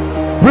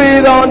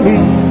 breathe on me.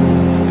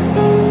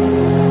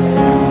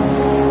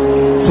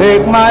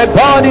 Take my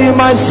body,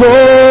 my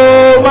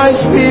soul, my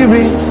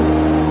spirit,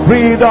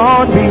 breathe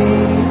on me.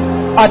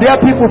 Are there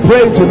people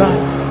praying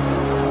tonight?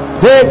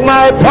 Take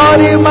my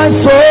body, my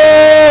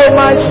soul,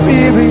 my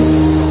spirit,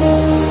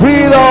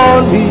 breathe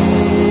on me,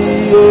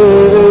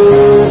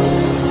 yeah.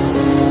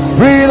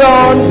 Breathe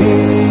on me,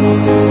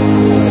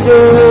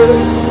 yeah.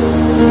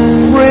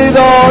 Breathe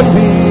on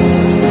me,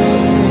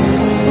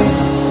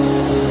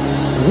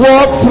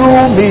 walk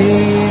through me,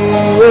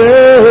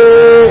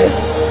 yeah.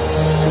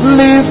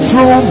 Live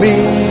through me.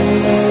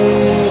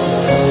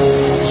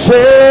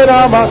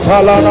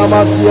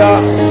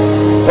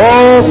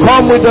 Oh,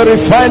 come with the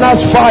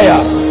refiner's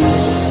fire.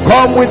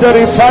 Come with the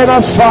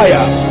refiner's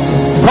fire.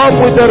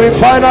 Come with the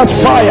refiner's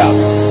fire.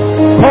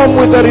 Come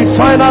with the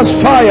refiner's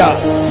fire.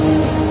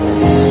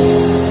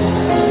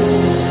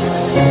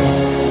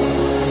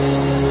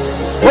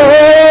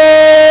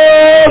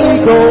 Holy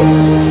Ghost.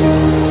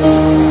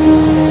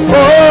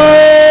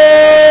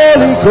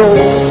 Holy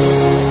Ghost.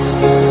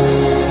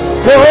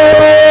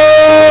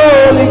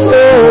 Holy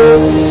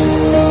Ghost.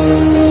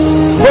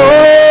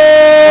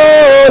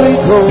 Holy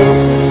Ghost.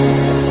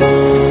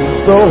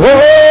 The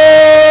Holy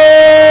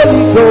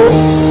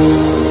Ghost.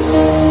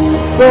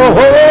 The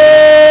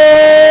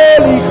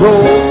Holy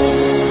Ghost.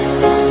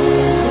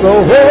 The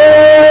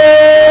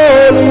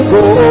Holy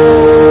Ghost.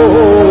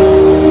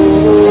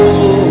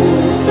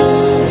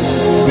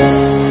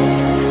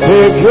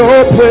 Take your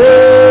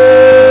place.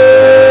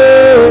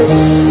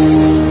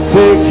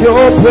 Take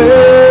your place.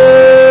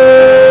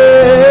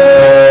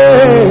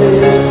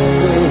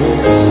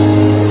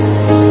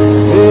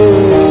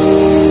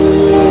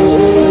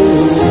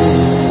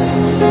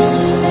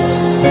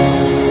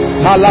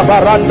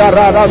 Alabaranda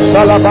rara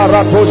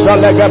salabaratusha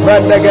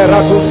legebrendege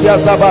ratusia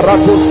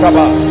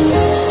zabaratuskaba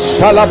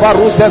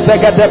shalabaruse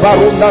zegede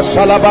barunda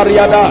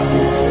shalabariada.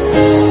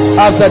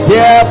 As the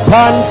deer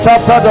pants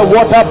after the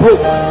water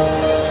brook,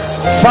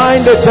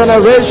 find a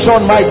generation,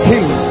 my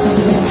King.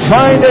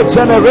 Find a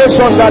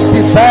generation that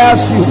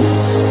desires you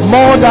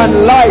more than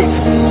life,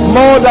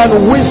 more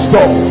than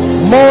wisdom,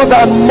 more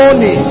than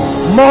money,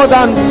 more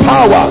than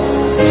power.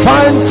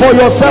 Find for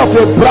yourself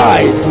a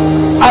bride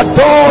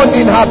adorned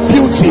in her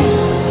beauty.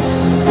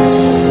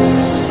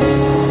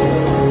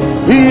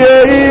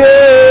 Yeah, yeah,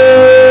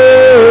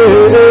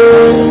 yeah,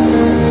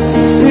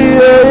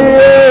 yeah,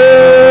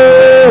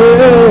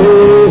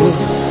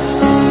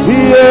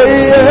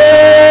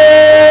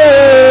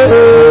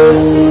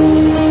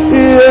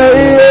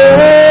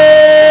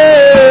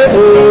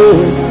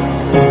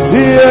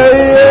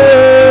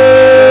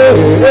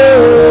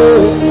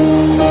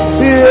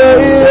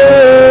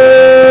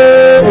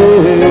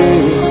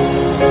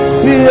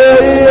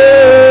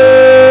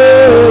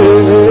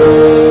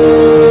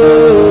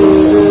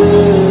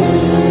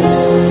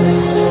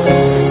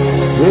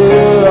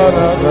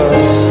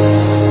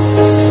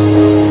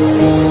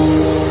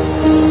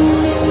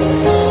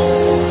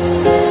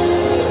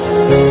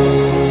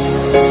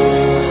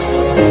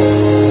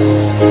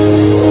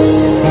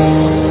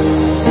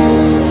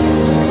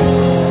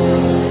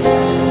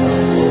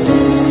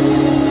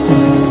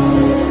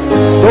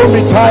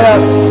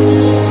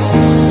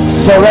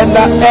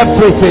 surrender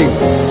everything.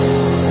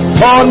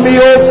 Turn me,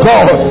 oh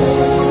God,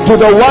 to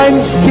the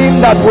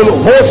wineskin that will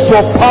host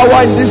your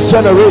power in this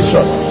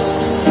generation.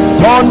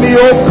 Turn me,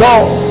 oh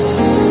God,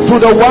 to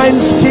the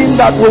wineskin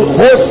that will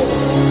host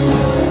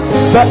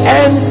the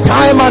end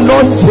time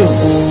anointing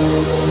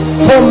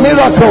for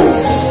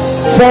miracles,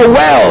 for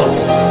wealth,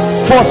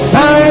 for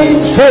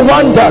signs, for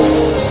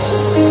wonders.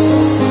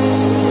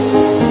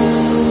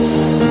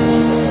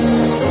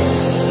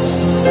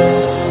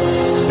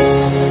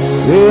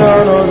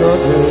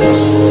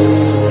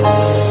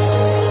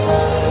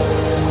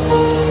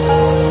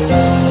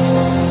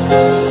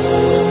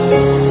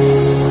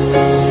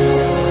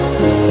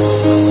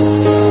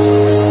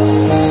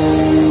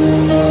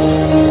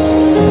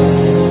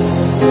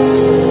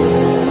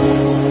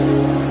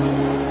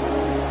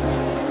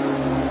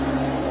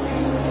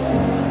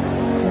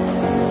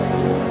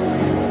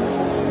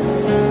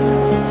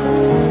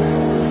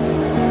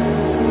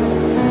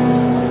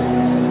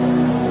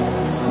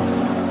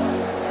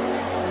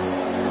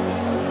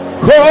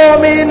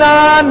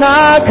 Komina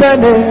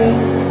nakane,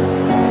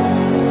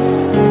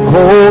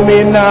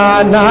 komina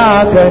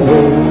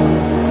nakane,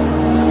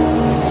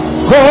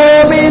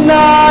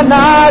 komina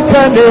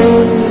nakane,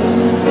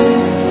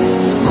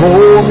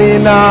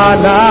 komina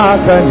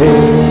nakane.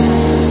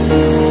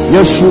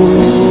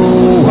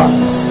 Yeshua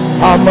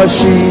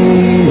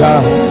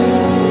Hamashiach,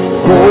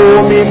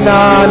 komina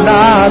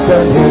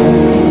nakane.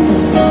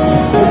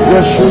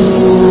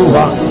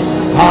 Yeshua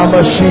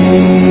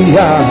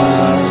Hamashiach.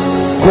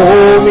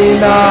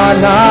 Komina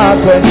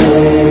nakane,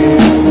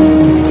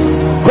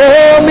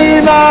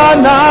 komina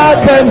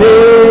nakane,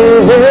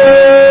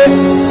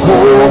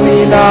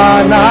 komina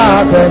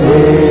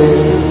nakane,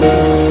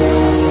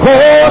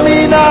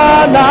 komina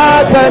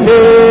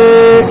nakane,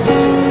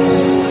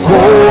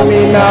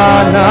 komina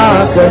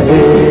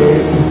nakane.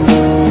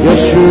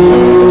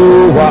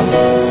 Yeshua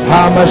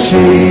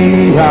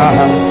Hamashiach,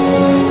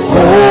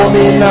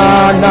 komina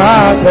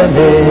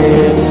nakane.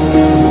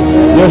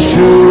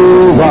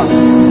 Yeshua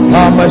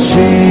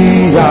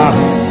Hamashiach,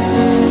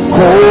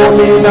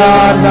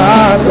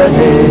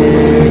 Koinonakane,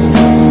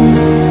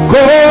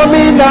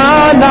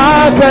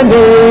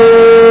 Koinonakane,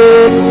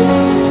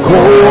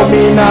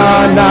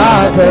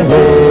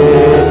 Koinonakane,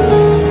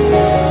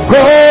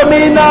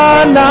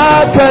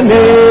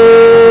 Koinonakane,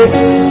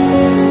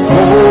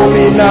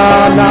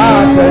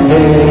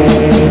 Koinonakane,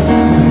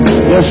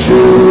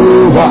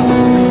 Yeshua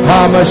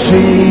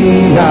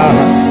Hamashiach,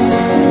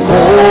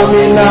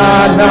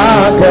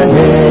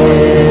 Koinonakane,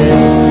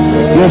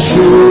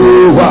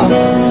 Yeshua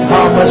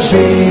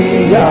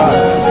Hamashiach,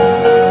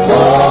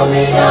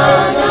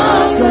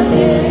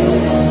 Koinonakane,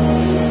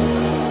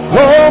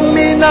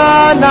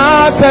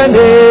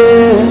 Koinonakane,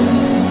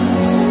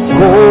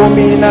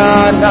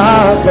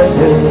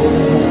 Koinonakane,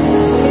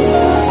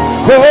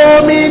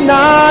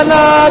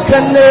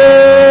 Koinonakane,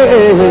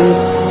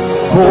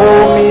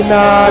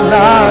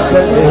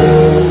 Koinonakane,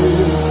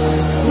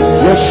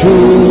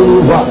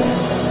 Yeshua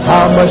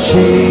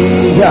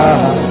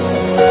Hamashiach,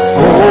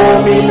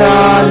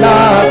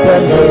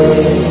 Koinonakane,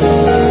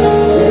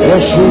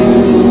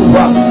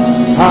 Yeshua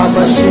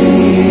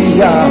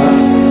Hamashiach,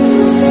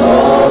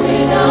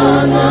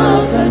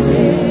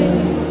 Koinonakane,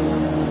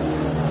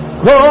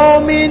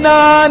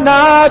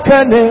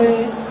 Koinonakane,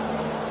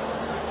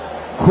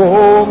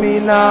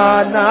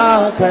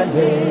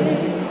 Koinonakane,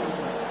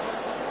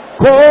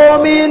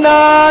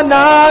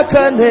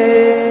 Koinonakane,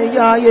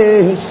 ya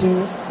Yesu,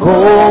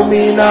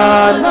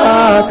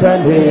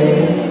 Koinonakane,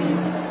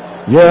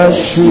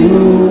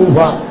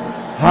 Yeshua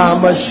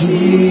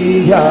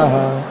Hamashiach,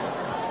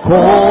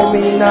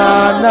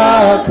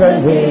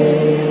 Koinonakane,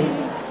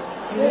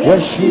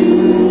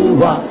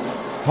 Yeshua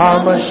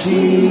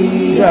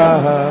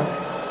Hamashiach,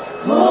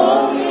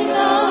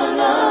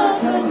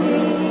 Koinonakane.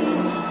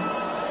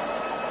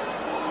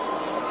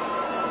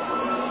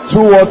 2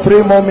 or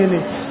 3 more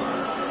minutes.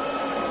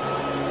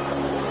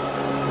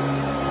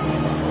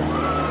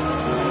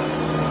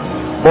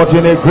 But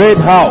in a great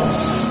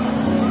house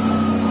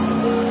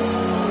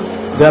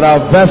there are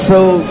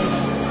vessels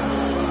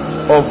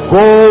of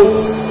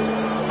gold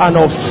and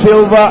of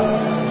silver,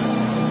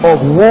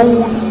 of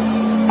wood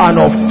and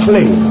of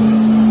clay.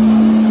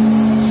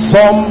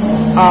 Some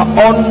are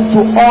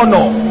unto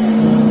honor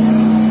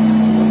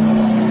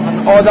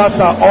and others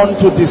are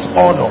unto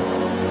dishonor.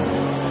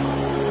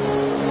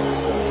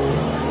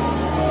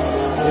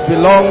 It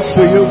belongs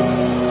to you.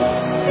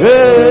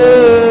 Hey,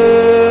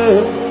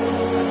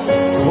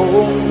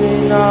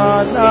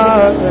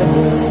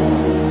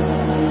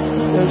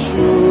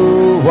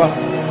 Yeshua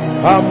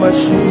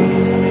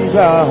Hamashiach,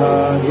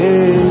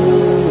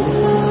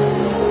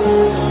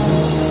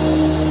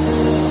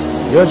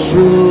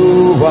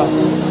 Yeshua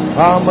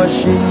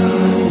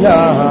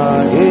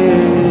Hamashiach,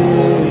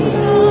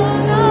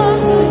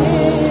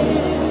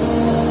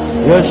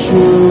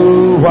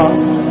 Yeshua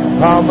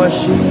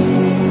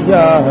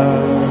Hamashiach,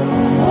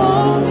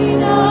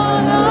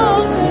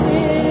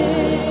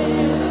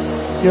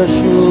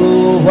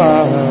 Yeshua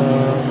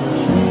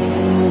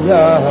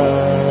Hamashiach,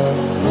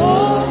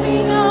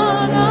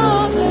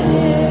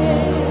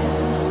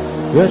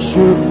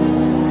 Yeshua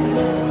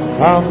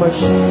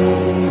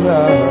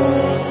Hamashiach,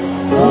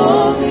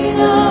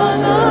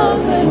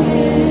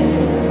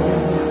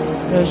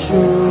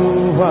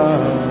 Yeshua.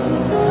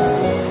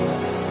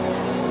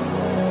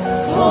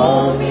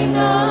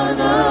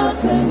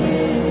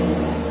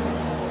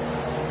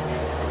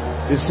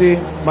 You see,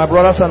 my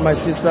brothers and my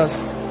sisters,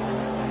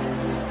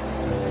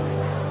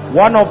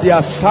 one of the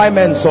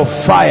assignments of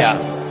fire,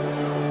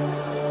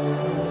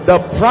 the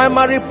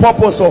primary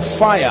purpose of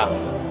fire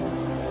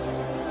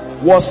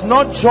was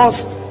not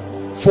just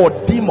for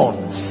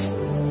demons,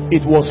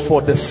 it was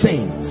for the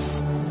saints.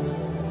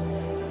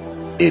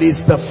 It is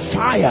the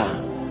fire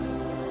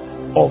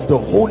of the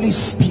Holy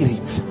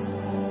Spirit.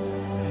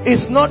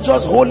 It's not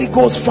just Holy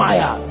Ghost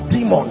fire,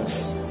 demons.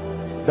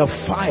 The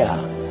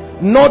fire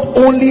not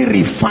only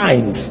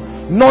refines,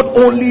 not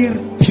only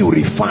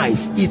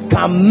purifies, it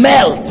can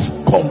melt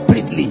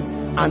completely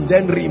and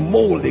then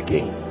remold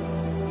again.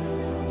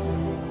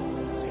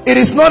 It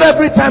is not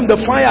every time the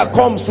fire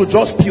comes to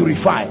just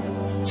purify.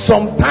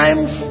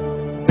 Sometimes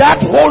that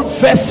whole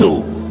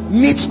vessel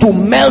needs to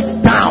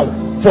melt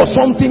down for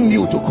something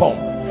new to come.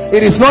 It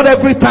is not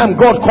every time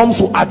God comes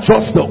to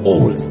adjust the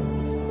old.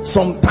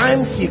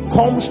 Sometimes he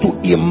comes to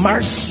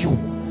immerse you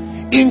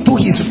into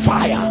his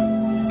fire,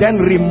 then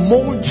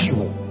remold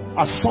you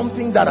as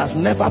something that has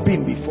never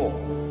been before.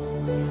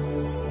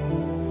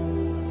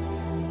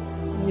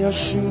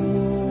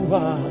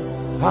 Yeshua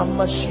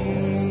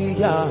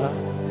Hamashiach,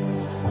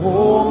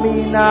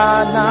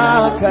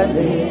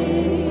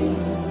 Koinonakane,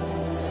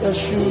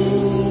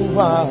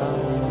 Yeshua.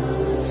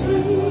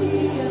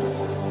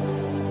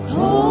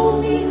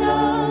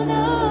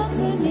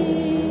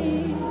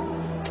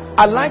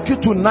 I'd like you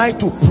tonight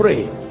to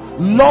pray,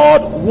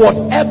 Lord,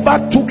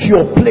 whatever took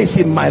your place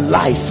in my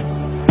life,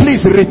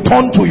 please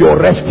return to your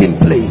resting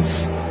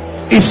place.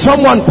 Is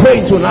someone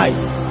praying tonight?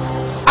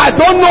 I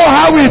don't know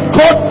how it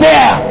got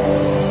there,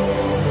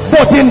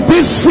 but in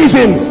this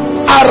season,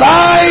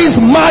 arise,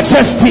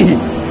 majesty,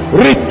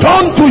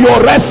 Return to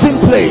your resting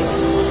place.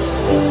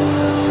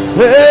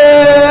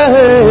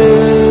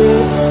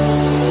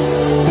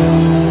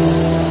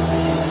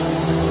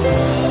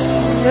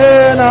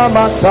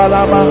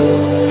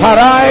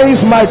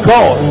 Arise, my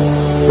God.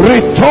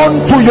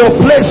 Return to your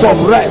place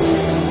of rest.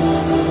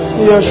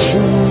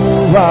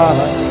 Yeshua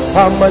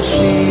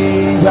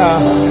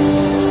HaMashiach,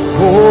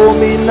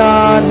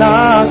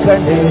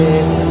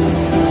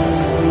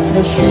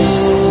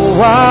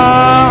 Yeshua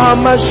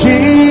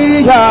HaMashiach.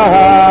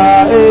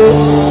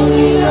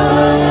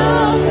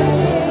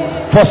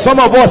 For some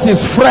of us is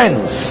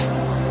friends.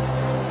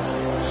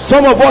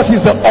 Some of us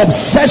is the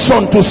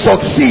obsession to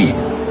succeed.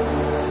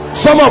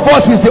 Some of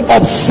us is the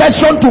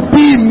obsession to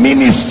be in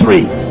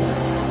ministry.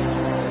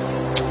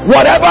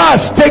 Whatever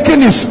has taken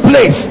its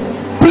place,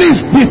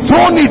 please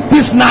dethrone it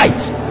this night.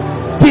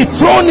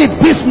 Dethrone it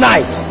this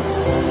night.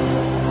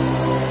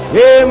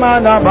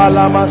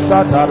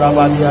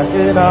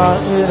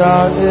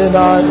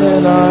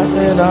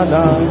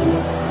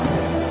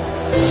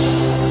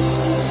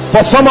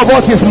 For some of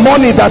us is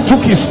money that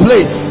took his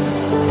place.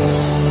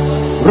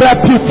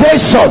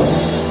 Reputation,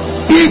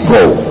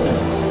 ego,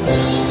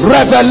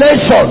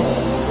 revelation,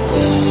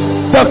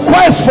 the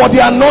quest for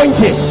the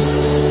anointing.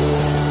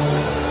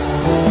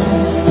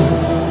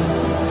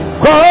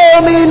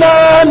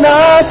 Komina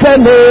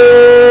nakane,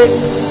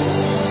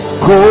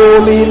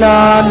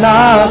 komina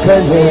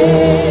nakane,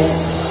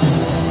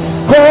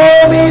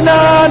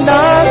 komina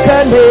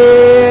nakane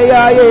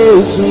ya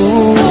Yesu.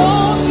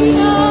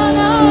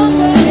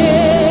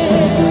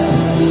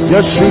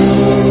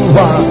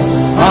 Yeshua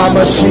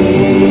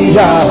HaMashiach,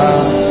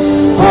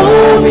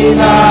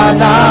 komina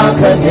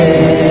nakane.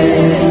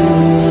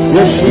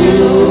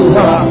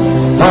 Yeshua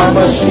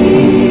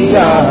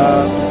HaMashiach,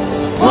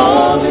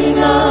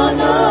 komina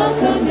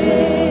nakane.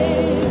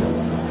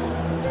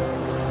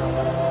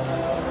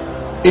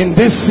 In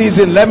this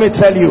season, let me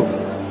tell you,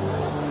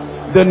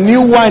 the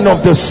new wine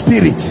of the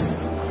Spirit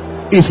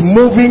is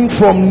moving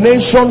from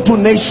nation to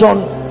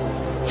nation,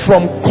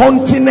 from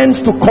continent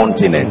to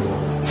continent,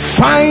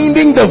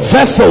 finding the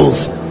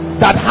vessels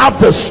that have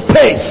the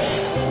space.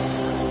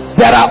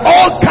 There are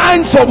all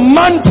kinds of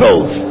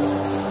mantles,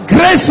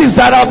 graces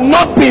that have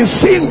not been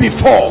seen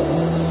before,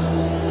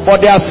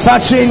 but they are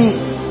searching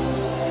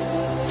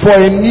for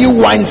a new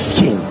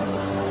wineskin.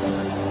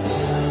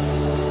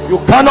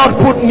 You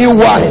cannot put new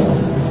wine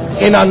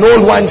in an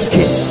old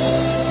wineskin.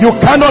 You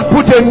cannot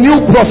put a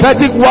new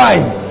prophetic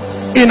wine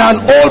in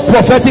an old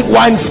prophetic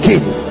wineskin.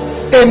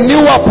 A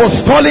new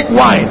apostolic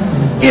wine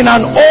in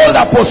an old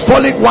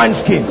apostolic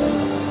wineskin.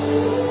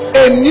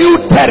 A new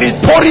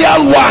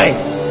territorial wine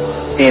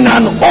in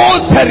an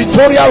old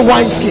territorial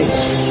wineskin.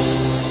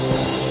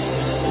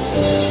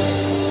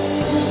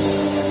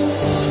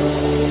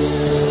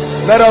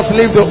 Let us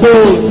leave the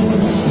old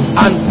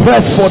and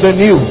press for the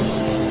new.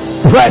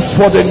 Press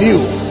for the new.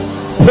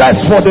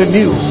 Press for the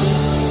new.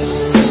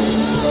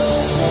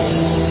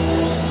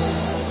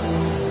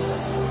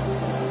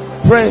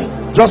 Pray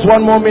just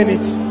one more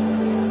minute,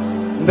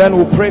 then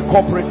we'll pray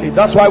corporately.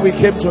 That's why we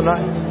came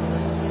tonight.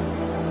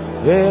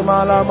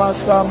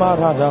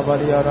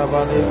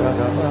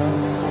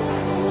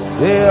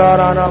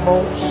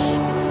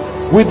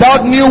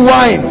 Without new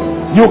wine,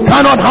 you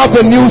cannot have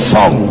the new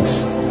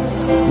songs.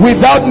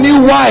 Without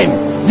new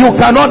wine, you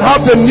cannot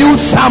have the new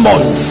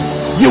sermons.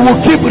 You will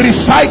keep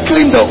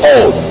recycling the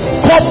old,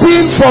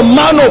 copying from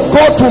man of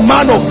God to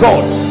man of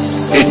God.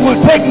 It will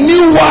take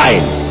new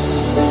wine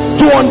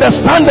to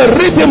understand the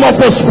rhythm of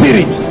the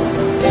Spirit.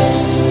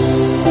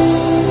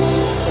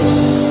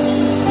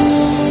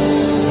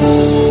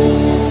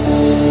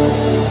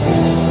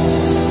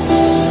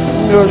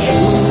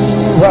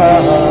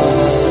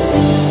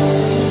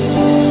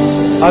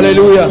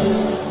 Hallelujah.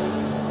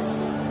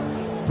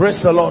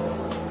 Praise the Lord.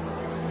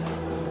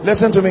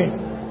 Listen to me.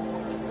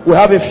 We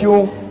have a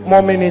few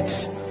more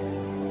minutes,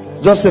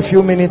 just a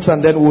few minutes,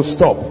 and then we'll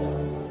stop.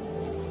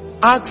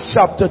 Acts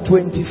chapter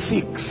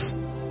 26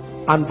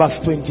 and verse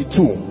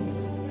 22.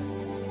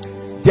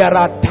 There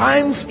are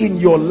times in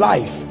your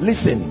life,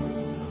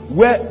 listen,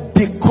 where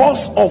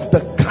because of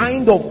the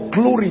kind of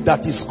glory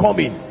that is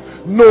coming,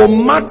 no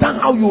matter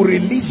how you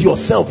release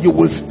yourself, you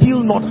will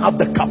still not have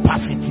the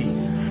capacity.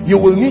 You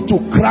will need to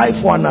cry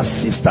for an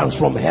assistance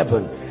from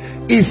heaven.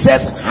 It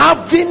says,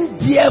 having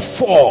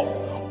therefore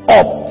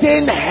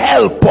obtained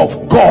help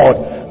of God,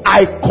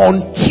 I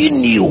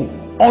continue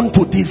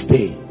unto this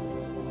day.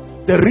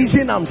 The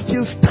reason I'm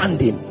still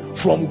standing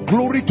from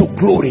glory to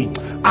glory,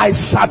 I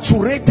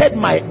saturated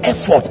my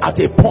effort at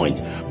a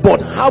point,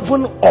 but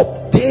having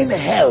obtained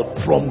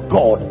help from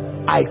God,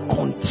 I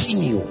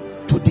continue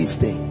to this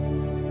day.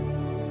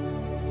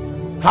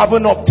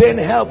 Having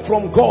obtained help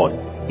from God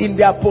in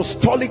the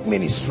apostolic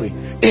ministry,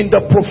 in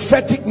the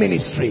prophetic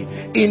ministry,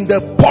 in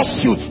the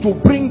pursuit to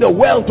bring the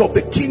wealth of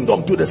the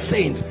kingdom to the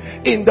saints,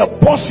 in the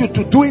pursuit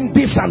to doing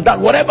this and that,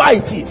 whatever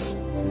it is.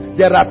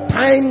 There are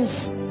times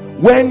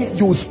when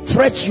you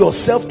stretch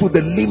yourself to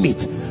the limit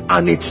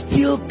and it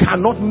still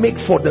cannot make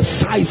for the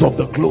size of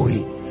the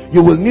glory. You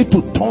will need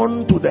to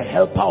turn to the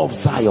helper of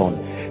Zion.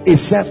 It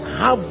says,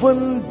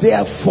 having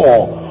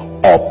therefore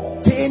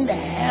obtained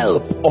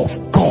help of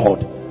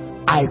God,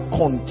 I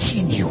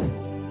continue.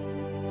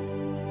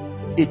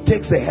 It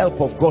takes the help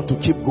of God to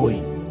keep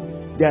going.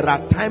 There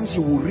are times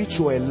you will reach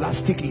your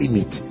elastic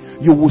limit.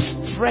 You will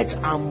stretch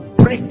and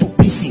break to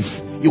pieces.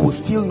 You will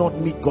still not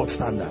meet God's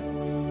standard.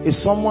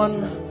 Is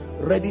someone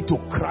ready to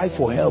cry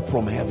for help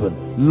from heaven?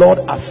 Lord,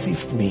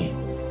 assist me.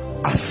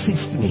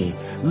 Assist me.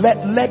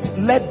 Let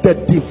the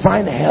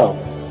divine help,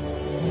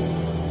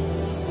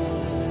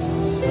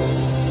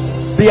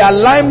 the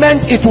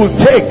alignment it will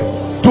take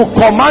to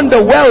command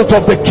the wealth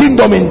of the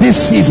kingdom in this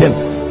season.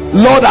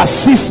 Lord,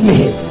 assist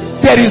me.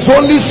 There is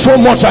only so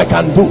much I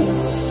can do.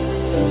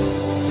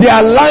 The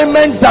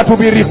alignment that will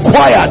be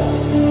required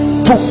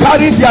to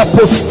carry the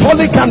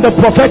apostolic and the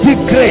prophetic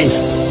grace.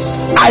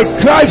 I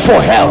cry for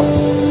help.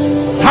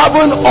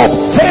 Having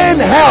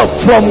obtained help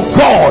from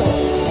God,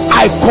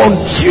 I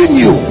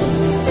continue.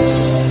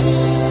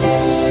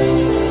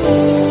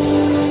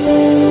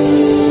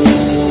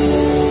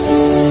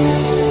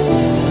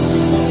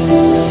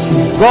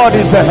 God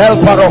is the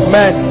helper of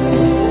men.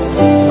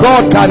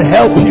 God can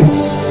help you.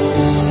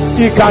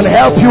 He can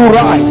help you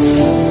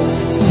rise.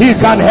 He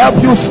can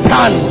help you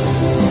stand.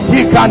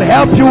 He can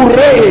help you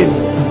reign.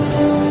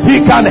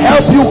 He can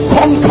help you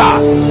conquer.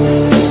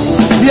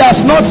 He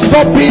has not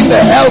stopped being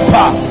the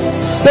helper.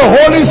 The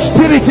Holy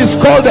Spirit is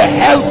called the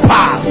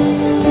helper.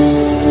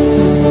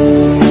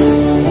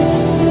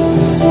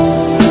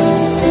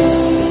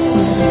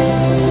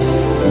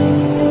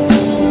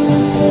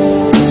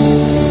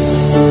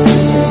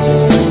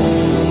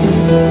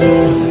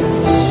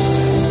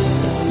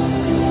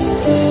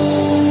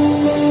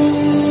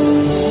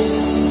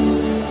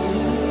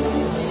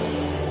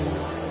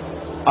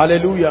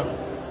 Hallelujah.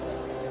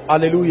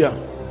 Hallelujah.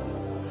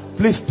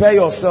 Please pair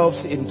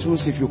yourselves in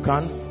twos if you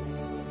can.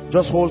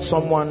 Just hold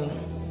someone.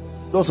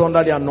 Those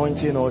under the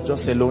anointing or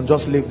just alone,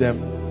 just leave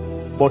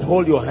them. But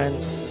hold your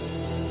hands.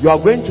 You are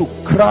going to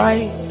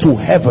cry to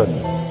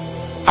heaven,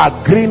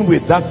 agreeing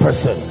with that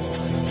person.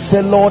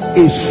 Say, Lord,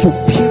 a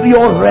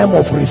superior realm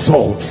of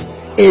results,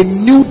 a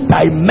new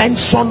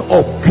dimension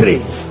of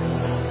grace,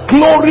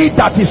 glory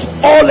that is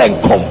all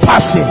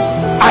encompassing.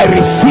 I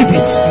receive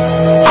it.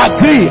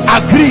 Agree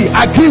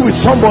with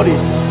somebody.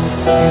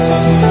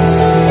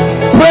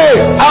 Pray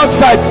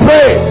outside,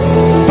 pray.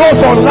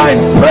 Those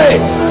online,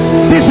 pray.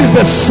 This is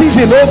the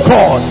season, oh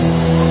God,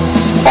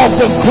 of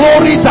the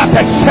glory that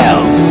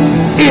excels.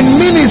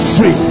 In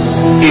ministry,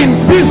 in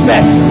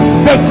business,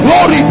 the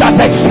glory that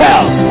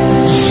excels.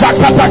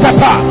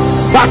 Shakatakata,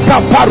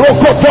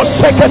 bakaparokoto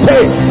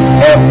sekete,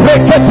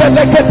 ebrekete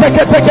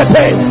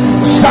leketeketekete,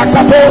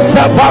 shakato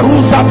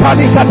zabaruza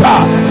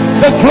panikata.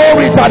 The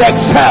glory that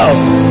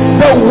excels,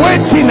 the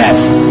weightiness,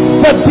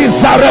 the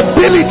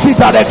desirability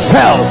that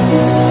excels.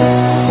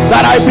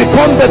 That I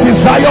become the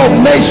desire of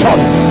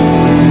nations.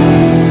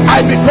 I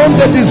become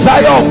the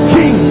desire of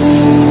kings.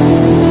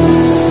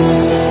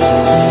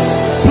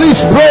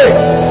 Please pray.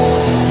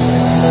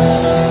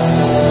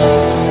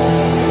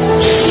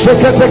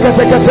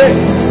 Sheketeketekete.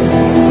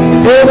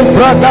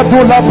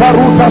 Embragadula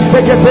paruta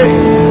sekete.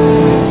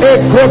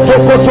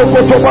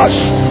 Ekotokotokotobash.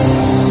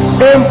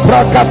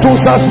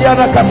 Emprakatusa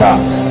sianakata.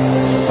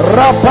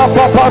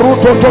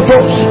 Rapapaparuto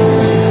totosh.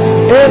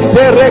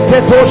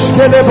 Entereketosh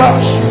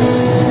kelebash.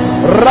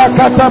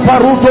 Rakata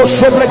paruto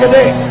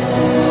sebregede.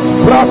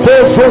 Prato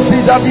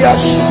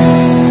Zidadiash,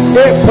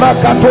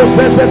 Eprakato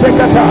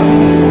Zetekata,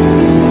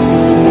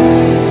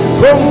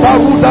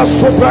 Kombaruda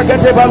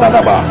Sopragate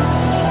Baladaba,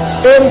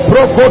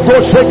 Emprokoto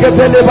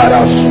Sekete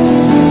Lebarash.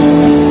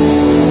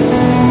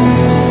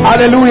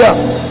 Hallelujah.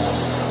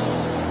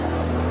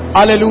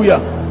 Hallelujah.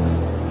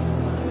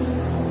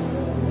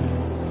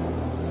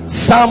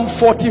 Psalm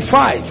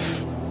 45,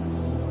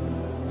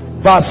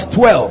 verse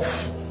 12.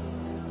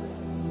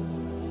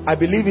 I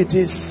believe it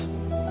is.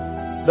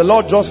 The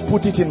Lord just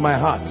put it in my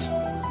heart.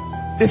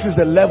 This is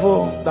the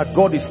level that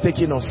God is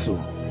taking us to.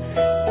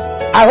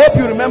 I hope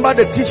you remember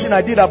the teaching I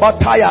did about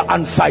Tyre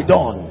and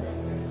Sidon,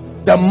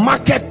 the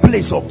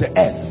marketplace of the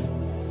earth,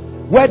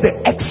 where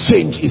the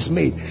exchange is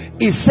made.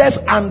 It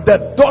says, and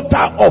the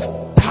daughter of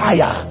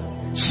Tyre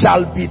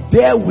shall be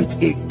there with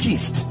a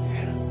gift.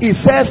 It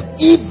says,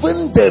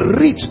 even the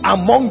rich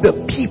among the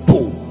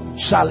people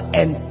shall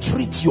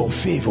entreat your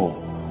favor.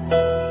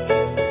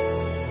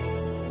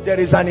 There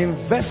is an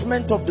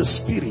investment of the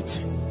Spirit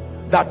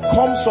that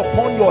comes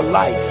upon your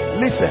life.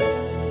 Listen,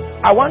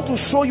 I want to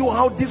show you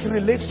how this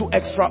relates to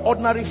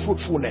extraordinary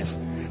fruitfulness.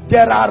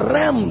 There are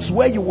realms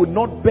where you will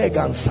not beg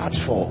and search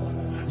for.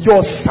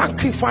 Your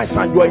sacrifice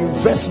and your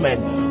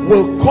investment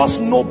will cause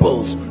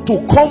nobles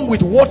to come with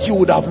what you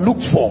would have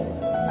looked for.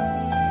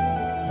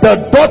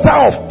 The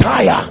daughter of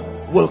Tyre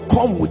will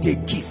come with a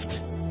gift,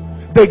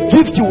 the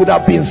gift you would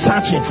have been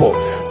searching for.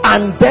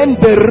 And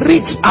then the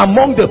rich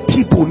among the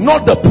people,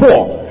 not the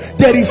poor.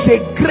 There is a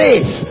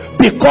grace,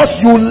 because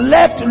you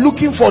left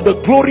looking for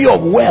the glory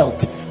of wealth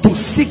to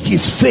seek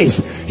his face.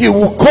 He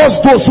will cause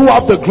those who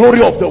have the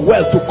glory of the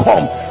wealth to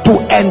come to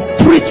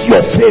entreat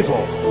your favor.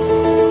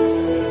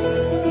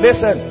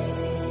 Listen,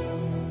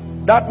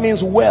 That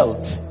means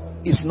wealth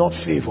is not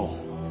favor.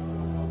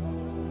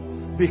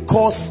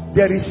 Because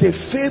there is a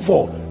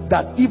favor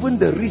that even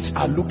the rich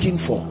are looking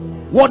for.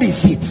 What is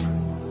it?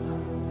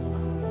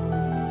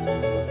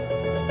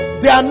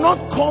 They are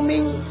not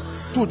coming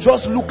to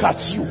just look at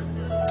you.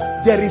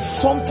 There is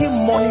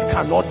something money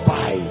cannot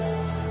buy.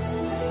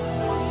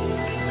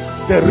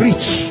 The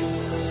rich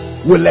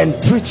will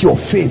entreat your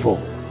favor.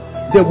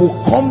 They will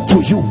come to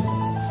you,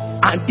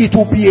 and it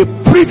will be a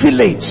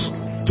privilege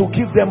to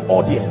give them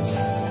audience.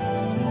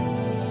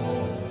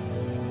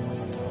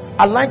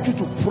 I'd like you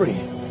to pray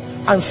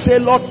and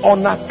say, Lord,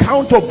 on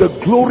account of the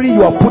glory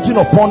you are putting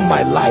upon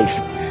my life,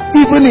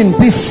 even in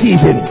this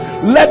season,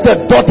 let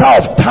the daughter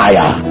of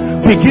Tyre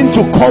begin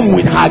to come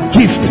with her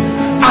gift,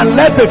 and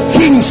let the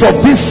kings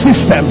of these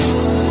systems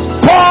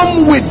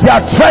come with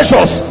their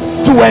treasures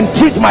to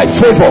entreat my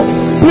favor.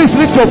 Please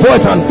lift your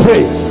voice and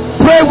pray.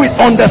 Pray with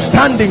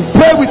understanding.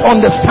 Pray with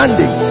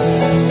understanding.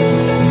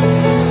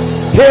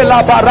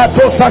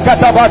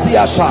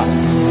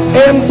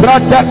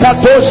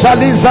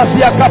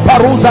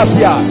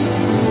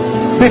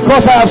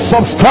 Because I have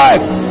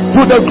subscribed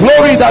to the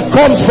glory that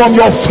comes from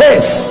your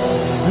face,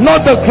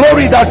 not the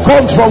glory that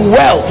comes from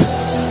wealth,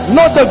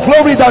 not the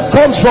glory that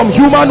comes from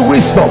human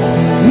wisdom,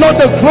 not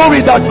the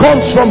glory that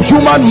comes from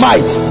human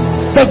might,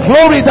 the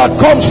glory that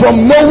comes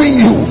from knowing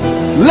you.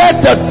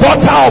 Let the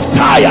daughter of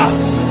Tyre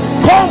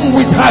come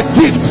with her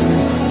gift.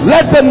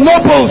 Let the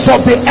nobles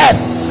of the earth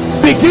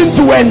begin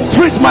to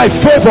entreat my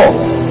favor.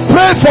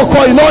 Pray for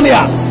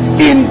Koinonia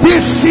in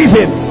this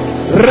season.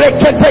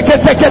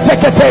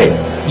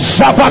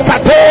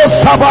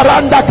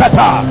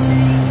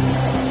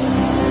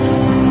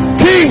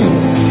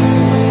 Kings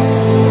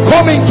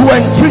coming to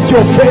entreat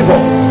your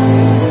favor.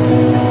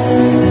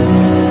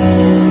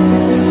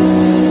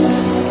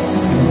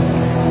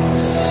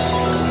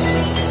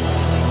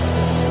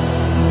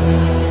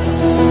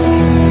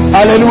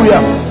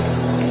 Hallelujah.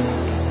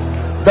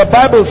 The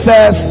Bible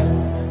says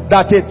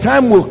that a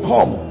time will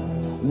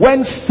come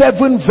when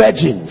 7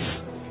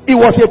 virgins, it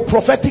was a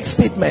prophetic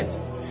statement,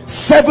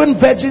 7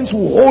 virgins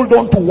will hold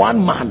on to one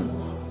man,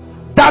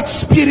 that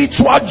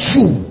spiritual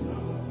Jew.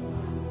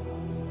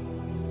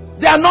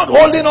 They are not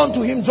holding on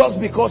to him just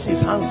because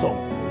he's handsome.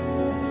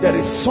 There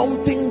is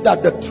something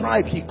that the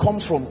tribe he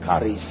comes from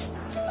carries,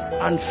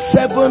 and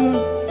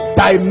 7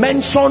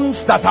 dimensions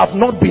that have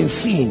not been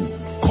seen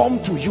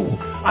come to you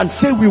and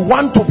say, we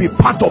want to be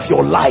part of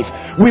your life,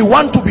 we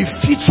want to be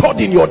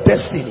featured in your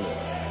destiny.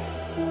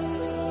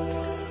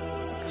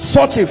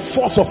 Such a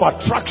force of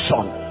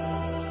attraction,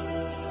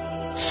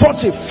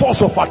 such a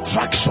force of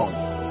attraction,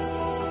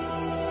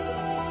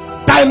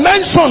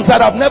 dimensions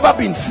that have never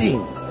been seen,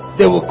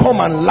 they will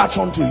come and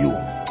latch onto you.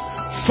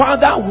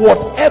 Father,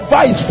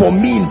 whatever is for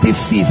me in this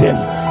season,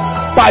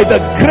 by the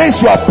grace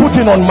you are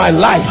putting on my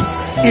life,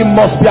 it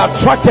must be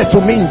attracted to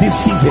me in this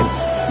season.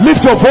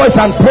 Lift your voice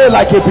and pray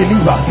like a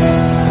believer.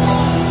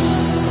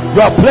 You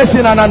are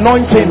placing an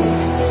anointing,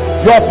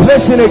 you are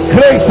placing a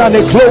grace and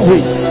a glory.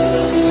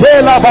 You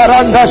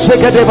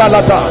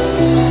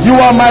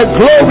are my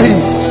glory,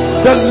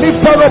 the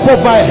lifter up of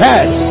my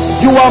head.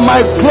 You are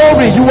my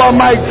glory, you are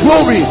my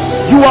glory,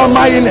 you are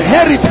my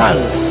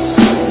inheritance.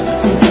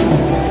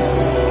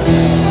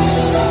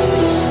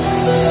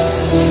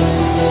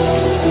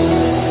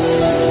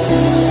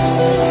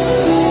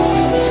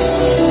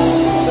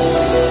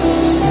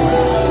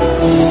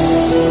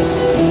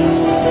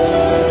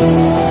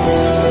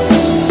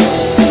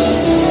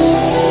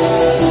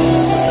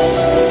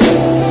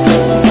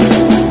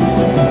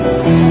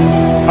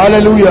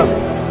 Hallelujah.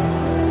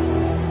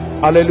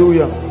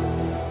 Hallelujah.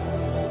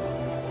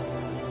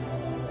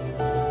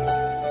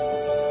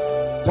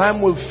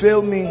 Time will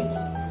fail me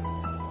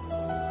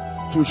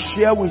to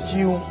share with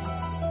you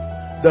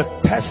the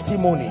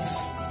testimonies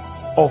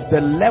of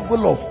the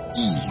level of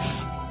ease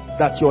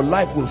that your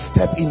life will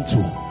step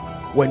into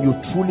when you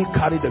truly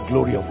carry the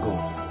glory of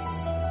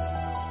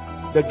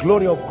God. The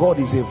glory of God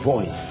is a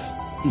voice.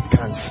 It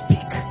can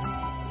speak.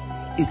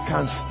 It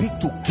can speak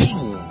to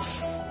kings.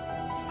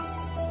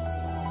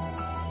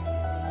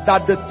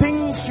 That the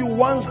things you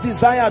once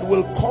desired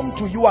will come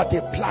to you at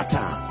a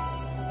platter,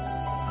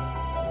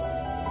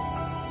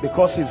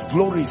 because his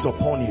glory is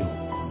upon you.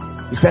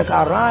 He says,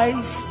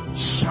 arise,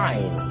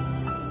 shine,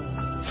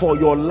 for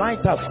your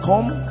light has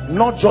come.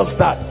 Not just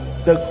that,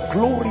 the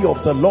glory of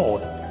the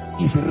Lord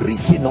is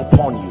risen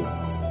upon you.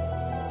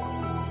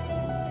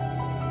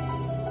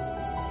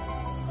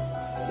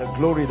 The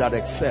glory that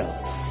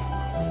excels.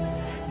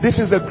 This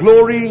is the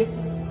glory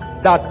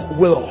that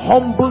will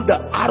humble the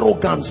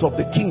arrogance of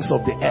the kings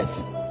of the earth.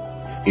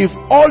 If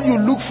all you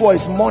look for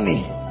is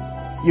money,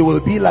 you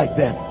will be like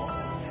them.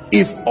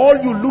 If all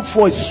you look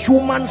for is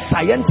human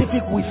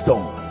scientific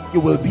wisdom,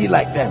 you will be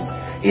like them.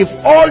 If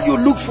all you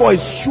look for is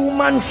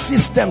human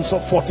systems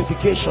of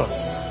fortification,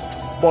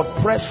 but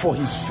press for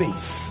his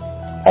face,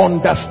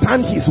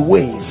 understand his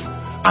ways,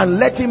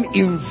 and let him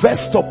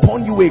invest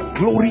upon you a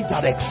glory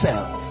that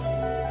excels,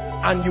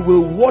 and you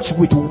will watch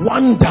with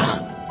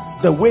wonder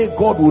the way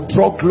God will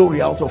draw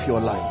glory out of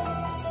your life.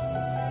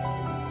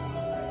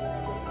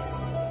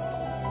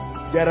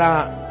 There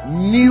are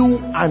new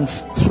and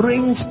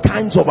strange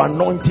kinds of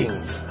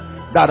anointings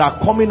that are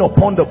coming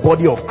upon the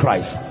body of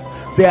Christ.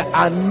 There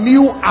are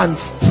new and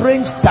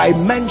strange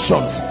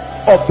dimensions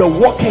of the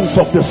workings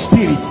of the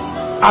Spirit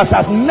as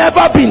has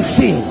never been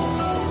seen.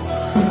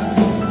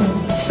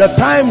 The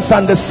times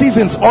and the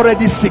seasons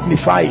already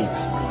signify it.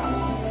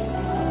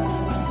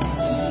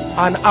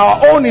 And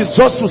our own is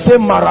just to say,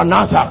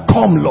 Maranatha,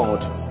 come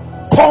Lord.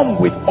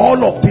 Come with all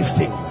of these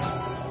things.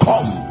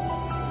 Come.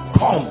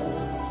 Come.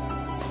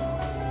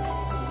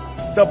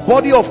 The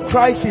body of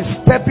Christ is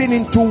stepping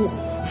into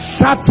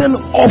certain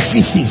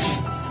offices,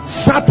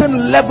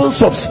 certain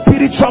levels of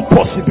spiritual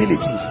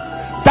possibilities.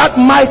 That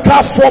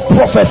Micah 4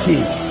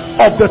 prophecy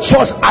of the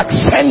church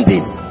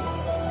ascending.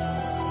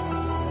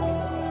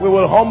 We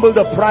will humble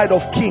the pride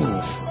of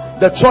kings.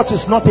 The church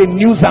is not a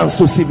nuisance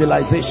to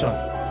civilization.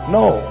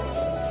 No.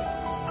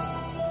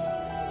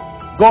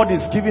 God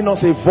is giving us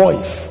a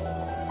voice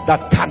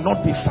that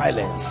cannot be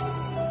silenced.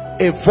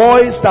 A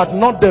voice that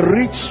not the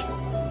rich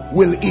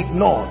will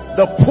ignore,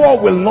 the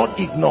poor will not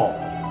ignore,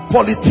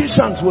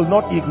 politicians will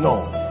not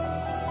ignore.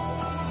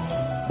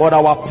 But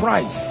our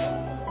price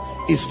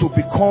is to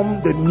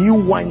become the new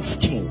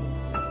wineskin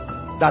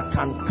that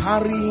can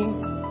carry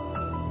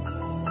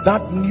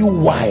that new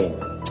wine.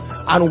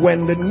 And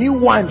when the new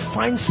wine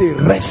finds a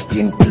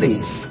resting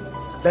place,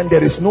 then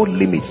there is no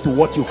limit to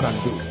what you can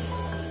do.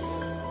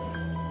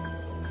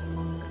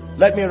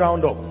 Let me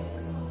round up.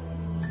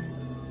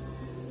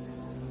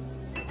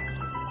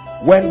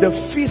 When the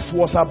feast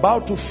was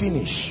about to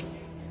finish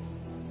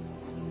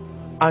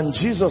and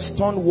Jesus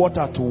turned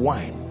water to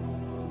wine,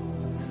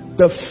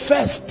 the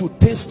first to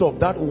taste of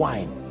that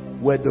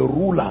wine were the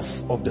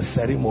rulers of the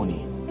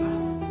ceremony.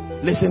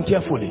 Listen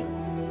carefully.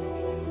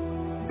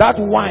 That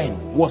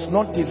wine was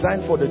not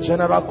designed for the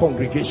general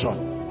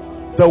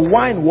congregation. The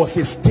wine was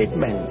a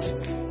statement.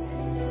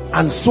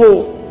 And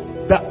so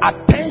the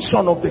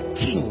attention of the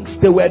kings,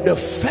 they were the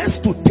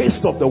first to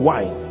taste of the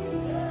wine.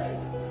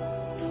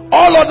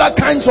 All other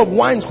kinds of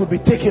wines could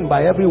be taken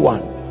by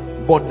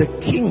everyone, but the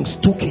kings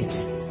took it.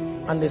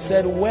 And they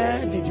said, where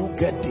did you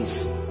get this?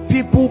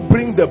 People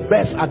bring the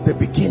best at the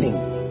beginning,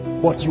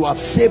 but you have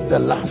saved the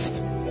last.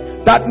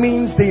 That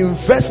means the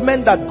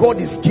investment that God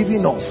is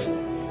giving us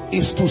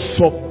is to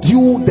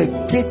subdue the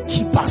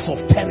gatekeepers of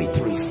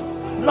territories.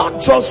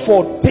 Not just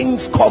for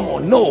things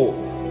common, no.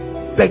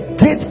 The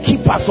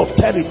gatekeepers of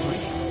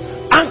territories.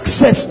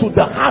 Access to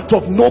the heart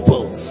of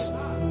nobles.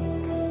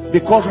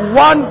 Because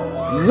one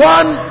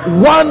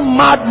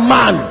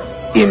madman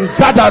in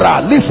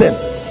Gadara, listen,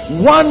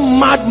 one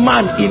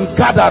madman in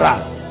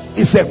Gadara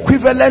is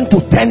equivalent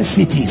to 10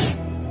 cities.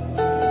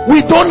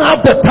 We don't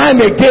have the time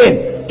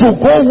again to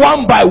go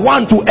one by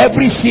one to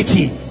every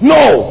city.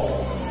 No.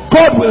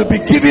 God will be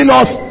giving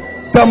us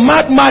the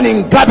madman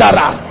in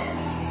Gadara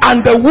and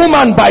the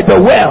woman by the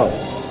well.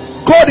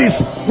 God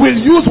will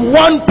use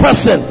one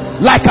person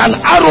like an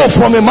arrow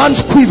from a man's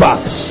quiver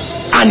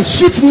and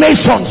hit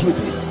nations with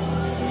it.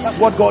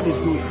 That's what God is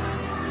doing.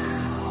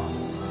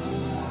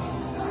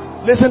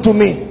 Listen to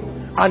me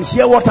and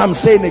hear what I'm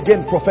saying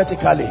again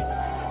prophetically.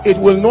 It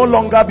will no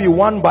longer be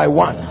one by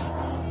one.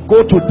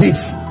 Go to this.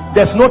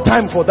 There's no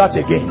time for that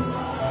again.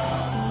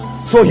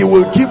 So he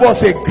will give us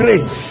a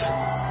grace.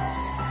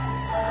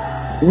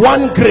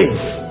 One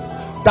grace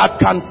that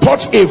can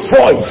touch a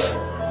voice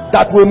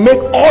that will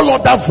make all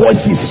other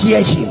voices hear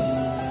him.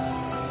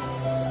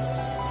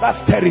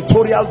 That's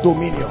territorial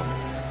dominion.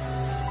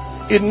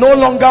 It no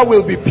longer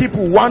will be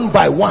people one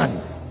by one.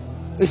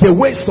 It's a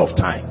waste of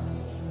time.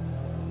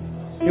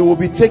 He will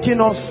be taking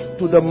us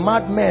to the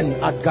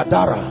madmen at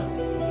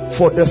Gadara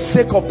for the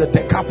sake of the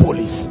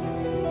Decapolis.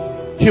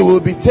 He will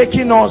be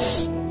taking us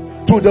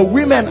to the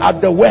women at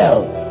the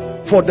well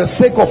for the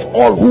sake of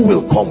all who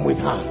will come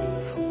with her.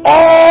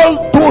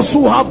 All those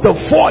who have the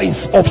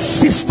voice of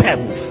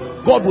systems,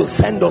 God will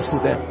send us to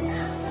them.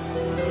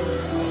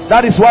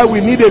 That is why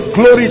we need a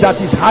glory that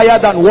is higher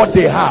than what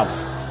they have.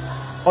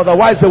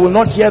 Otherwise they will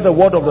not hear the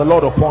word of the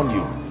Lord upon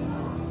you.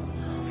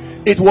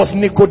 It was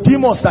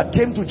Nicodemus that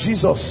came to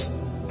Jesus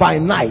by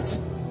night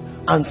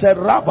and said,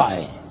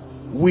 Rabbi,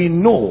 we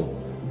know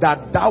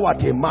that thou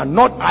art a man.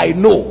 Not I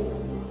know.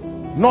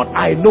 Not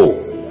I know.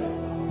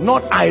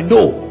 Not I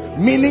know.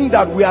 Meaning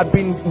that we have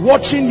been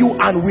watching you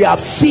and we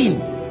have seen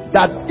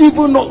that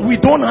even though we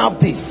don't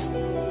have this,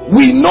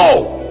 we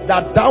know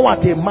that thou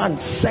art a man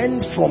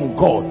sent from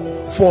God,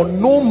 for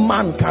no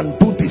man can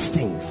do these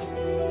things.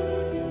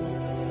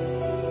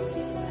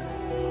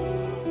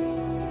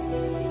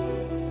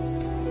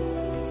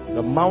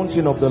 The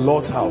mountain of the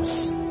Lord's house,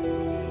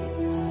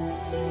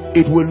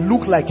 it will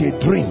look like a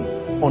dream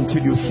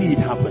until you see it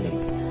happening.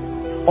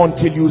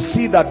 Until you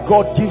see that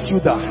God gives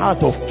you the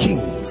heart of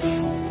kings,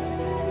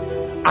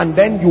 and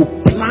then you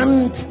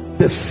plant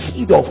the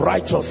seed of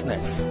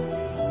righteousness,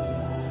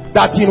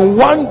 that in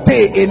one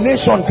day a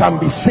nation can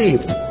be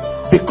saved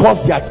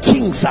because their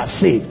kings are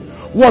saved.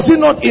 Was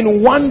it not in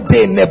one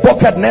day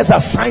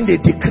Nebuchadnezzar signed a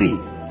decree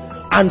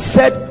and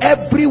said,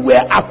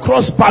 everywhere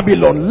across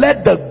Babylon,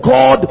 let the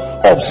God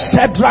of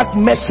Shadrach,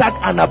 Meshach,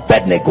 and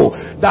Abednego,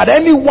 that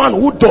anyone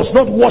who does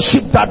not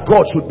worship that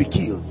God should be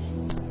killed.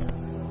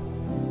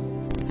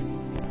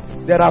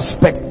 There are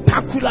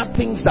spectacular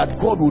things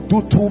that God will do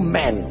through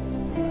men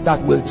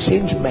that will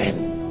change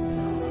men.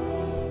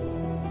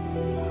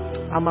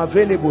 I'm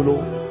available.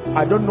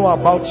 I don't know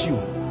about you,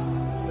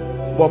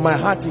 but my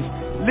heart is...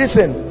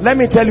 Listen, let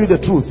me tell you the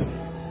truth,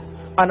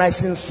 and I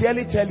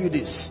sincerely tell you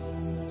this.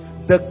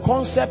 The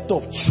concept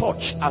of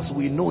church as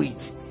we know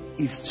it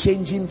is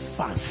changing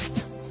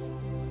fast.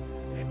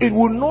 It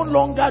will no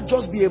longer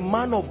just be a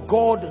man of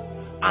God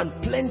and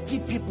plenty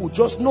people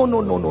just... No.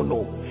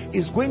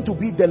 It's going to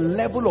be the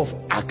level of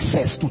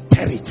access to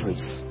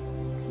territories.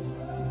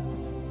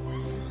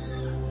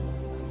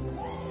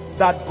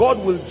 That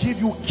God will give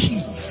you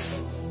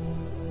keys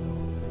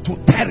to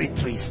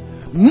territories.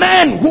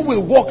 Men who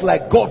will walk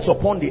like gods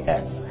upon the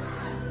earth.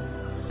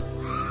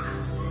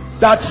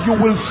 That you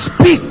will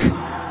speak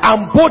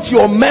and both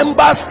your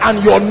members and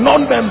your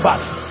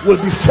non-members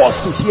will be forced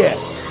to hear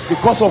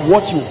because of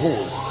what you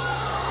hold.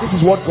 This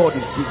is what God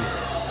is giving.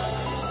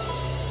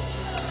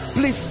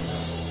 Please,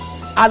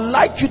 I'd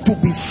like you to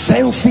be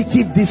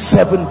sensitive these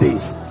 7 days.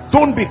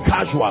 Don't be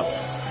casual.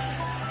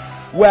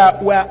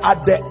 We're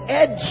at the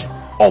edge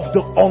of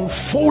the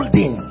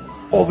unfolding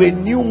of a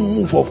new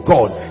move of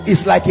God.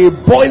 It's like a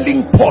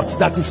boiling pot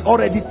that is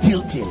already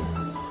tilting,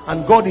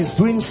 and God is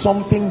doing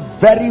something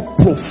very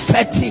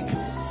prophetic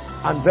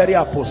and very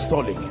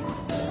apostolic.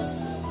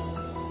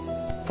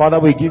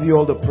 Father, we give you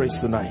all the praise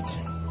tonight.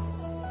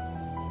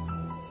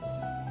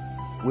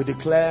 We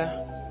declare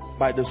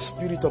by the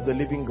Spirit of the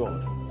living God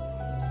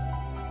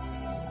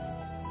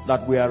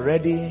that we are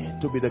ready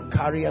to be the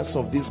carriers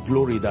of this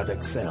glory that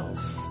excels,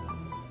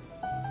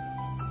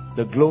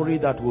 the glory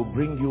that will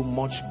bring you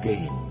much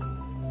gain,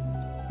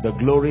 the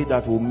glory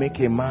that will make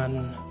a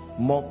man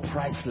more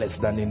priceless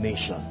than a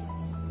nation.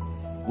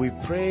 We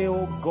pray,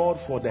 oh God,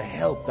 for the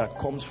help that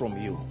comes from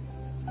you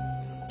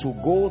to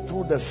go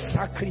through the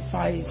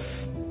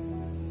sacrifice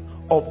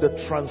of the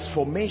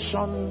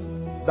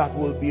transformation that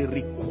will be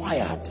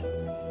required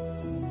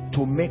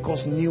to make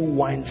us new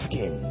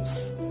wineskins,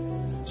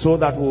 so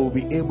that we will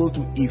be able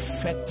to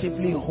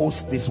effectively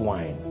host this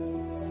wine.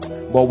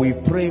 But we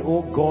pray,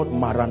 oh God,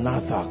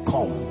 Maranatha,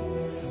 come.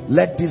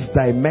 Let these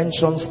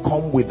dimensions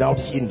come without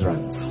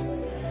hindrance.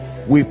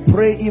 We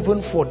pray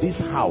even for this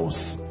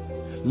house.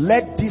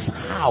 Let this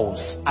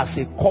house as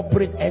a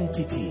corporate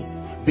entity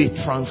be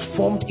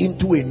transformed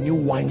into a new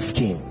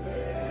wineskin.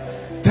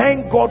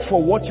 Thank God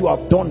for what you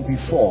have done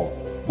before,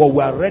 but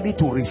we are ready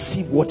to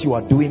receive what you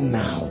are doing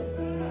now.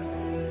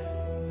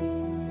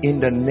 In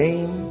the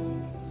name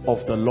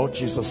of the Lord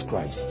Jesus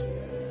Christ.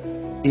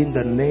 In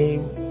the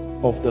name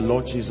of the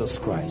Lord Jesus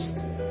Christ.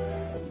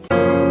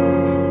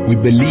 We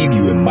believe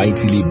you are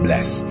mightily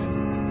blessed.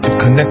 To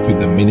connect with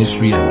the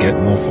ministry and get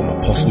more from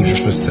Apostle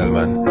Joshua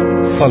Selman,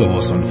 follow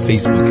us on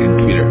Facebook and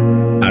Twitter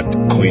at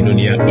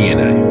KOINONIA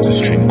ENI. To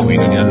stream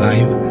KOINONIA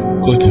live,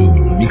 go to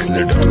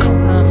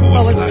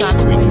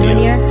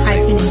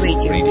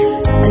mixler.com/KOINONIA-radio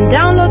and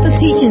download the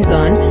teachings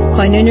on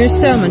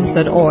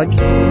KOINONIASermons.org.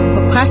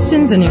 For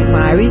questions and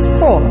inquiries,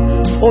 call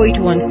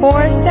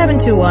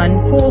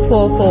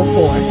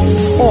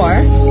 0814-721-4444 or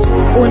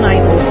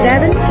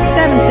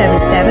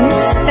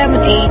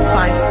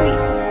 0907-777-7854.